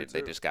 I think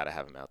they just got to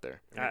have him out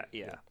there.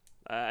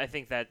 I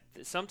think that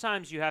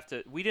sometimes you have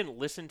to – we didn't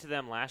listen to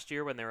them last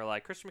year when they were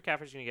like, Christian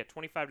McCaffrey's going to get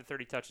 25 to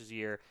 30 touches a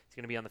year. He's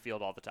going to be on the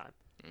field all the time,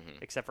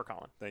 except for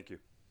Colin. Thank you.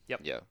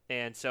 Yep. Yeah.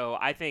 And so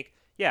I think,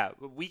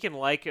 we can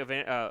like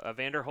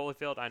Evander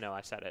Holyfield. I know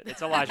I said it.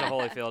 It's Elijah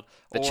Holyfield.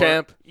 The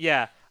champ.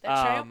 Yeah. The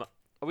champ.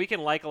 We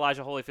can like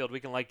Elijah Holyfield. We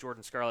can like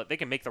Jordan Scarlett. They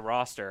can make the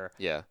roster.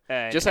 Yeah.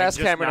 Just ask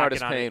Cameron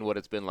Artis-Payne what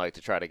it's been like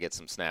to try to get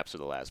some snaps for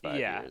the last 5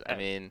 years. I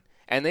mean,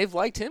 and they've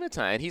liked him at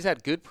times. And he's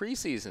had good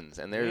preseasons,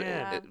 and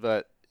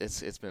but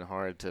it's been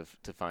hard to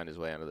find his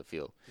way onto the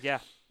field. Yeah,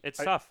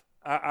 it's tough.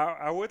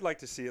 I would like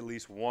to see at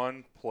least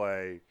one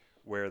play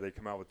where they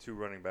come out with two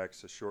running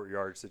backs, a short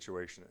yard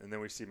situation, and then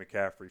we see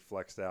McCaffrey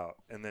flexed out,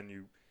 and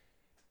then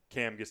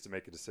Cam gets to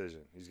make a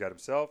decision. He's got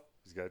himself,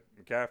 he's got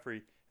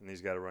McCaffrey, and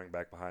he's got a running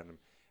back behind him.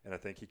 And I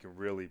think he can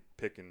really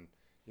pick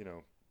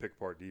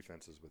apart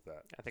defenses with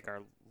that. I think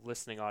our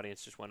listening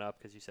audience just went up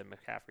because you said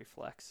McCaffrey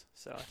flex.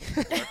 So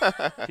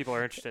people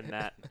are interested in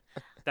that.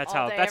 That's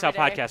how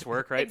podcasts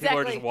work, right? Exactly.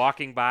 People are just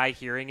walking by,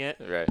 hearing it.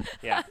 Right.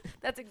 Yeah.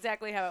 That's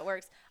exactly how it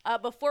works.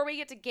 Before we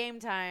get to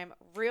game time,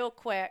 real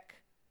quick,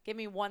 give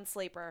me one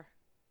sleeper.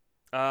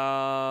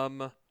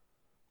 One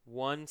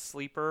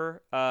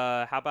sleeper.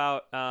 How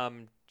about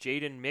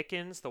Jaden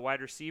Mickens, the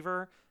wide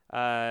receiver,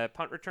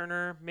 punt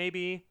returner,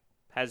 maybe.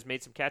 Has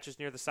made some catches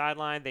near the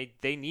sideline.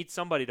 They need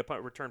somebody to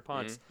return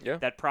punts.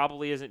 That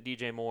probably isn't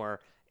DJ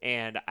Moore.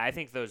 And I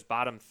think those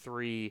bottom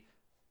 2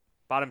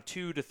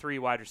 to 3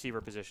 wide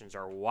receiver positions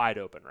are wide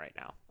open right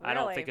now. Really? I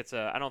don't think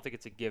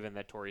it's a given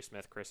that Torrey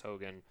Smith, Chris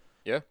Hogan.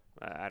 Yeah.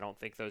 I don't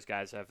think those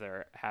guys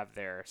have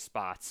their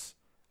spots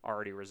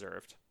already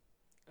reserved.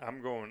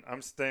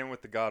 I'm staying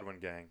with the Godwin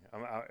gang.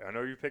 I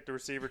know you picked a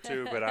receiver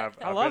too, but I've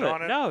love been it.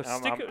 on it. No,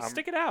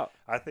 stick it out.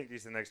 I think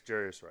he's the next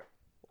Jarius Wright.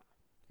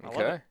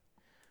 Okay.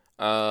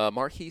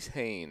 Marquise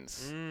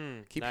Haynes.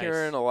 Keep nice.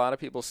 hearing a lot of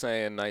people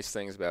saying nice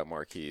things about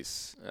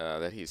Marquise,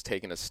 that he's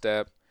taken a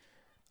step,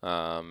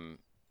 kind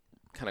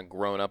of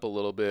grown up a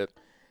little bit.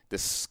 The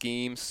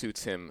scheme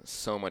suits him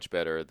so much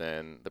better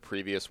than the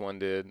previous one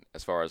did,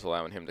 as far as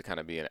allowing him to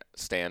kind of be a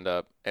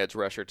stand-up edge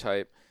rusher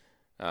type.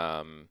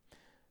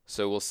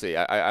 So we'll see.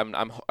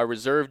 I'm a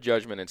reserved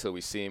judgment until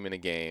we see him in a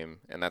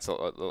game, and that's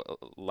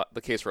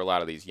the case for a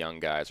lot of these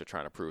young guys who are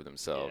trying to prove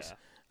themselves.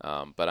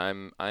 Yeah. But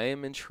I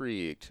am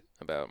intrigued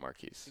about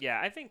Marquise. Yeah,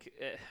 I think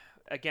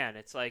again,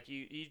 it's like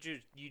you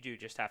do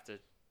just have to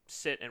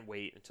sit and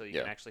wait until you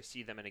can actually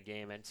see them in a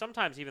game, and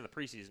sometimes even the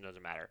preseason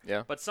doesn't matter.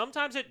 Yeah. But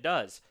sometimes it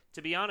does.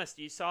 To be honest,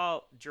 you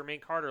saw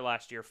Jermaine Carter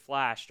last year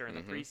flash during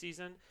the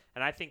preseason,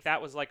 and I think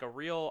that was like a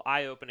real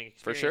eye-opening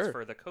experience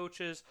for the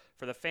coaches,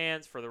 for the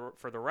fans, for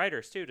the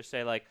writers too, to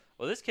say like,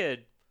 well, this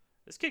kid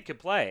can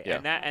play,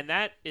 and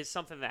that is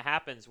something that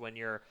happens when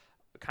you're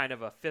kind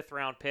of a 5th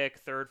round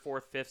pick, 3rd,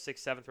 4th, 5th,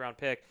 6th, 7th round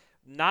pick.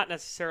 Not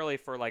necessarily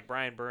for like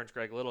Brian Burns,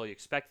 Greg Little. You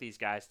expect these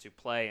guys to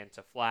play and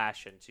to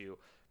flash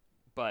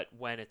but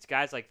when it's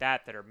guys like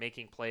that are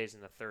making plays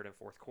in the 3rd and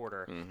 4th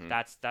quarter,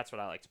 that's what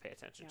I like to pay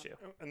attention to.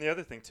 And the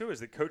other thing too is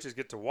that coaches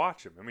get to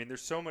watch him. I mean,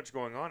 there's so much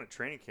going on at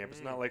training camp.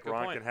 It's not like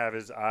Ron can have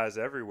his eyes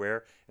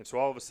everywhere, and so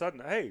all of a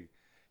sudden, hey.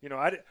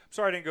 I'm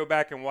sorry I didn't go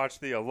back and watch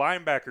the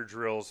linebacker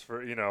drills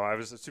for, I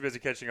was too busy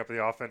catching up with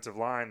the offensive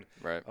line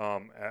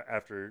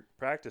after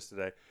practice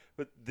today.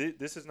 But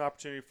this is an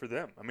opportunity for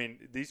them. I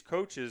mean, these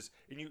coaches,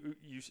 and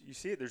you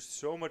see it, there's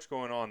so much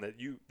going on that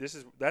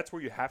that's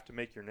where you have to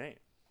make your name.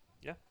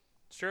 Yeah,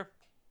 it's true.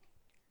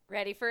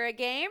 Ready for a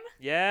game?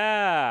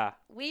 Yeah.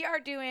 We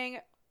are doing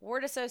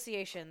word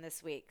association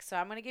this week. So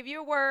I'm going to give you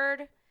a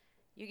word.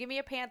 You give me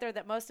a Panther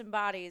that most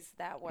embodies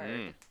that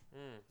word.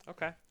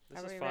 Okay.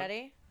 This are is we fun.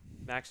 ready?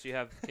 Max, can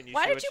you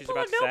Why see did what you she's pull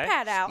about a to say?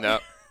 notepad out? No.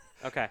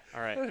 Okay.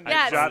 All right.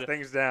 Yeah, jot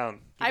things down.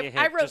 Give me a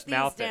hint. I wrote Just these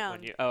mouth down. it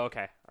when you. Oh,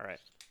 okay. All right.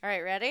 All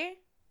right, ready?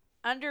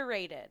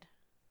 Underrated.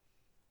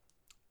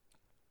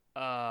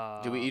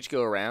 Do we each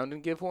go around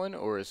and give one,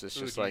 or is this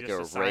just like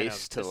a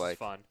race to this like? Is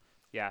fun.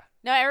 Yeah.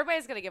 No,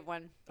 everybody's gonna give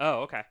one.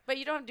 Oh, okay. But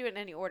you don't have to do it in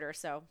any order.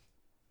 So.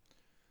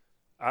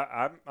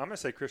 I'm gonna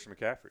say Christian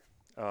McCaffrey.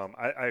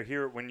 I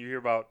hear when you hear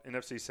about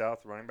NFC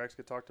South running backs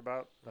get talked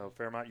about a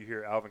fair amount. You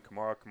hear Alvin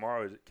Kamara.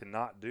 Kamara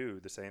cannot do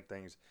the same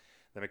things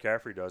that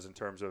McCaffrey does in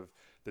terms of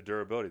the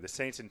durability. The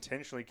Saints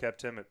intentionally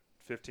kept him at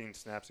 15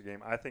 snaps a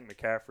game. I think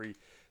McCaffrey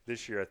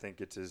this year, I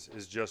think it's his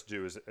just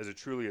due as a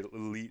truly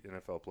elite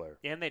NFL player.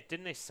 Yeah, and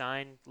didn't they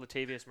sign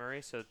Latavius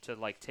Murray so to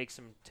like take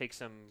some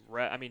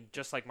I mean,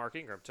 just like Mark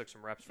Ingram took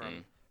some reps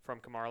from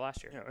Kamara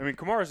last year. Yeah, I mean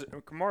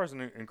Kamara's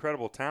an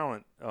incredible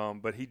talent,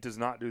 but he does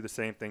not do the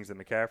same things that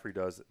McCaffrey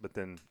does. But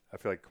then I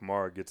feel like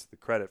Kamara gets the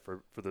credit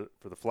for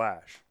the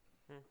flash.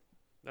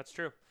 That's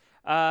true.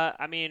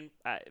 I mean,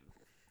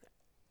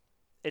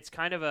 it's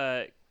kind of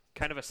a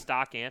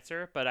stock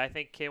answer, but I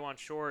think K'Wan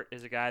Short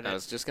is a guy that I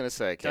was just gonna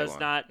say does K'Wan.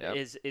 not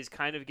Yep. is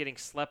kind of getting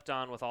slept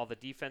on with all the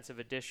defensive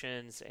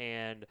additions,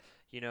 and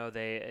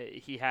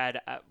he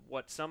had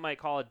what some might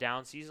call a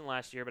down season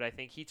last year, but I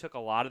think he took a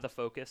lot of the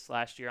focus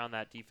last year on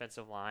that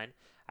defensive line.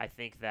 I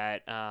think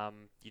that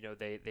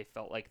they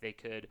felt like they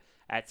could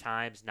at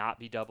times not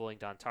be doubling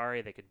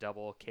Dontari, they could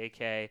double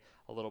KK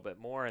a little bit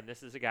more, and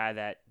this is a guy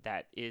that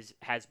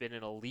has been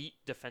an elite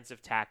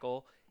defensive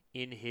tackle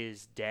in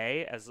his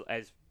day as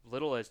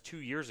little as 2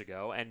 years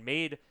ago and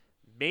made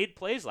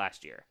plays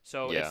last year.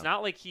 So It's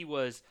not like he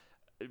was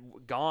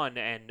gone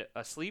and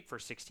asleep for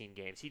 16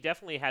 games. He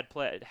definitely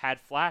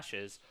had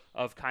flashes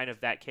of kind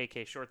of that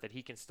KK Short that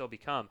he can still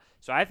become.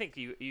 So I think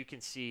you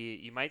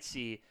might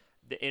see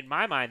in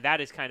my mind that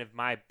is kind of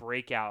my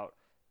breakout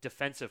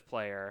defensive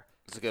player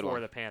for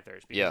the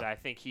Panthers because I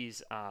think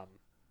he's I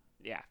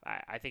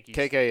think he's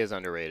KK is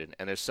underrated,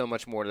 and there's so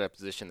much more to that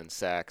position than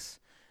sacks.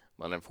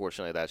 And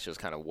unfortunately, that's just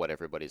kind of what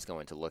everybody's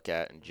going to look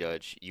at and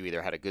judge. You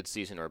either had a good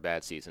season or a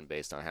bad season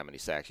based on how many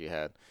sacks you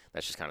had.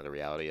 That's just kind of the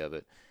reality of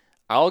it.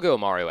 I'll go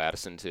Mario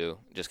Addison, too,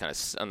 just kind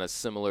of on a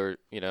similar,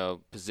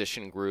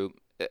 position group.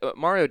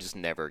 Mario just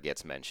never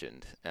gets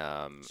mentioned.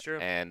 True.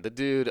 And the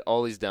dude,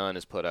 all he's done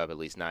is put up at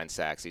least 9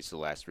 sacks each of the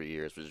last 3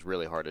 years, which is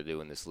really hard to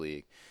do in this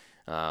league.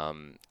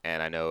 And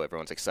I know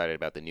everyone's excited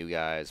about the new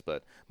guys,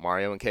 but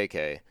Mario and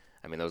KK,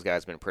 I mean, those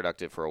guys have been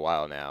productive for a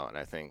while now, and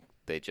I think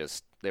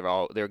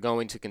they're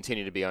going to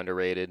continue to be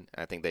underrated.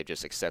 I think they've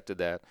just accepted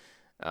that.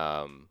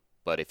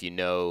 But if you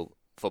know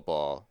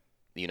football,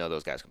 you know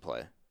those guys can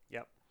play.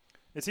 Yep.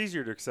 It's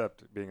easier to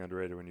accept being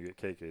underrated when you get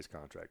KK's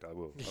contract. I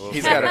will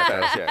He's got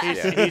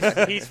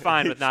it. He's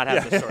fine with not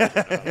having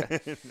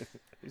the story.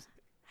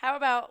 How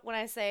about when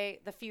I say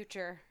the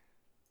future?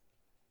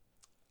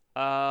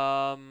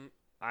 I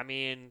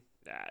mean,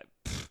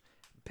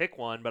 pick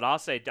one, but I'll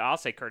say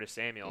Curtis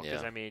Samuel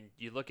because I mean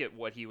you look at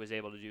what he was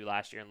able to do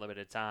last year in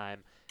limited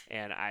time,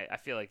 and I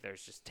feel like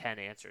there's just 10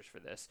 answers for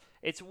this.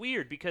 It's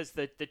weird because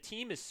the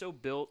team is so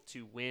built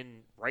to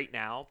win right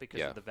now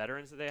because of the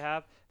veterans that they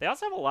have. They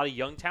also have a lot of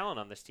young talent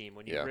on this team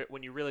when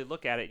you really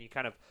look at it and you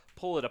kind of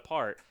pull it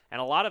apart, and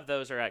a lot of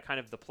those are at kind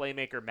of the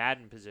playmaker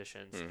Madden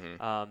positions.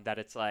 That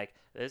it's like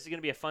this is going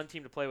to be a fun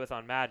team to play with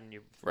on Madden.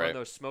 You run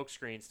those smoke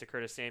screens to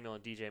Curtis Samuel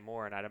and DJ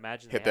Moore, and I'd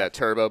imagine hit that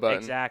turbo button.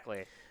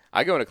 Exactly.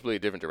 I go in a completely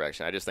different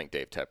direction. I just think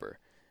Dave Tepper.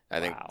 I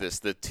think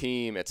the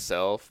team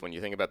itself, when you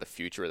think about the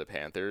future of the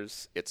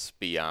Panthers, it's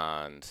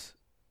beyond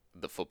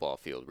the football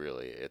field,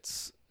 really.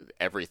 It's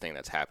everything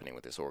that's happening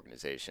with this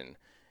organization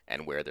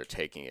and where they're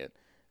taking it.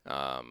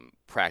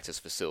 Practice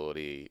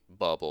facility,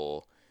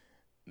 bubble,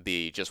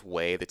 the just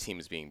way the team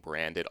is being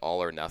branded,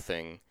 all or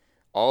nothing.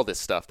 All this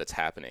stuff that's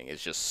happening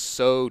is just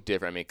so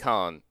different. I mean,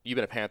 Colin, you've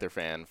been a Panther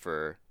fan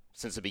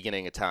since the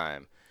beginning of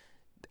time.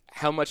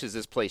 How much has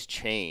this place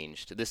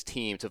changed? This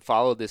team, to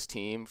follow this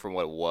team from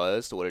what it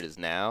was to what it is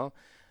now,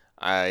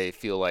 I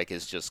feel like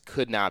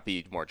could not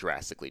be more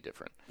drastically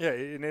different. Yeah,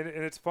 and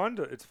it's fun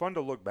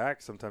to look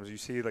back. Sometimes you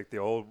see like the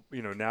old,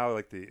 now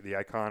like the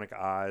iconic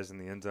eyes in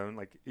the end zone.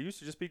 Like it used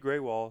to just be gray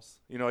walls.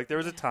 Like there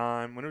was a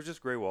time when it was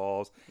just gray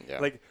walls. Yeah.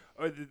 Like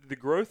the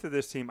growth of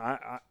this team,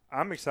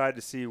 I'm excited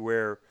to see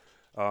where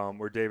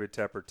David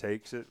Tepper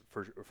takes it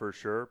for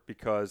sure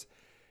because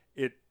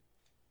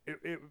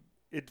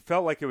it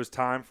felt like it was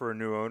time for a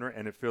new owner,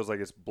 and it feels like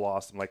it's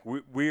blossomed. Like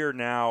we are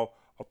now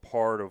a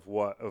part of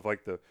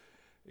the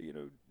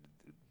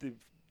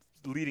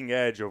leading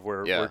edge of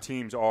where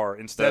teams are.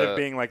 Instead of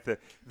being like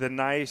the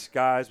nice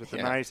guys with the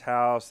nice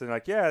house, and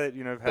like I've had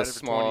it for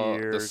 20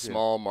 years. The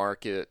small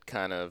market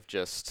kind of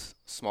just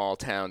small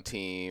town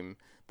team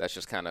that's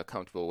just kind of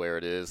comfortable where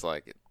it is.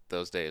 Like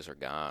those days are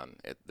gone.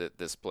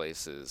 This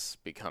place is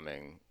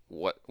becoming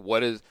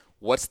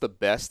what's the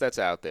best that's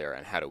out there,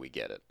 and how do we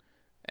get it?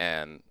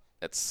 And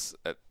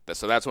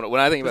so that's when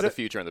I think about the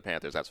future in the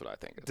Panthers. That's what I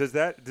think of.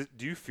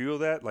 Do you feel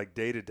that like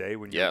day to day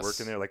when you're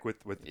working there, like with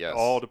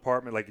all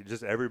department, like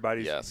just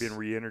everybody's been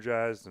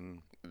re-energized? And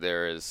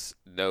there is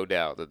no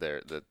doubt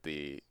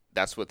that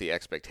that's what the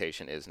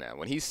expectation is now.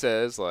 When he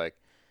says like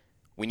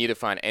we need to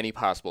find any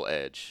possible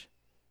edge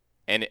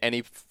and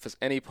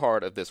any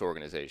part of this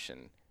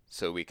organization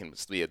so we can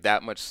be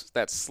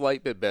that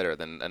slight bit better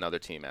than another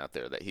team out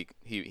there. That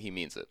he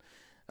means it,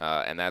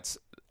 and that's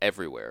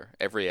everywhere,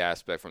 every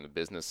aspect from the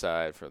business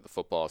side, from the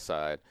football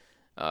side.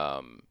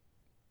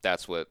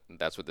 That's what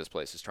this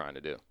place is trying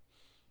to do.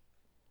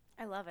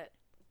 I love it.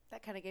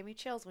 That kind of gave me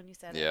chills when you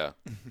said it. Yeah,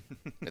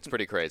 it's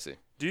pretty crazy.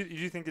 Do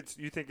you think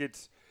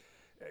it's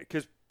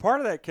because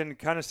part of that can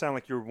kind of sound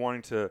like you're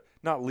wanting to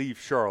not leave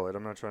Charlotte.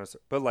 I'm not trying to,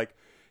 but like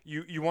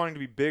you wanting to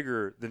be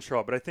bigger than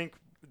Charlotte. But I think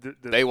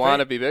they want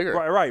to be bigger,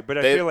 right? But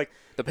I feel like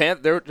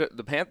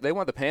they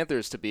want the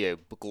Panthers to be a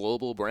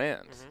global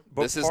brand.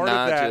 But this is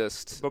not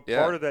just. But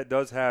part of that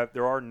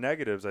there are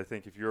negatives. I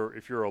think if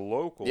you're a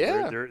local,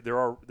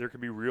 there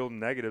can be real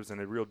negatives and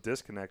a real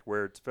disconnect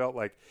where it's felt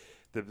like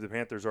the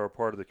Panthers are a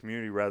part of the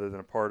community rather than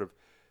a part of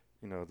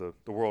the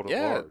world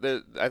at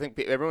large. I think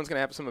everyone's going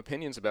to have some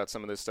opinions about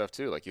some of this stuff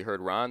too. Like you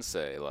heard Ron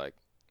say, like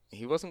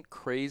he wasn't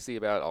crazy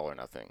about All or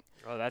Nothing.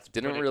 Oh, that's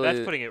putting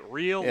it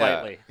real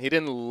lightly. He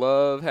didn't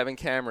love having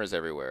cameras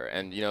everywhere,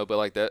 and but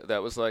like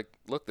that was like,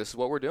 look, this is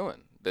what we're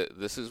doing.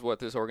 This is what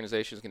this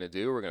organization is going to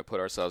do. We're going to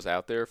put ourselves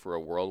out there for a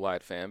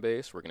worldwide fan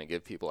base. We're going to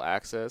give people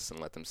access and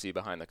let them see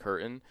behind the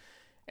curtain,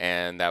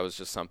 and that was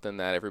just something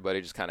that everybody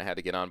just kind of had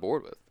to get on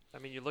board with. I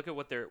mean, you look at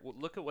what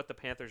the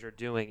Panthers are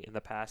doing in the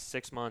past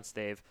 6 months,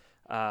 Dave.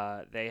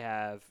 They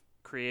have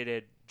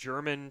created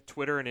German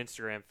Twitter and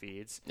Instagram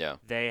feeds. Yeah.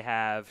 They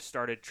have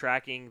started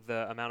tracking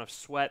the amount of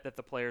sweat that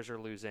the players are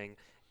losing,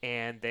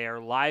 and they are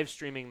live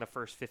streaming the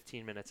first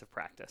 15 minutes of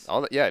practice. I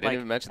didn't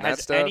even mention that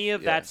stuff. Has any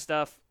of that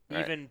stuff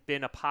even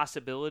been a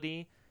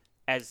possibility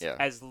as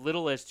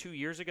little as 2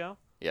 years ago?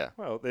 Yeah.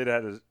 Well, they'd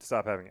had to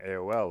stop having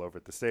AOL over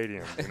at the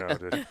stadium,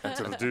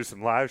 to do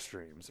some live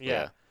streams.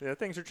 Yeah. Yeah,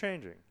 things are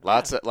changing.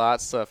 Lots of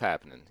stuff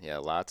happening. Yeah,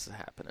 lots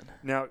happening.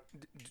 Now,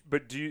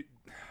 but do you?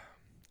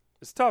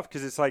 It's tough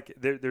because it's like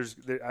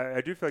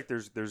I do feel like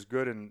there's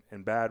good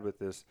and bad with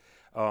this,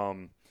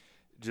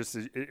 just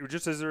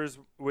as there is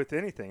with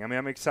anything. I mean,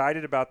 I'm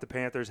excited about the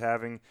Panthers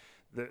having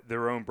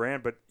their own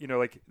brand, but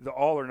like the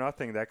All or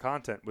Nothing, that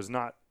content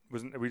wasn't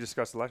we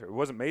discussed it last year. It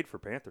wasn't made for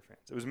Panther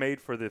fans. It was made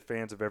for the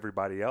fans of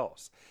everybody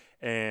else,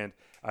 and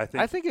I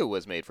think it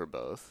was made for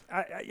both.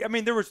 I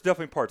mean, there was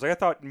definitely parts. Like I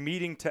thought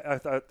I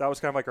thought that was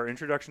kind of like our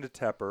introduction to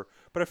Tepper,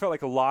 but I felt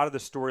like a lot of the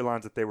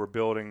storylines that they were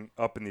building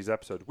up in these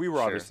episodes, we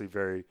were obviously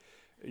very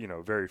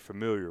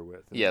familiar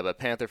with. Yeah, but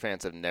Panther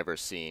fans have never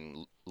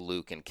seen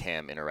Luke and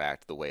Cam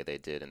interact the way they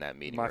did in that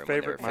meeting room when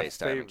they were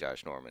FaceTiming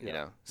Josh Norman.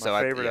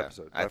 My favorite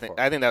episode. I think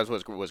that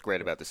was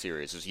great about the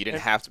series. Is you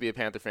didn't have to be a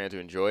Panther fan to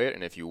enjoy it,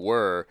 and if you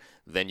were,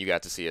 then you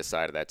got to see a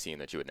side of that team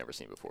that you had never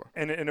seen before.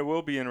 And it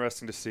will be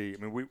interesting to see.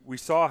 I mean, we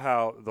saw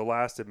how the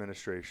last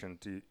administration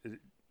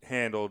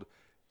handled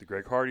the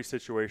Greg Hardy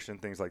situation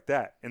and things like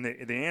that, and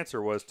the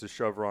answer was to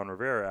shove Ron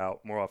Rivera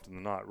out more often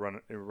than not,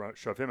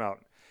 shove him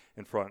out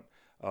in front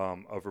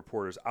of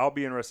reporters. I'll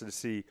be interested to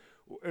see,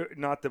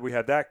 not that we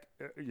had that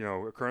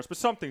occurrence, but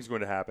something's going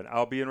to happen.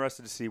 I'll be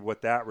interested to see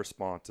what that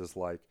response is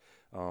like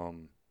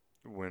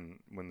when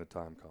the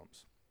time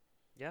comes.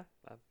 Yeah.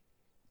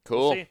 Cool.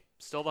 We'll see.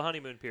 Still the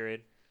honeymoon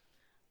period.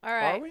 All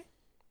right. Are we?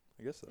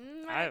 I guess so.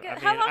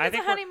 How long does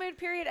the honeymoon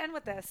period end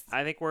with this?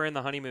 I think we're in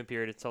the honeymoon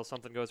period until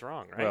something goes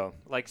wrong, right? Well,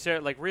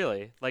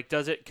 really? Like,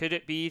 could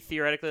it be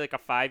theoretically like a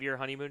 5-year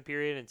honeymoon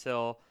period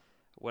until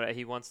what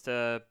he wants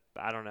to?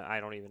 I don't know. I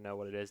don't even know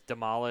what it is.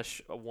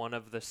 Demolish one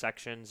of the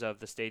sections of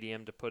the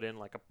stadium to put in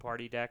like a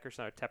party deck or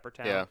something. Tepper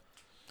Town. Yeah.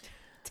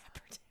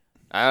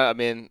 I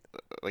mean,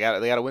 they got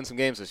to win some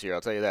games this year.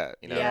 I'll tell you that.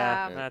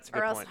 Yeah, that's a good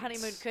or else point.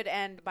 honeymoon could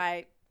end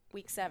by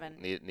week 7.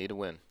 Need to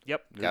win.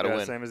 Yep. Got to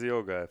win. Same as the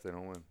old guy if they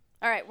don't win.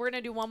 All right, we're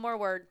gonna do one more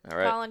word. All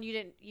right. Colin, you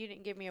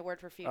didn't give me a word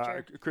for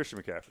future.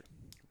 Christian McCaffrey.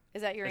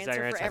 Is that your Is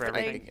answer that your for answer for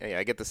everything?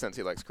 I get the sense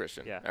he likes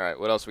Christian. Yeah. All right.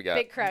 What else we got?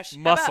 Big crush.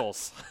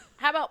 Muscles.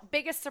 How about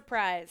biggest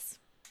surprise?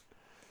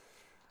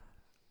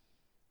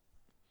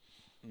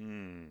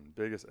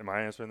 Biggest. Am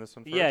I answering this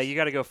one first? Yeah, you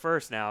got to go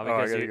first now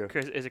because I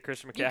gotta is it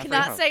Christian McCaffrey? You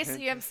cannot say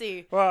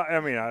CMC. Well, I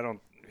mean, I don't.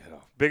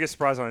 Biggest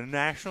surprise on a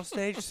national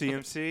stage,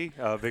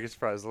 CMC. Biggest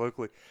surprise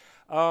locally.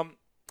 I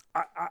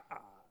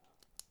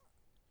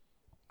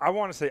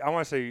want to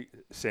say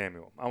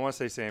Samuel. I want to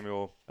say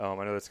Samuel. I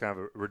know that's kind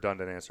of a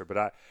redundant answer,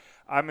 but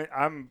I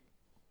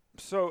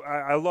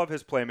love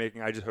his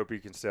playmaking. I just hope he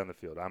can stay on the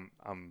field.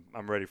 I'm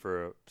ready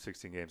for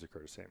 16 games of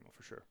Curtis Samuel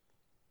for sure.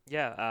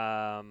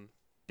 Yeah.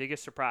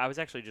 Biggest surprise. I was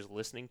actually just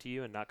listening to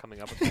you and not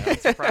coming up with my own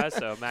surprise.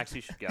 So Max, you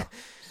should go.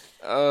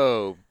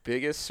 Oh,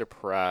 biggest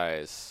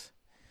surprise.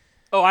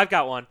 Oh, I've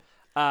got one.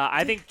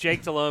 I think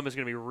Jake Delhomme is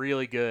going to be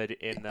really good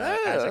in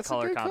as a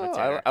color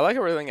commentator. I like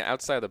everything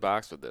outside the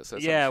box with this.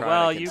 That's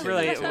you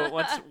really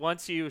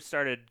once you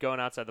started going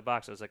outside the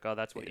box, I was like, oh,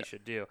 that's what you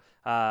should do.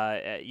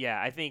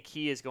 I think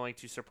he is going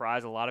to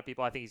surprise a lot of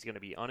people. I think he's going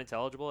to be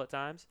unintelligible at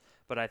times,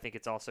 but I think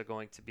it's also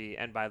going to be,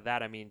 and by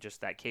that I mean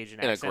just that Cajun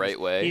accent. In a great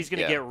way. He's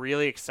going to get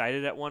really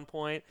excited at one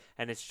point,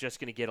 and it's just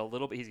going to get a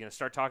little bit. He's going to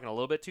start talking a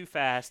little bit too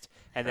fast,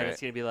 and then it's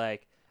going to be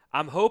like,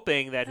 I'm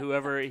hoping that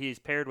whoever he's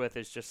paired with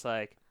is just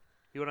like,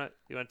 You wanna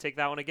take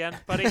that one again,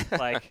 buddy?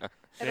 Like,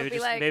 It'll be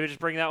maybe just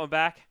bring that one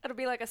back. It'll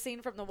be like a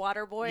scene from The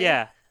Water Boy.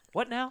 Yeah.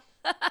 What now?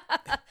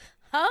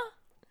 Huh?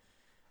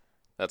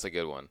 That's a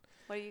good one.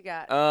 What do you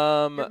got?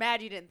 Um, You're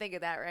mad you didn't think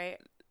of that, right?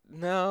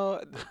 No,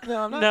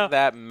 I'm not No.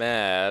 that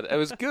mad. It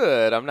was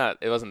good.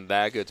 It wasn't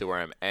that good to where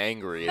I'm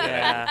angry that I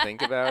Yeah. didn't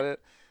think about it.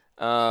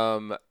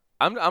 I'm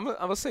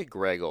gonna say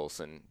Greg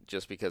Olson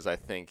just because I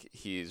think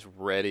he's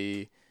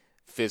ready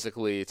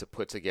physically to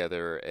put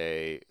together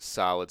a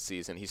solid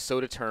season. He's so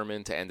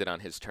determined to end it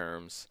on his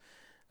terms.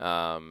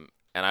 And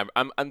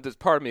I'm just,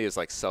 part of me is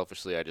like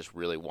selfishly, I just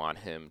really want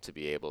him to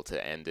be able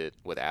to end it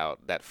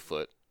without that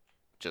foot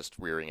just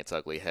rearing its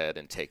ugly head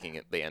and taking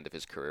the end of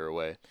his career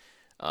away.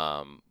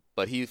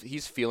 But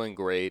he's feeling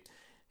great,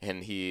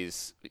 and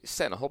he's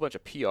setting a whole bunch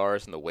of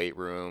PRs in the weight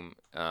room.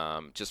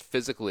 Just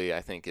physically,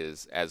 I think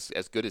is as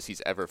good as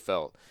he's ever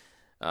felt.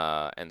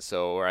 And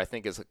so, or I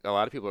think is a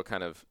lot of people are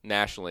kind of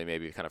nationally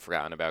maybe kind of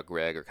forgotten about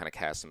Greg or kind of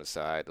cast him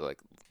aside. Like,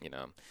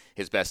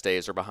 his best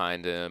days are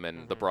behind him,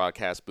 and the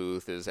broadcast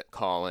booth is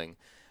calling.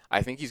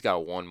 I think he's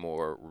got one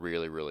more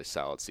really, really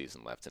solid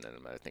season left in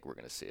him. I think we're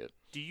going to see it.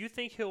 Do you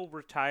think he'll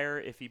retire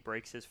if he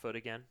breaks his foot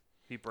again?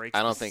 If he breaks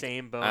I don't the think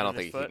same bone I don't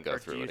in his think foot, he can go or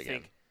through do you it again.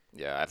 think?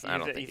 Yeah, I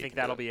don't think you he think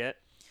can that'll do it. be it.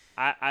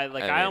 I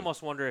mean,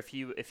 almost wonder if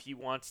he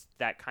wants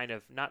that kind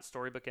of not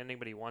storybook ending,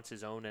 but he wants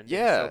his own ending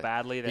Yeah, so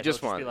badly that he he'll just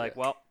just be wanted like, it.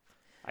 well,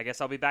 I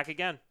guess I'll be back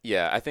again.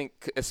 Yeah, I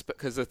think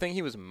because the thing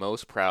he was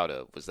most proud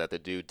of was that the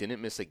dude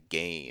didn't miss a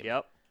game.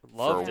 Yep, For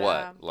love that.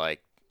 what,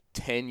 like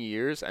 10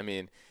 years? I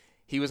mean,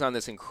 he was on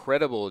this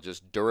incredible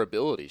just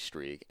durability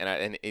streak,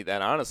 and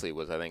that honestly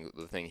was, I think,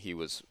 the thing he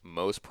was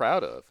most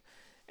proud of.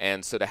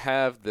 And so to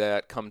have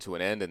that come to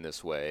an end in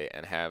this way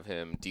and have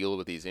him deal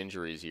with these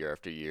injuries year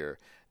after year,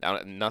 now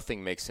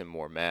nothing makes him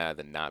more mad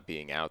than not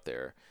being out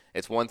there.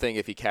 It's one thing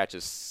if he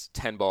catches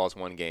 10 balls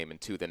one game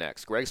and 2 the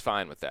next. Greg's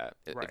fine with that.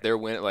 Right. If they're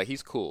winning, like,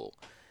 he's cool.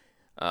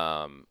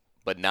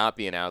 But not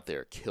being out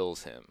there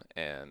kills him.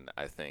 And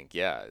I think,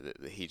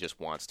 he just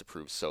wants to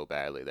prove so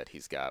badly that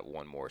he's got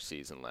one more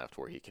season left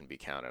where he can be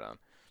counted on.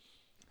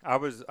 I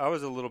was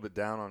a little bit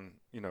down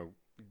on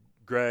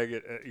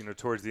Greg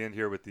towards the end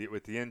here with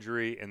the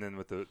injury and then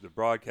with the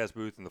broadcast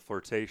booth and the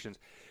flirtations,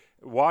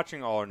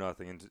 watching All or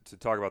Nothing, and to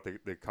talk about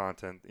the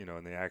content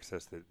and the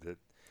access that the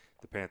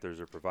Panthers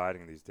are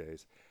providing these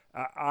days.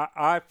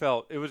 I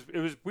felt it was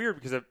weird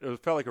because it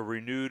felt like a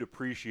renewed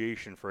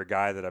appreciation for a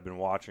guy that I've been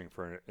watching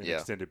for an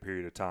extended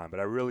period of time. But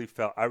I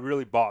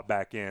really bought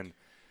back in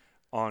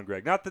on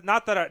Greg. Not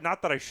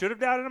that I should have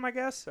doubted him. I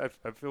guess I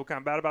feel kind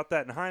of bad about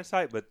that in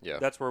hindsight. But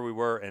that's where we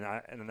were, and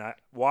I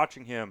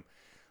watching him,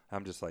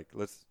 I'm just like,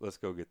 let's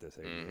go get this.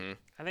 Mm-hmm.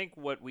 I think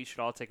what we should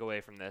all take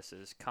away from this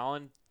is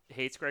Colin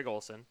hates Greg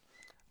Olson.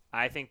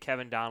 I think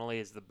Kevin Donnelly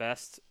is the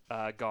best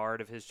guard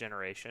of his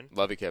generation.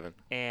 Love you, Kevin.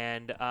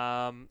 And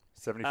 75%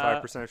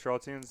 of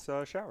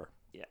Charlotteans shower.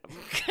 Yeah.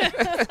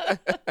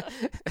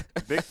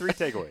 Big 3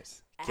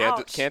 takeaways.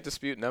 Can't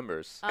dispute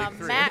numbers.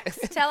 Max,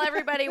 tell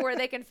everybody where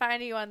they can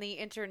find you on the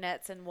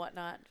internets and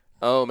whatnot.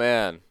 Oh,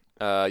 man.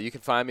 You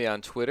can find me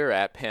on Twitter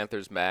at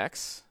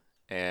PanthersMax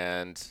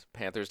and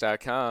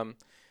Panthers.com,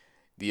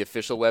 the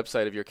official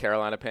website of your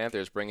Carolina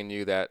Panthers, bringing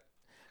you that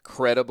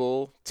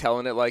credible,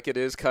 telling it like it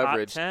is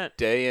coverage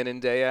day in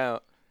and day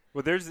out.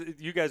 Well,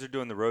 you guys are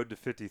doing the Road to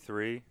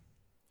 53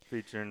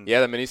 featuring. Yeah,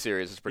 the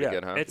miniseries is pretty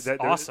good, huh? It's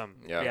awesome.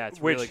 Yeah, it's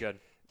really good.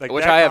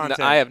 Which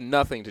I have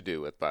nothing to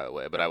do with, by the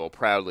way, but I will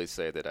proudly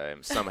say that I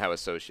am somehow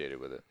associated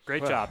with it.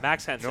 Great job,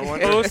 Max Henson,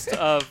 host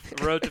of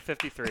Road to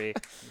 53.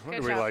 We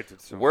liked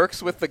it so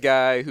Works with the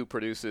guy who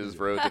produces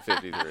Road to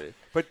 53.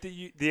 But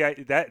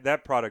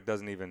that product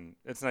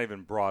it's not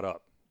even brought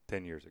up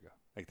 10 years ago.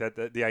 Like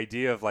the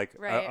idea of like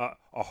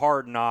a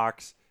Hard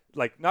Knocks.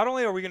 Like, not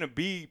only are we going to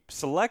be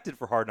selected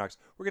for Hard Knocks,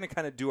 we're going to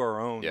kind of do our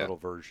own little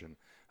version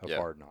of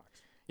Hard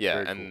Knocks. Yeah,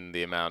 Very and cool.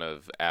 the amount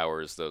of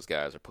hours those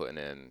guys are putting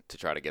in to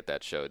try to get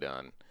that show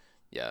done.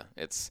 Yeah,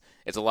 it's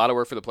a lot of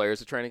work for the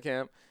players at training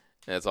camp,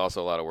 and it's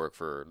also a lot of work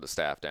for the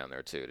staff down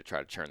there too to try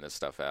to churn this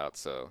stuff out.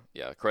 So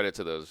yeah, credit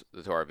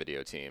to our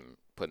video team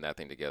putting that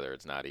thing together.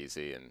 It's not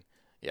easy, and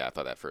yeah, I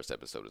thought that first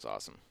episode was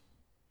awesome.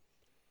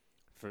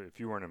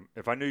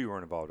 If I knew you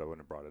weren't involved, I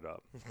wouldn't have brought it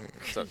up.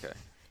 It's okay.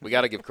 We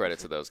got to give credit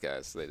to those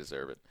guys; they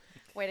deserve it.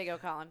 Way to go,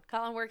 Colin.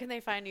 Colin, where can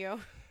they find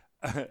you?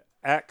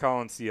 At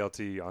Colin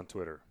CLT on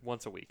Twitter.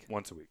 Once a week.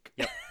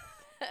 Yep.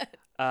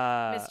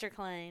 Mr.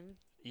 Klein.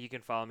 You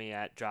can follow me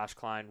at Josh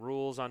Klein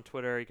Rules on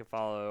Twitter. You can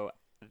follow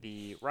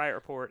the Riot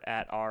Report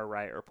at our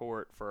Riot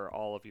Report for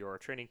all of your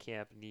training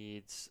camp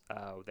needs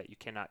that you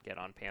cannot get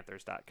on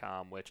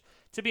Panthers.com, which,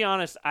 to be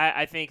honest,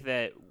 I think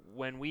that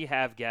when we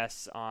have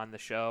guests on the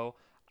show,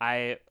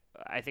 I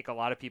think a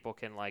lot of people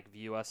can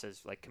view us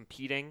as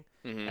competing,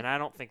 and I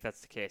don't think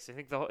that's the case. I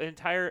think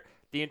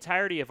the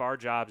entirety of our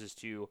jobs is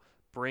to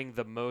bring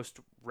the most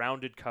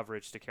rounded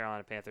coverage to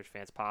Carolina Panthers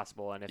fans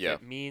possible, and if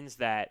it means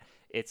that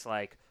it's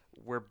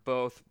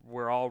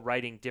we're all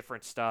writing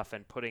different stuff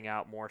and putting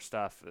out more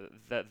stuff,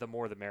 the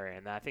more the merrier.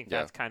 And I think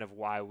that's kind of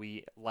why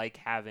we like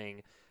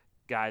having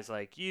guys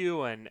like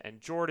you and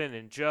Jordan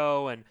and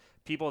Joe and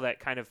people that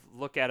kind of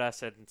look at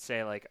us and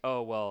say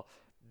oh, well,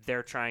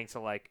 they're trying to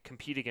like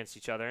compete against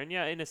each other. And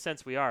yeah, in a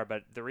sense we are,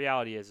 but the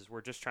reality is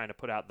we're just trying to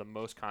put out the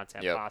most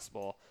content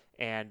possible.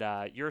 And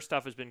your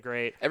stuff has been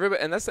great.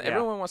 Everybody, and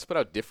everyone wants to put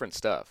out different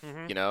stuff.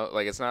 You know,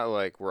 like it's not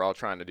like we're all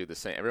trying to do the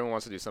same. Everyone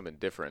wants to do something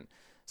different.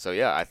 So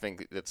yeah, I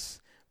think it's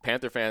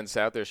Panther fans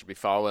out there should be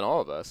following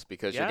all of us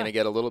because you're going to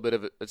get a little bit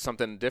of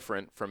something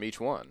different from each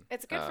one.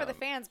 It's good for the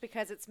fans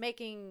because it's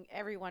making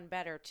everyone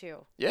better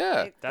too.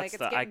 Yeah,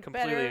 I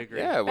completely agree.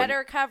 Yeah,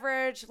 better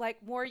coverage,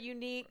 like more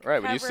unique.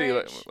 Right, coverage.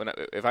 when you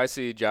see if I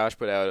see Josh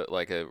put out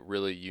like a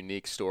really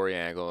unique story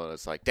angle, and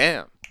it's like,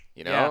 damn,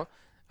 you know. Yeah.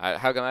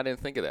 How come I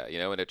didn't think of that? You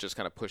know, and it just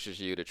kind of pushes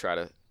you to try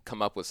to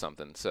come up with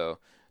something. So,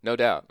 no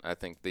doubt, I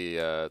think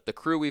the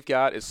crew we've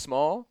got is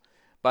small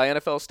by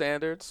NFL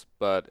standards,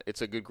 but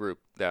it's a good group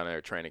down there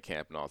at training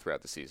camp and all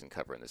throughout the season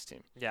covering this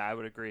team. Yeah, I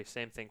would agree.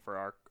 Same thing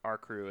for our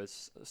crew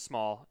is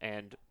small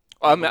and.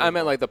 I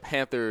meant like the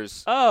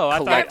Panthers. Oh, I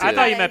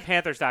thought you meant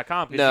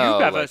Panthers.com because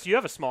no, you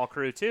have a small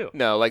crew too.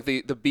 No, like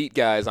the beat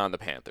guys on the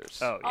Panthers.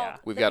 Oh yeah,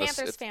 we've the got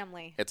Panthers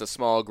family. It's a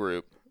small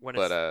group. When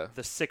but, it's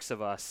the six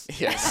of us.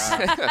 Yes.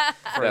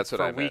 That's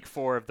what I meant. For week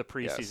 4 of the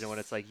preseason when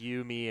it's like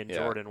you, me, and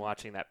Jordan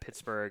watching that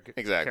Pittsburgh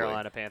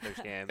Carolina Panthers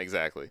game.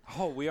 Exactly.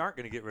 Oh, we aren't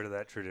going to get rid of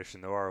that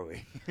tradition, though, are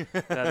we? No,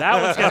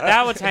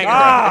 that one's hanging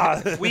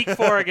around. Week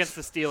 4 against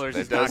the Steelers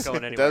is not going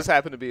anywhere. It does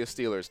happen to be a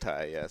Steelers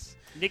tie, yes.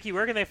 Nikki,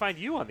 where can they find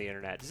you on the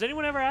internet? Does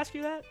anyone ever ask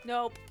you that?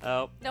 Nope.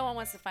 Oh. No one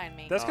wants to find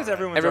me. That's because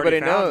everybody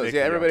knows.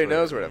 Yeah, everybody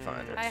knows where to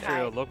find her. That's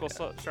true. Local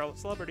Charlotte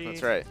celebrity.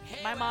 That's right.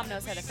 My mom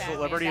knows how to find me.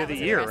 Celebrity of the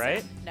year,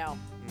 right? No.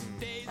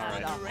 Not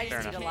at all. I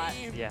just eat a lot.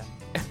 Yeah.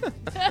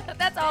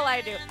 That's all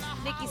I do.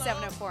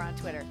 Nikki704 on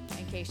Twitter,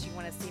 in case you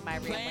want to see my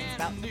ramblings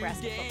about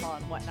Nebraska football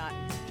and whatnot.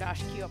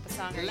 Josh, cue up a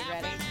song. Are you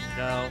ready?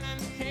 No.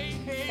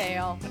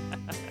 Fail.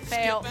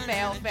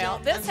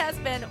 Fail. This has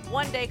been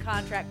One Day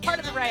Contract, part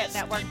of the Riot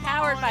Network,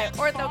 powered by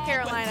Ortho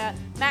Carolina.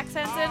 Max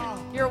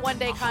Henson, your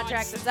one-day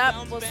contract is up.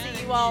 We'll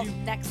see you all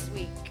next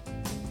week.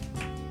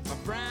 My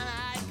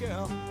bride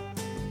girl.